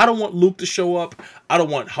characters. I don't want Luke to show up. I don't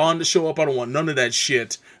want Han to show up. I don't want none of that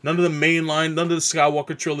shit. None of the mainline, none of the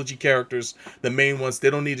Skywalker trilogy characters, the main ones, they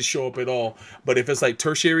don't need to show up at all. But if it's like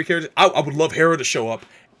tertiary characters, I would love Hera to show up.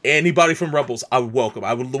 Anybody from Rebels, I would welcome.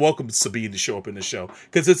 I would welcome Sabine to show up in the show,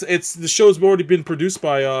 because it's the show's already been produced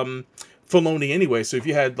by Filoni anyway. So if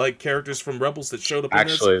you had like characters from Rebels that showed up, I'm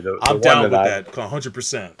down with that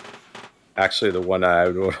 100%. Actually, the one I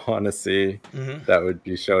would want to see that would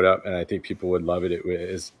be showed up, and I think people would love it,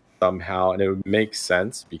 is somehow, and it would make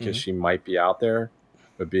sense because she might be out there,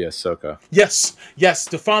 would be Ahsoka. Yes,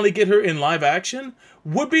 to finally get her in live action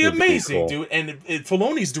would be amazing, dude. And if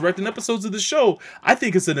Filoni's directing episodes of the show, I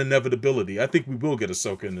think it's an inevitability. I think we will get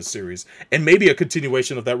Ahsoka in this series, and maybe a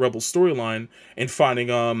continuation of that Rebel storyline, and finding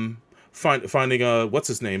finding what's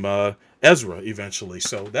his name, Ezra eventually.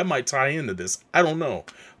 So that might tie into this. I don't know,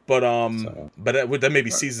 but that may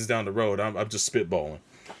be seasons down the road. I'm just spitballing.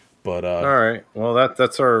 But all right, well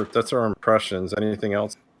that's our impressions. Anything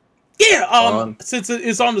else? Yeah, since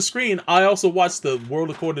it's on the screen, I also watched The World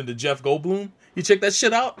According to Jeff Goldblum. You check that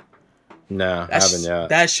shit out? No, I haven't yet.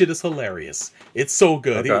 That shit is hilarious. It's so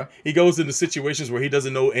good. Okay. He goes into situations where he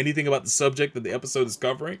doesn't know anything about the subject that the episode is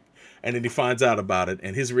covering, and then he finds out about it,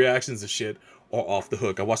 and his reactions and shit are off the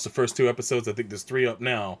hook. I watched the first 2 episodes. I think there's 3 up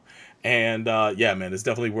now. And yeah, man, it's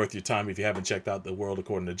definitely worth your time if you haven't checked out The World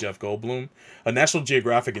According to Jeff Goldblum. National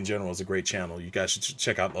Geographic in general is a great channel. You guys should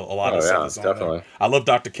check out a lot of stuff that's on there. I love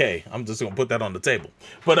Dr. K. I'm just going to put that on the table.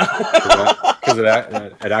 But because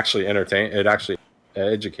it actually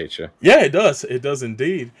educates you. Yeah, it does. It does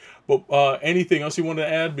indeed. But anything else you want to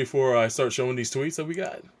add before I start showing these tweets that we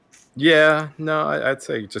got? Yeah, no, I'd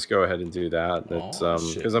say just go ahead and do that.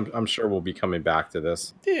 It's because I'm sure we'll be coming back to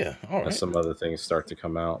this. Yeah, all right. As some other things start to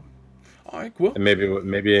come out. All right, cool. And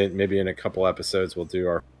maybe in a couple episodes we'll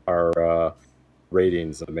do our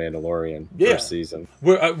ratings of The Mandalorian first season.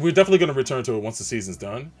 We're definitely going to return to it once the season's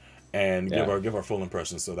done and give our full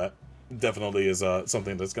impressions. So that definitely is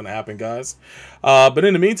something that's going to happen, guys. But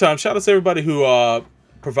in the meantime, shout out to everybody who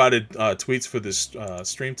provided tweets for this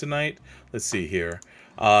stream tonight. Let's see here.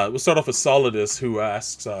 We'll start off with Solidus, who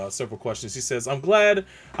asks several questions. He says, I'm glad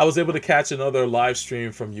I was able to catch another live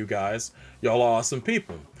stream from you guys. Y'all are awesome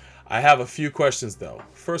people. I have a few questions, though.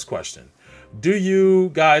 First question. Do you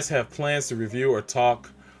guys have plans to review or talk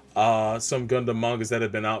some Gundam mangas that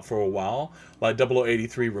have been out for a while, like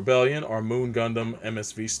 0083 Rebellion or Moon Gundam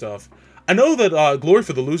MSV stuff? I know that Glory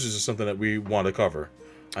for the Losers is something that we want to cover.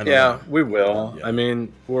 Yeah, we will. Yeah. I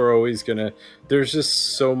mean, we're always going to... There's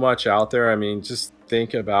just so much out there. I mean, just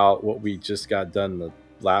think about what we just got done the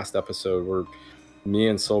last episode where me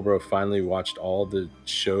and Solbro finally watched all the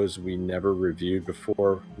shows we never reviewed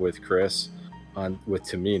before with Chris with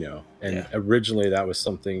Tamino. And originally that was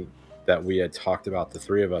something that we had talked about, the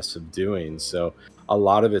 3 of us, of doing. So a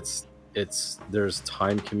lot of there's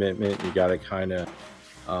time commitment. You got to kind of,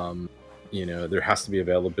 there has to be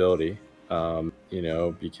availability,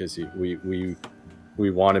 because we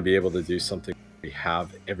want to be able to do something. We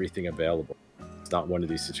have everything available. Not one of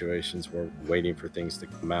these situations where we're waiting for things to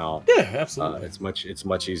come out. Yeah, absolutely. It's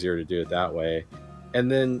much easier to do it that way.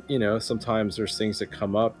 And then sometimes there's things that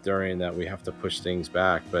come up during that we have to push things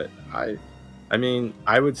back. But I mean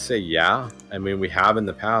I would say we have in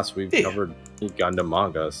the past. We've covered Gundam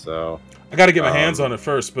manga, so I got to get my hands on it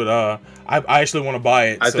first. But I actually want to buy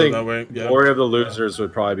it. I think that way, Glory of the Losers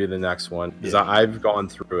would probably be the next one because I've gone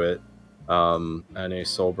through it. And a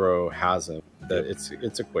Solbro hasn't.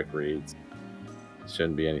 It's a quick read.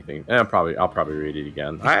 Shouldn't be anything. And I'll probably read it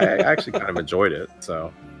again. I actually kind of enjoyed it.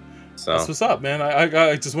 So that's what's up, man.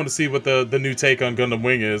 I just want to see what the new take on Gundam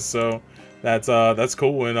Wing is. So that's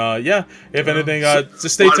cool. And if anything,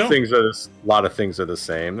 just stay tuned. A lot of things are the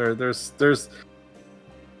same. There's.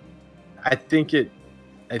 I think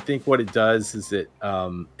what it does is it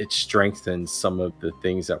strengthens some of the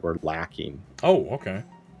things that were lacking. Oh, okay.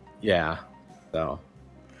 Yeah. So.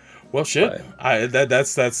 Well, shit.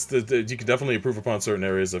 That's you can definitely improve upon certain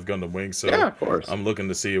areas of Gundam Wing. So yeah, of course. I'm looking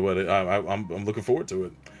to see what I'm looking forward to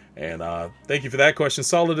it. And thank you for that question.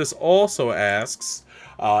 Solidus also asks,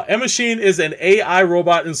 M-Machine is an AI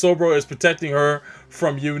robot, and Sobro is protecting her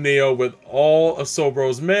from you, Neo, with all of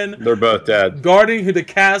Sobro's men. They're both dead. Guarding the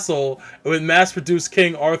castle with mass-produced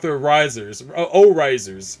King Arthur Risers.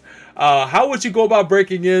 How would you go about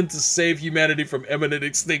breaking in to save humanity from imminent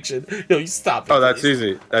extinction? Yo, you stop it. Oh, that's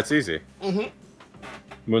easy. That's easy. Mm-hmm.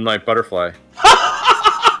 Moonlight Butterfly.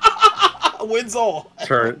 Wins all.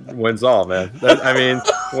 Wins all, man.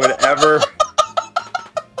 Whatever.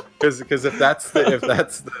 Because if that's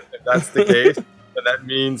the case, then that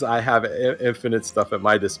means I have infinite stuff at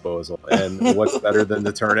my disposal. And what's better than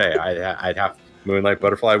the turn A? I'd have Moonlight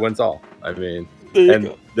Butterfly wins all. I mean,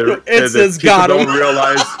 people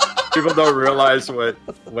don't realize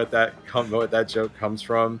what that joke comes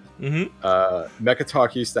from. Mm-hmm.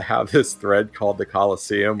 Mechatalk used to have this thread called the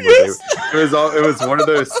Coliseum. Where it was one of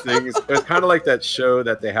those things. It was kind of like that show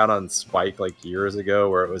that they had on Spike like years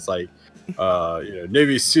ago, where it was like,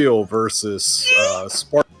 Navy SEAL versus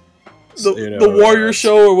Spartan. The Warrior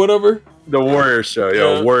Show or whatever. The Warrior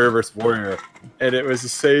Show, Warrior versus Warrior, and it was the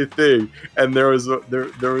same thing. And there was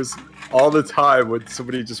all the time when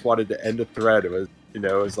somebody just wanted to end a thread, it was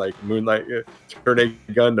like Moonlight, turn A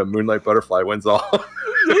Gundam, Moonlight Butterfly wins all.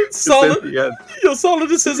 Solid. Solid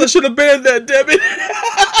says I should have banned that, damn it.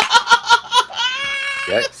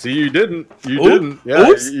 Yeah, see, you didn't. You Oops. didn't. Yeah,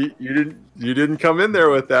 Oops. you didn't. You didn't come in there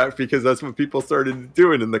with that because that's what people started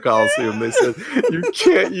doing in the Coliseum. They said you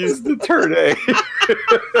can't use the turn A.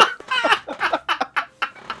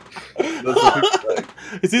 That's what people say.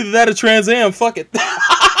 It's either that or Trans Am. Fuck it.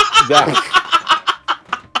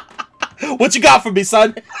 What you got for me,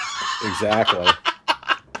 son? Exactly.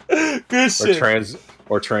 Good shit.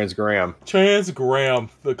 Or Transgram. Transgram,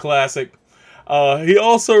 the classic. He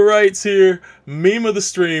also writes here, meme of the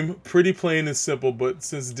stream, pretty plain and simple, but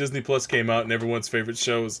since Disney Plus came out and everyone's favorite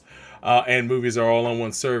shows and movies are all on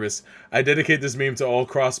one service, I dedicate this meme to all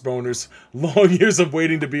crossboners. Long years of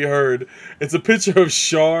waiting to be heard. It's a picture of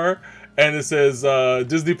Char, and it says,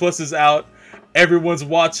 Disney Plus is out. Everyone's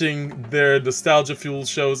watching their nostalgia-fueled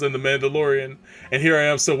shows and The Mandalorian, and here I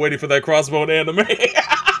am still waiting for that crossbone anime.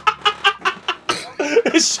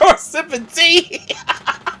 It's Char sipping tea.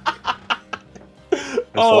 There's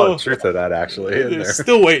a lot of truth to that, actually, in there.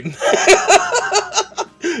 Still waiting.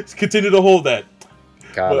 Continue to hold that.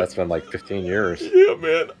 God, that's been like 15 years. Yeah,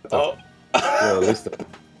 man. At least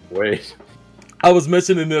wait. I was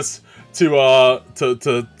mentioning this to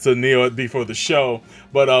Neo before the show,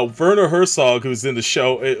 but Werner Herzog, who's in the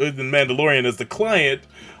show, in Mandalorian as the client,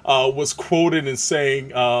 was quoted in saying,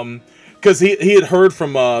 because he had heard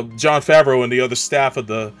from Jon Favreau and the other staff of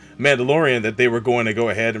the Mandalorian that they were going to go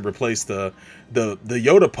ahead and replace the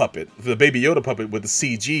Yoda puppet, the baby Yoda puppet, with the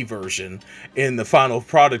CG version in the final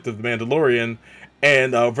product of the Mandalorian.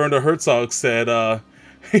 And Werner Herzog said, what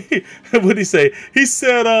did he say? He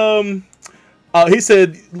said,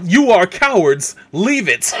 "You are cowards. Leave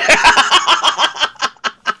it."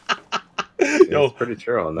 Yo, it's pretty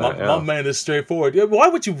true on that. My man is straightforward. Why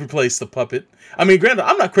would you replace the puppet? I mean, granted,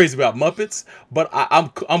 I'm not crazy about Muppets, but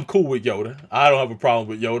I'm cool with Yoda. I don't have a problem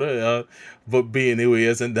with Yoda, but being who he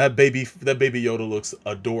is, and that baby Yoda looks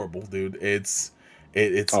adorable, dude. It's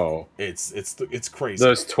crazy.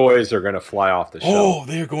 Those toys are gonna fly off the shelf. Oh,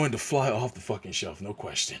 they're going to fly off the fucking shelf, no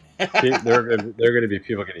question. They're gonna be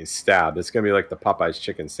people getting stabbed. It's gonna be like the Popeyes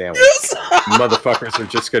chicken sandwich. Yes! Motherfuckers are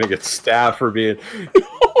just gonna get stabbed for being.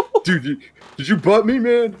 Dude, did you butt me,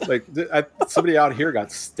 man? Like somebody out here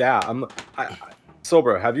got stabbed.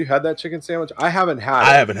 Sobro, have you had that chicken sandwich? I haven't had it.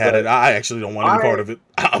 I haven't had it. I actually don't want any part of it.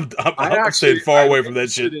 I'm staying far away from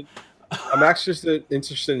that shit. I'm actually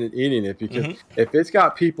interested in eating it because if it's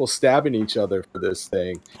got people stabbing each other for this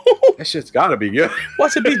thing, that shit's got to be good.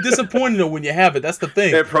 Watch it be disappointing though when you have it. That's the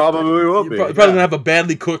thing. It probably will be. You're probably gonna have a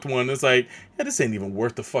badly cooked one. It's like, yeah, this ain't even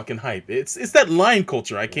worth the fucking hype. It's that line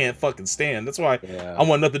culture I can't fucking stand. That's why I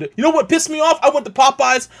want nothing to do. You know what pissed me off? I went to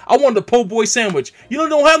Popeyes. I wanted a po' boy sandwich. You know, they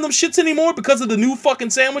don't have them shits anymore because of the new fucking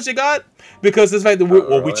sandwich they got. Because it's like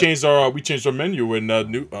we changed our menu and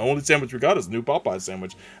new only sandwich we got is new Popeyes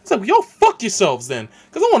sandwich. It's like, yo, fuck yourselves then,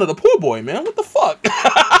 because I wanted a poor boy, man. What the fuck?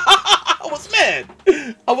 I was mad.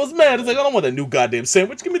 It's like, I don't want a new goddamn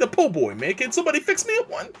sandwich. Give me the po' boy, man. Can somebody fix me up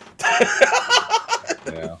one?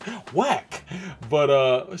 Yeah. Whack.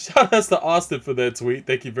 But shout outs to Austin for that tweet.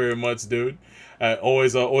 Thank you very much, dude.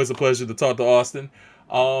 Always a pleasure to talk to Austin.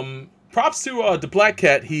 Props to the Black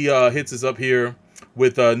Cat. He hits us up here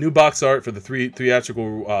with new box art for the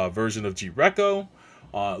theatrical version of G-Reco.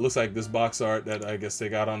 Looks like this box art that I guess they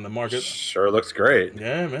got on the market. Sure looks great.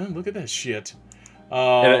 Yeah, man, look at that shit.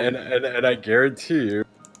 And I guarantee you,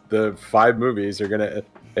 the 5 movies are gonna.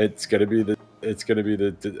 It's gonna be the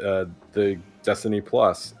Destiny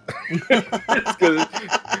Plus.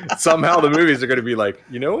 Somehow the movies are gonna be like,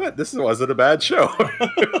 you know what? This wasn't a bad show.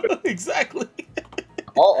 Exactly.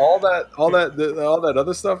 all that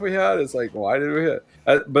other stuff we had is like, why did we hit?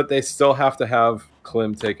 But they still have to have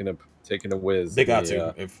Clem taking a whiz. They got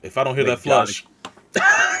to. If I don't hear that flush,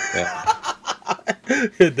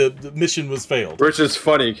 the mission was failed. Which is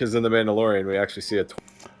funny because in The Mandalorian we actually see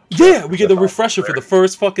we get the refresher for the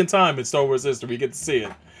first fucking time in Star Wars history. We get to see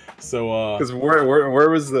it. So because where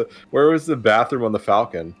was the bathroom on the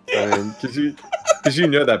Falcon? I mean, because you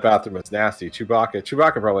know that bathroom was nasty.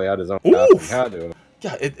 Chewbacca probably had his own bathroom. Had to.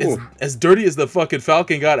 Yeah, it's as dirty as the fucking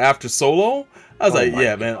Falcon got after Solo. I was like,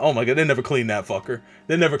 yeah, man. Oh my god, they never cleaned that fucker.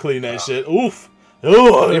 They never cleaned that shit. Oof.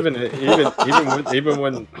 Even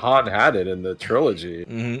when Han had it in the trilogy.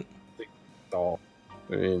 I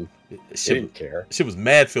mean, she didn't care. She was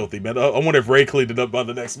mad filthy, man. I wonder if Rey cleaned it up by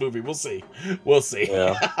the next movie. We'll see.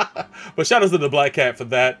 Yeah. But shout out to the Black Cat for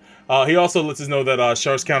that. He also lets us know that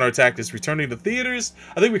Char's Counterattack is returning to theaters.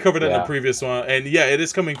 I think we covered that in the previous one. And yeah, it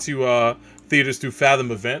is coming to theaters through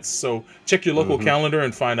Fathom Events. So check your local calendar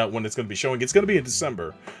and find out when it's going to be showing. It's going to be in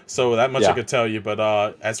December. So that much I could tell you. But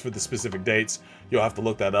as for the specific dates, you'll have to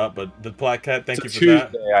look that up. But the Black Cat, thank you for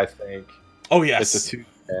Tuesday, that. I think. Oh, yes. It's a Tuesday.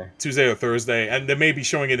 Tuesday or Thursday, and they may be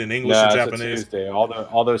showing it in English No, or it's a Japanese. Tuesday.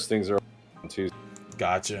 All those things are on Tuesday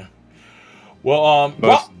Gotcha. Well,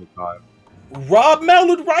 most of the time. Rob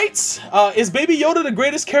Mallard writes, is Baby Yoda the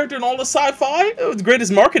greatest character in all the sci-fi? The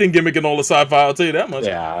greatest marketing gimmick in all the sci-fi, I'll tell you that much.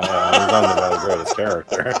 Yeah, he's not the greatest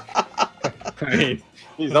character. I mean,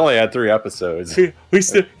 he's only had 3 episodes. He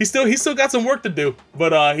still got some work to do,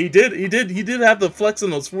 but he did have the flex in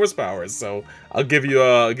those force powers. So I'll give you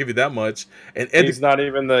that much. And He's not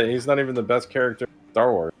even the best character in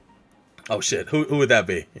Star Wars. Oh shit, who would that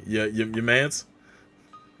be? Your man's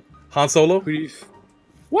Han Solo?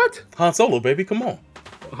 What? Han Solo, baby, come on.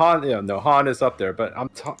 Han is up there, but I'm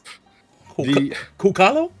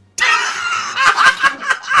Kukalo?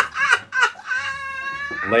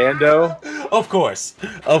 Lando. Of course,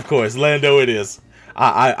 Lando. It is.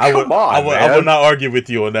 I would not argue with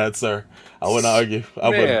you on that, sir. I would not argue.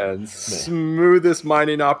 Smoothest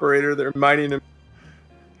mining operator. They're mining him.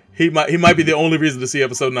 He might be the only reason to see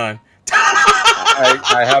episode 9.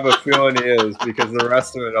 I have a feeling he is, because the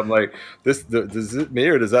rest of it, I'm like, does it me,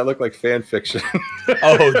 or does that look like fan fiction?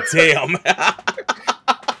 Oh damn!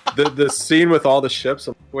 the scene with all the ships.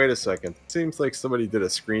 I'm like, wait a second. Seems like somebody did a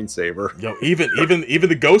screensaver. Yo, even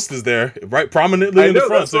the ghost is there, right, prominently in the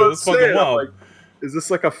front. So it's fucking wild. Like, is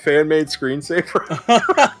this like a fan made screensaver?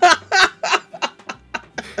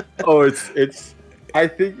 Oh, it's. I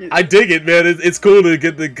think I dig it, man. It's cool to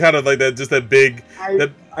get the kind of like that, just that big.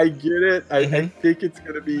 I get it. I think it's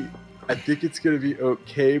gonna be. I think it's gonna be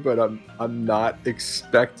okay, but I'm not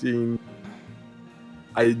expecting.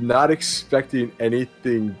 I'm not expecting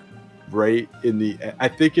anything great in the. I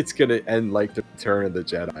think it's gonna end like the Return of the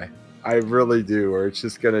Jedi. I really do, or it's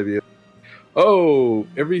just gonna be. Oh,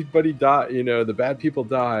 everybody die. You know, the bad people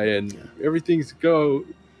die, and everything's go.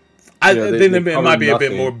 I think it might be a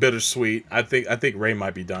bit more bittersweet. I think Rey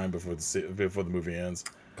might be dying before the movie ends.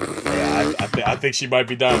 Yeah, I think she might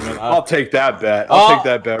be dying, man. I'll take that bet.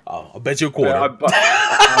 I'll bet you a quarter. I'll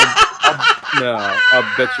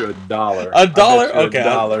bet you $1. $1? Okay,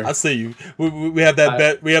 I see you. We have that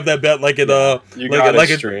bet. We have that bet like in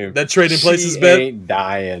that Trading Places bet. She ain't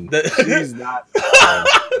dying. She's not dying.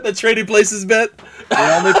 The Trading Places bet. The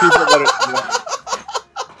only people that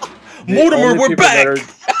are Mortimer, we're back.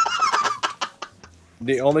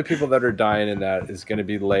 The only people that are dying in that is going to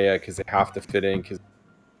be Leia, because they have to fit in, because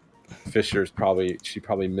Fisher's probably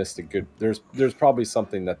missed a good. There's probably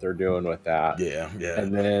something that they're doing with that. Yeah.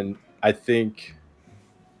 And then I think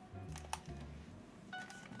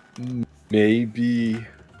maybe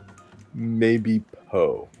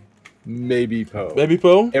Poe. Maybe Poe.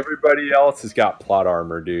 Everybody else has got plot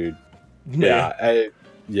armor, dude. Yeah.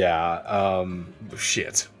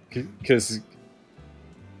 Shit. Because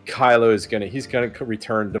Kylo is he's gonna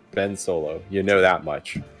return to Ben Solo. You know that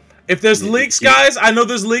much. If there's leaks, guys, I know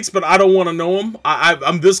there's leaks, but I don't want to know them.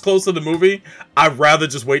 I'm this close to the movie. I'd rather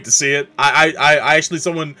just wait to see it. I actually,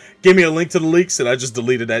 someone gave me a link to the leaks, and I just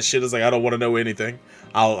deleted that shit. It's like, I don't want to know anything.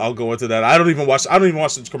 I'll go into that. I don't even watch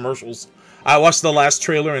the commercials. I watched the last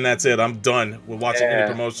trailer, and that's it. I'm done with watching any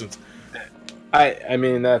promotions. I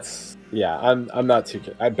mean, that's. Yeah, I'm not too.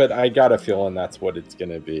 But I got a feeling that's what it's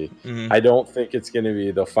gonna be. Mm-hmm. I don't think it's gonna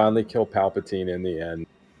be. They'll finally kill Palpatine in the end,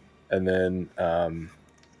 and then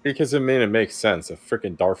because it makes sense. If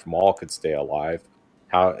freaking Darth Maul could stay alive,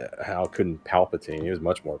 how couldn't Palpatine? He was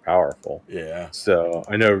much more powerful. Yeah. So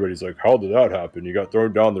I know everybody's like, how did that happen? You got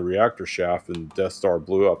thrown down the reactor shaft and Death Star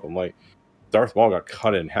blew up. I'm like, Darth Maul got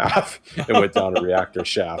cut in half and went down a reactor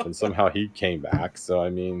shaft, and somehow he came back. So I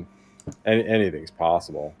mean. Anything's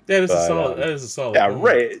possible. That is a solid. Yeah,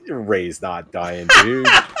 Rey's not dying, dude.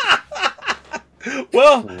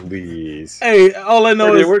 Well, please. Hey, all I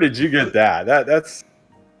know is where did you get that? That's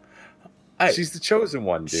she's the chosen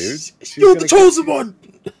one, dude. You're the chosen one.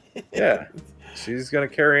 Yeah, she's gonna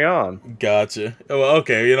carry on. Gotcha. Well,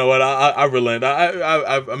 okay. You know what? I relent.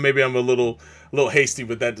 I maybe I'm a little hasty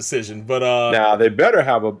with that decision, but now they better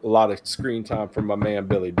have a lot of screen time for my man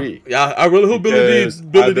Billy D. Yeah, I really hope Billy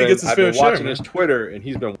D gets his fair share. I've been watching his Twitter, and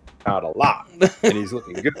he's been out a lot, and he's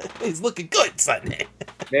looking good. He's looking good, son.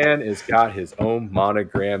 Man has got his own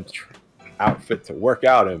monogrammed outfit to work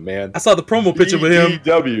out in, man. I saw the promo picture with him.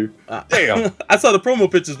 DW. Damn. I saw the promo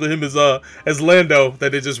pictures with him as Lando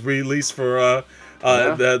that they just released for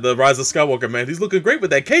the Rise of Skywalker. Man, he's looking great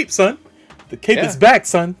with that cape, son. The cape is back,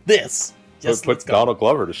 son. This. Just puts Donald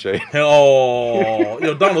Glover to shame.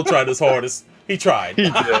 Oh, Donald tried his hardest. He tried. He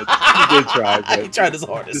did try. But He tried his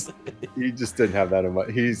hardest. He just didn't have that much.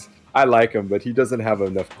 I like him, but he doesn't have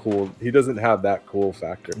enough cool. He doesn't have that cool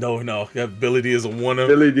factor. No. Billy D is one of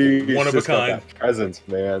Billy D one of a kind. That presence,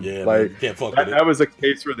 man. Yeah, like man, can't fuck that, with it. that was a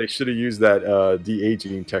case where they should have used that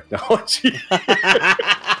de-aging technology.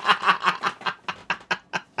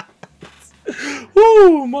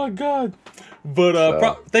 Oh my god.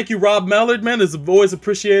 But thank you, Rob Mallard, man. It's always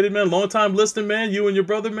appreciated, man. Long time listener, man. You and your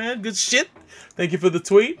brother, man. Good shit. Thank you for the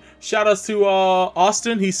tweet. Shout outs to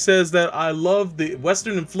Austin. He says that I love the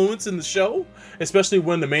Western influence in the show, especially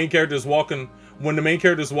when the main character is walking. When the main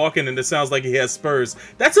character is walking, and it sounds like he has spurs.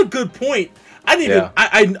 That's a good point. I didn't even.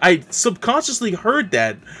 I subconsciously heard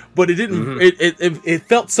that, but it didn't. It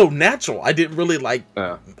felt so natural. I didn't really like.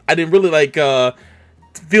 I didn't really like.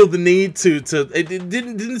 Feel the need to it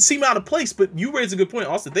didn't seem out of place, but you raised a good point,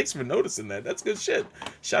 Austin. Thanks for noticing that. That's good shit.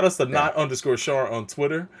 Shout outs to not_Shar on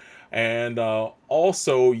Twitter, and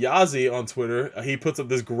also Yazi on Twitter. He puts up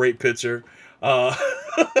this great picture.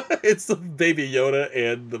 It's the Baby Yoda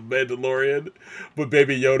and the Mandalorian, but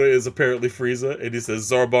Baby Yoda is apparently Frieza, and he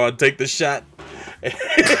says, "Zarbon, take the shot."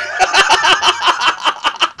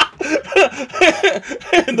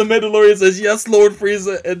 And the Mandalorian says, "Yes, Lord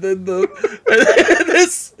Frieza," and then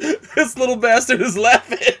this little bastard is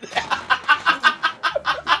laughing.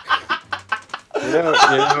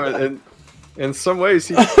 And in some ways,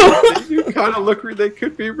 they do kind of look. They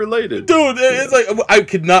could be related, dude. It's like I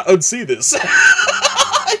could not unsee this.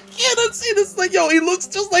 I can't unsee this. Like, yo, he looks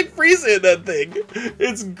just like Frieza in that thing.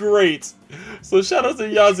 It's great. So shout out to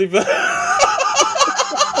Yazi for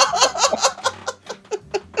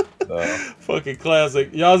fucking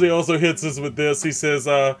classic. Yazi also hits us with this. He says,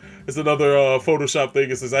 it's another Photoshop thing.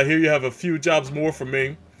 It says, "I hear you have a few jobs more for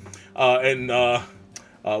me." And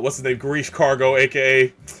what's his name? Grief Cargo,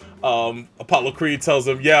 aka Apollo Creed, tells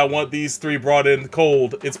him, "Yeah, I want these 3 brought in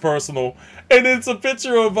cold. It's personal." And it's a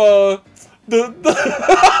picture of the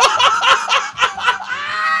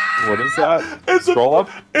what is that? Scroll up.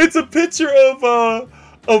 It's a picture of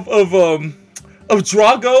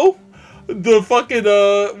Drago. The fucking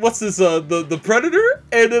what's this? The Predator,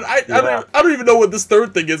 and then I don't even know what this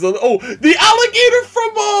third thing is. Oh, the alligator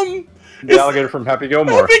from the alligator from Happy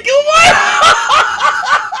Gilmore. Happy Gilmore.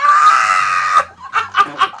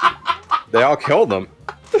 They all killed him.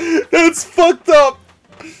 That's fucked up.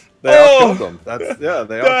 They all killed him.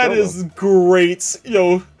 That is great,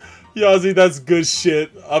 yo, Yazi. That's good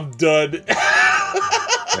shit. I'm done.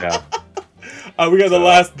 Yeah. We got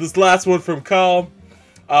this last one from Kyle.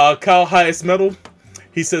 Kyle Highest Metal.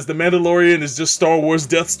 He says the Mandalorian is just Star Wars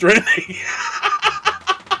Death Stranding.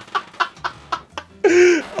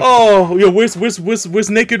 Oh, yo, where's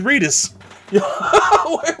Naked Reedus?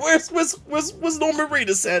 Where's Norman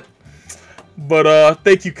Reedus at? But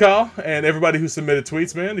thank you, Kyle, and everybody who submitted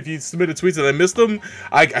tweets, man. If you submitted tweets and I missed them,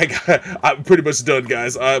 I'm pretty much done,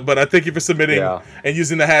 guys. But I thank you for submitting and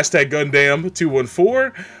using the hashtag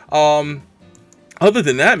Gundam214. Other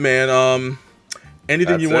than that, man,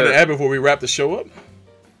 anything you want to add before we wrap the show up?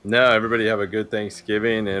 No, everybody have a good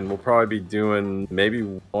Thanksgiving, and we'll probably be doing maybe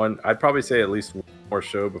one. I'd probably say at least one more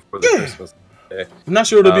show before the Christmas day. I'm not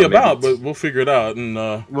sure what it'll be about, but we'll figure it out. And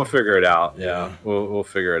we'll figure it out. Yeah, we'll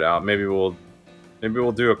figure it out. Maybe we'll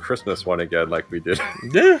do a Christmas one again, like we did.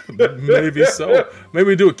 Yeah, maybe so. Maybe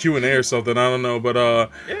we do a Q&A or something. I don't know, but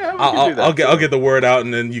I'll get the word out,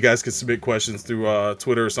 and then you guys can submit questions through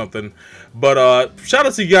Twitter or something. But shout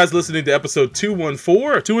out to you guys listening to episode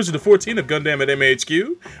 214 of Gundam at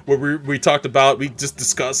MHQ, where we just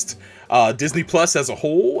discussed Disney Plus as a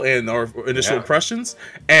whole and our initial impressions,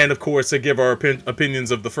 and of course to give our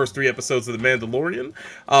opinions of the first 3 episodes of The Mandalorian.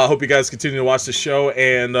 Hope you guys continue to watch the show,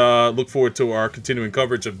 and look forward to our continuing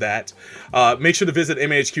coverage of that. Make sure to visit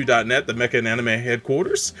MHQ.net, the Mecha and Anime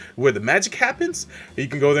headquarters, where the magic happens. You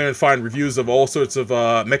can go there and find reviews of all sorts of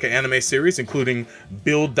Mecha Anime series, including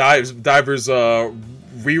Build Divers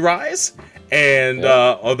Re-Rise, and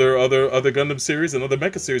other Gundam series and other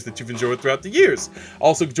mecha series that you've enjoyed throughout the years.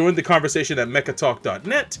 Also, join the conversation at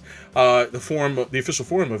mechatalk.net, the official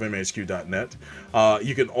forum of MHQ.net.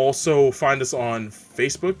 You can also find us on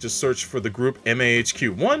Facebook. Just search for the group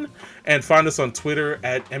MAHQ1, and find us on Twitter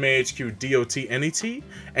at MAHQDOTNET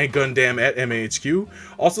and Gundam at MAHQ.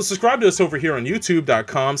 Also, subscribe to us over here on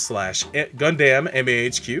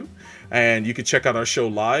YouTube.com/GundamMAHQ. And you can check out our show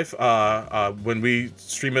live when we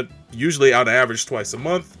stream it, usually on average twice a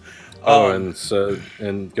month. And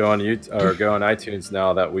go on YouTube or go on iTunes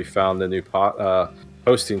now that we found the new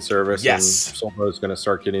hosting service. Yes. And Solo is going to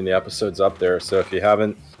start getting the episodes up there. So if you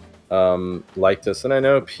haven't like this, and I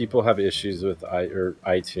know people have issues with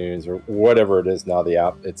iTunes or whatever it is now. The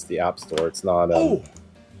app, it's the App Store. It's not.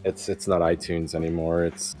 It's not iTunes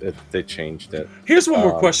anymore. They changed it. Here's one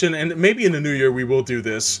more question, and maybe in the new year we will do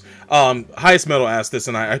this. Highest Metal asked this,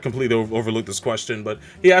 and I completely overlooked this question, but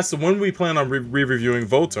he asked when we plan on re-reviewing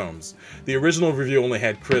Votomes. The original review only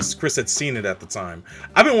had Chris. Chris had seen it at the time.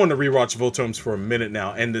 I've been wanting to rewatch Votomes for a minute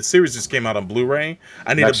now, and the series just came out on Blu-ray.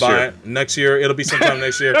 I need to buy it next year. It'll be sometime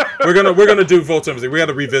next year. We're gonna do Votomes. We got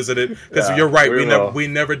to revisit it because you're right. We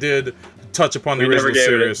never did touch upon the original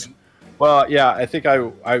series. Well, yeah, I think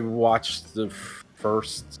I watched the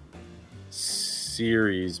first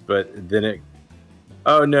series, but then it.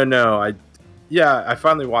 Oh no! I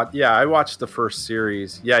finally watched. Yeah, I watched the first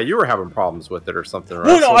series. Yeah, you were having problems with it or something, right?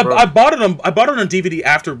 Well, no, I bought it on DVD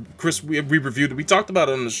after Chris we reviewed it. We talked about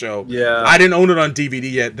it on the show. Yeah, I didn't own it on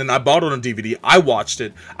DVD yet. Then I bought it on DVD. I watched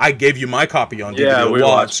it. I gave you my copy on DVD. Yeah, we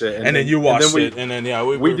watched it, and then you watched it, and then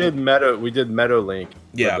we did Meadowlink.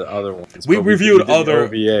 Yeah, the other ones. We reviewed other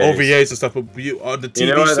OVAs and stuff, but the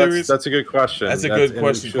TV series. That's a good question. That's a good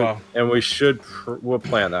question, Paul. And we'll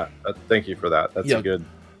plan that. Thank you for that. That's a good.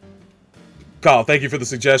 Kyle, thank you for the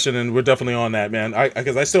suggestion, and we're definitely on that, man.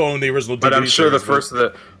 Because I still own the original DVD. But I'm sure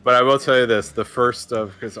but I will tell you this: the first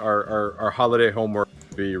of because our holiday homework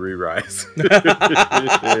will be Re-Rise.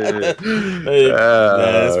 That's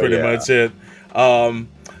pretty much it.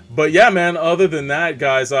 But yeah, man, other than that,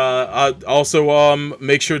 guys, also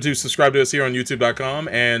make sure to subscribe to us here on youtube.com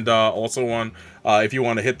and also on if you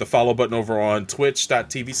want to hit the follow button over on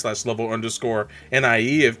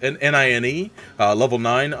twitch.tv/level_NIE level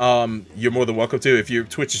 9. You're more than welcome to. If your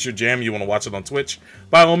Twitch is your jam, you want to watch it on Twitch,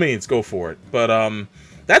 by all means, go for it. But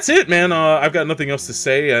that's it, man. I've got nothing else to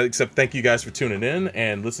say except thank you guys for tuning in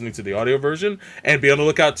and listening to the audio version, and be on the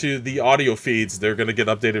lookout to the audio feeds. They're going to get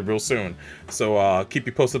updated real soon, so keep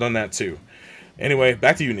you posted on that too. Anyway,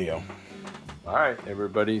 back to you, Neo. All right,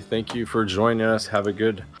 everybody, thank you for joining us. Have a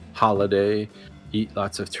good holiday. Eat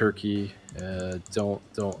lots of turkey. Don't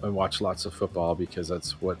watch lots of football because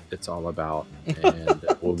that's what it's all about. And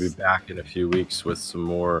we'll be back in a few weeks with some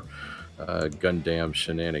more Gundam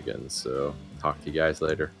shenanigans. So talk to you guys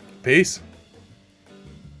later. Peace.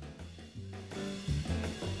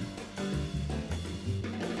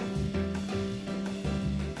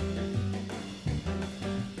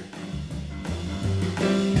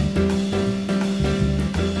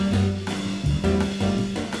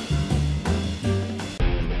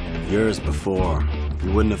 Years before,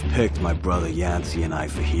 you wouldn't have picked my brother Yancey and I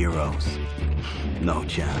for heroes. No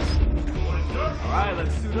chance. Alright,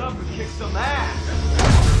 let's suit up and kick some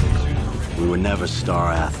ass! We were never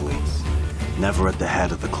star athletes, never at the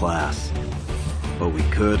head of the class. But we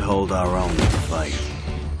could hold our own in the fight.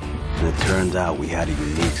 And it turned out we had a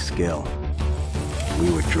unique skill. We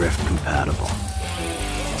were drift compatible.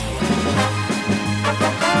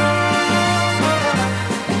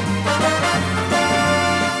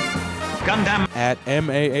 Gundam at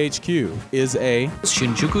MAHQ is a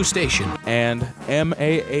Shinjuku Station and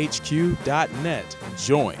MAHQ.net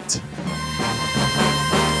joint.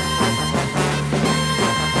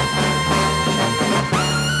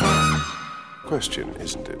 Question,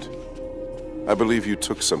 isn't it? I believe you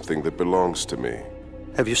took something that belongs to me.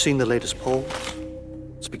 Have you seen the latest polls?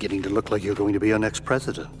 It's beginning to look like you're going to be our next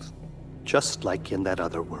president. Just like in that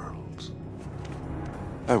other world.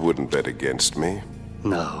 I wouldn't bet against me.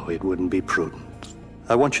 No, it wouldn't be prudent.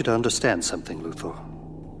 I want you to understand something, Luthor.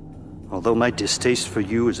 Although my distaste for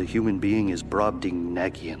you as a human being is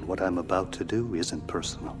Brobdingnagian, what I'm about to do isn't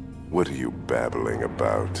personal. What are you babbling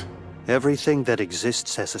about? Everything that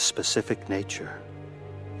exists has a specific nature.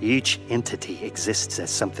 Each entity exists as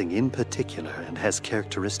something in particular and has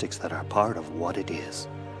characteristics that are part of what it is.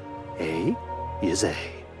 A is A.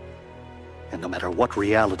 And no matter what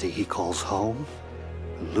reality he calls home,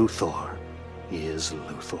 Luthor is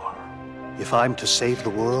Luthor. If I'm to save the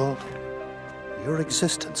world, your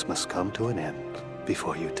existence must come to an end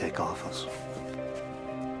before you take office.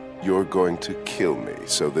 You're going to kill me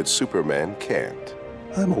so that Superman can't.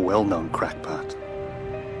 I'm a well-known crackpot.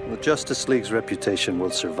 The Justice League's reputation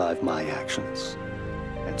will survive my actions,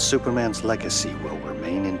 and Superman's legacy will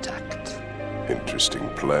remain intact. Interesting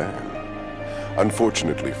plan.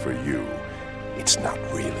 Unfortunately for you, it's not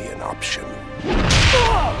really an option.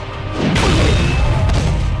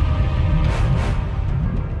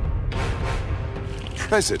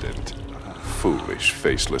 President? Foolish,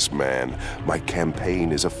 faceless man. My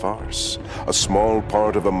campaign is a farce. A small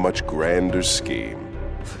part of a much grander scheme.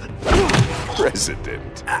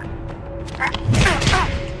 President.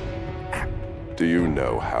 Do you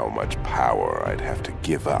know how much power I'd have to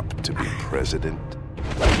give up to be president?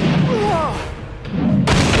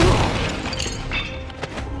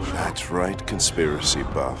 That's right, conspiracy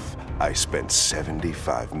buff. I spent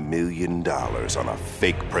 $75 million on a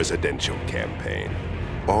fake presidential campaign.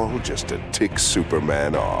 All just to tick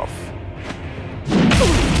Superman off.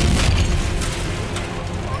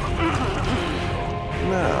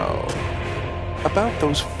 Now, about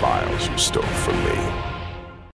those files you stole from me.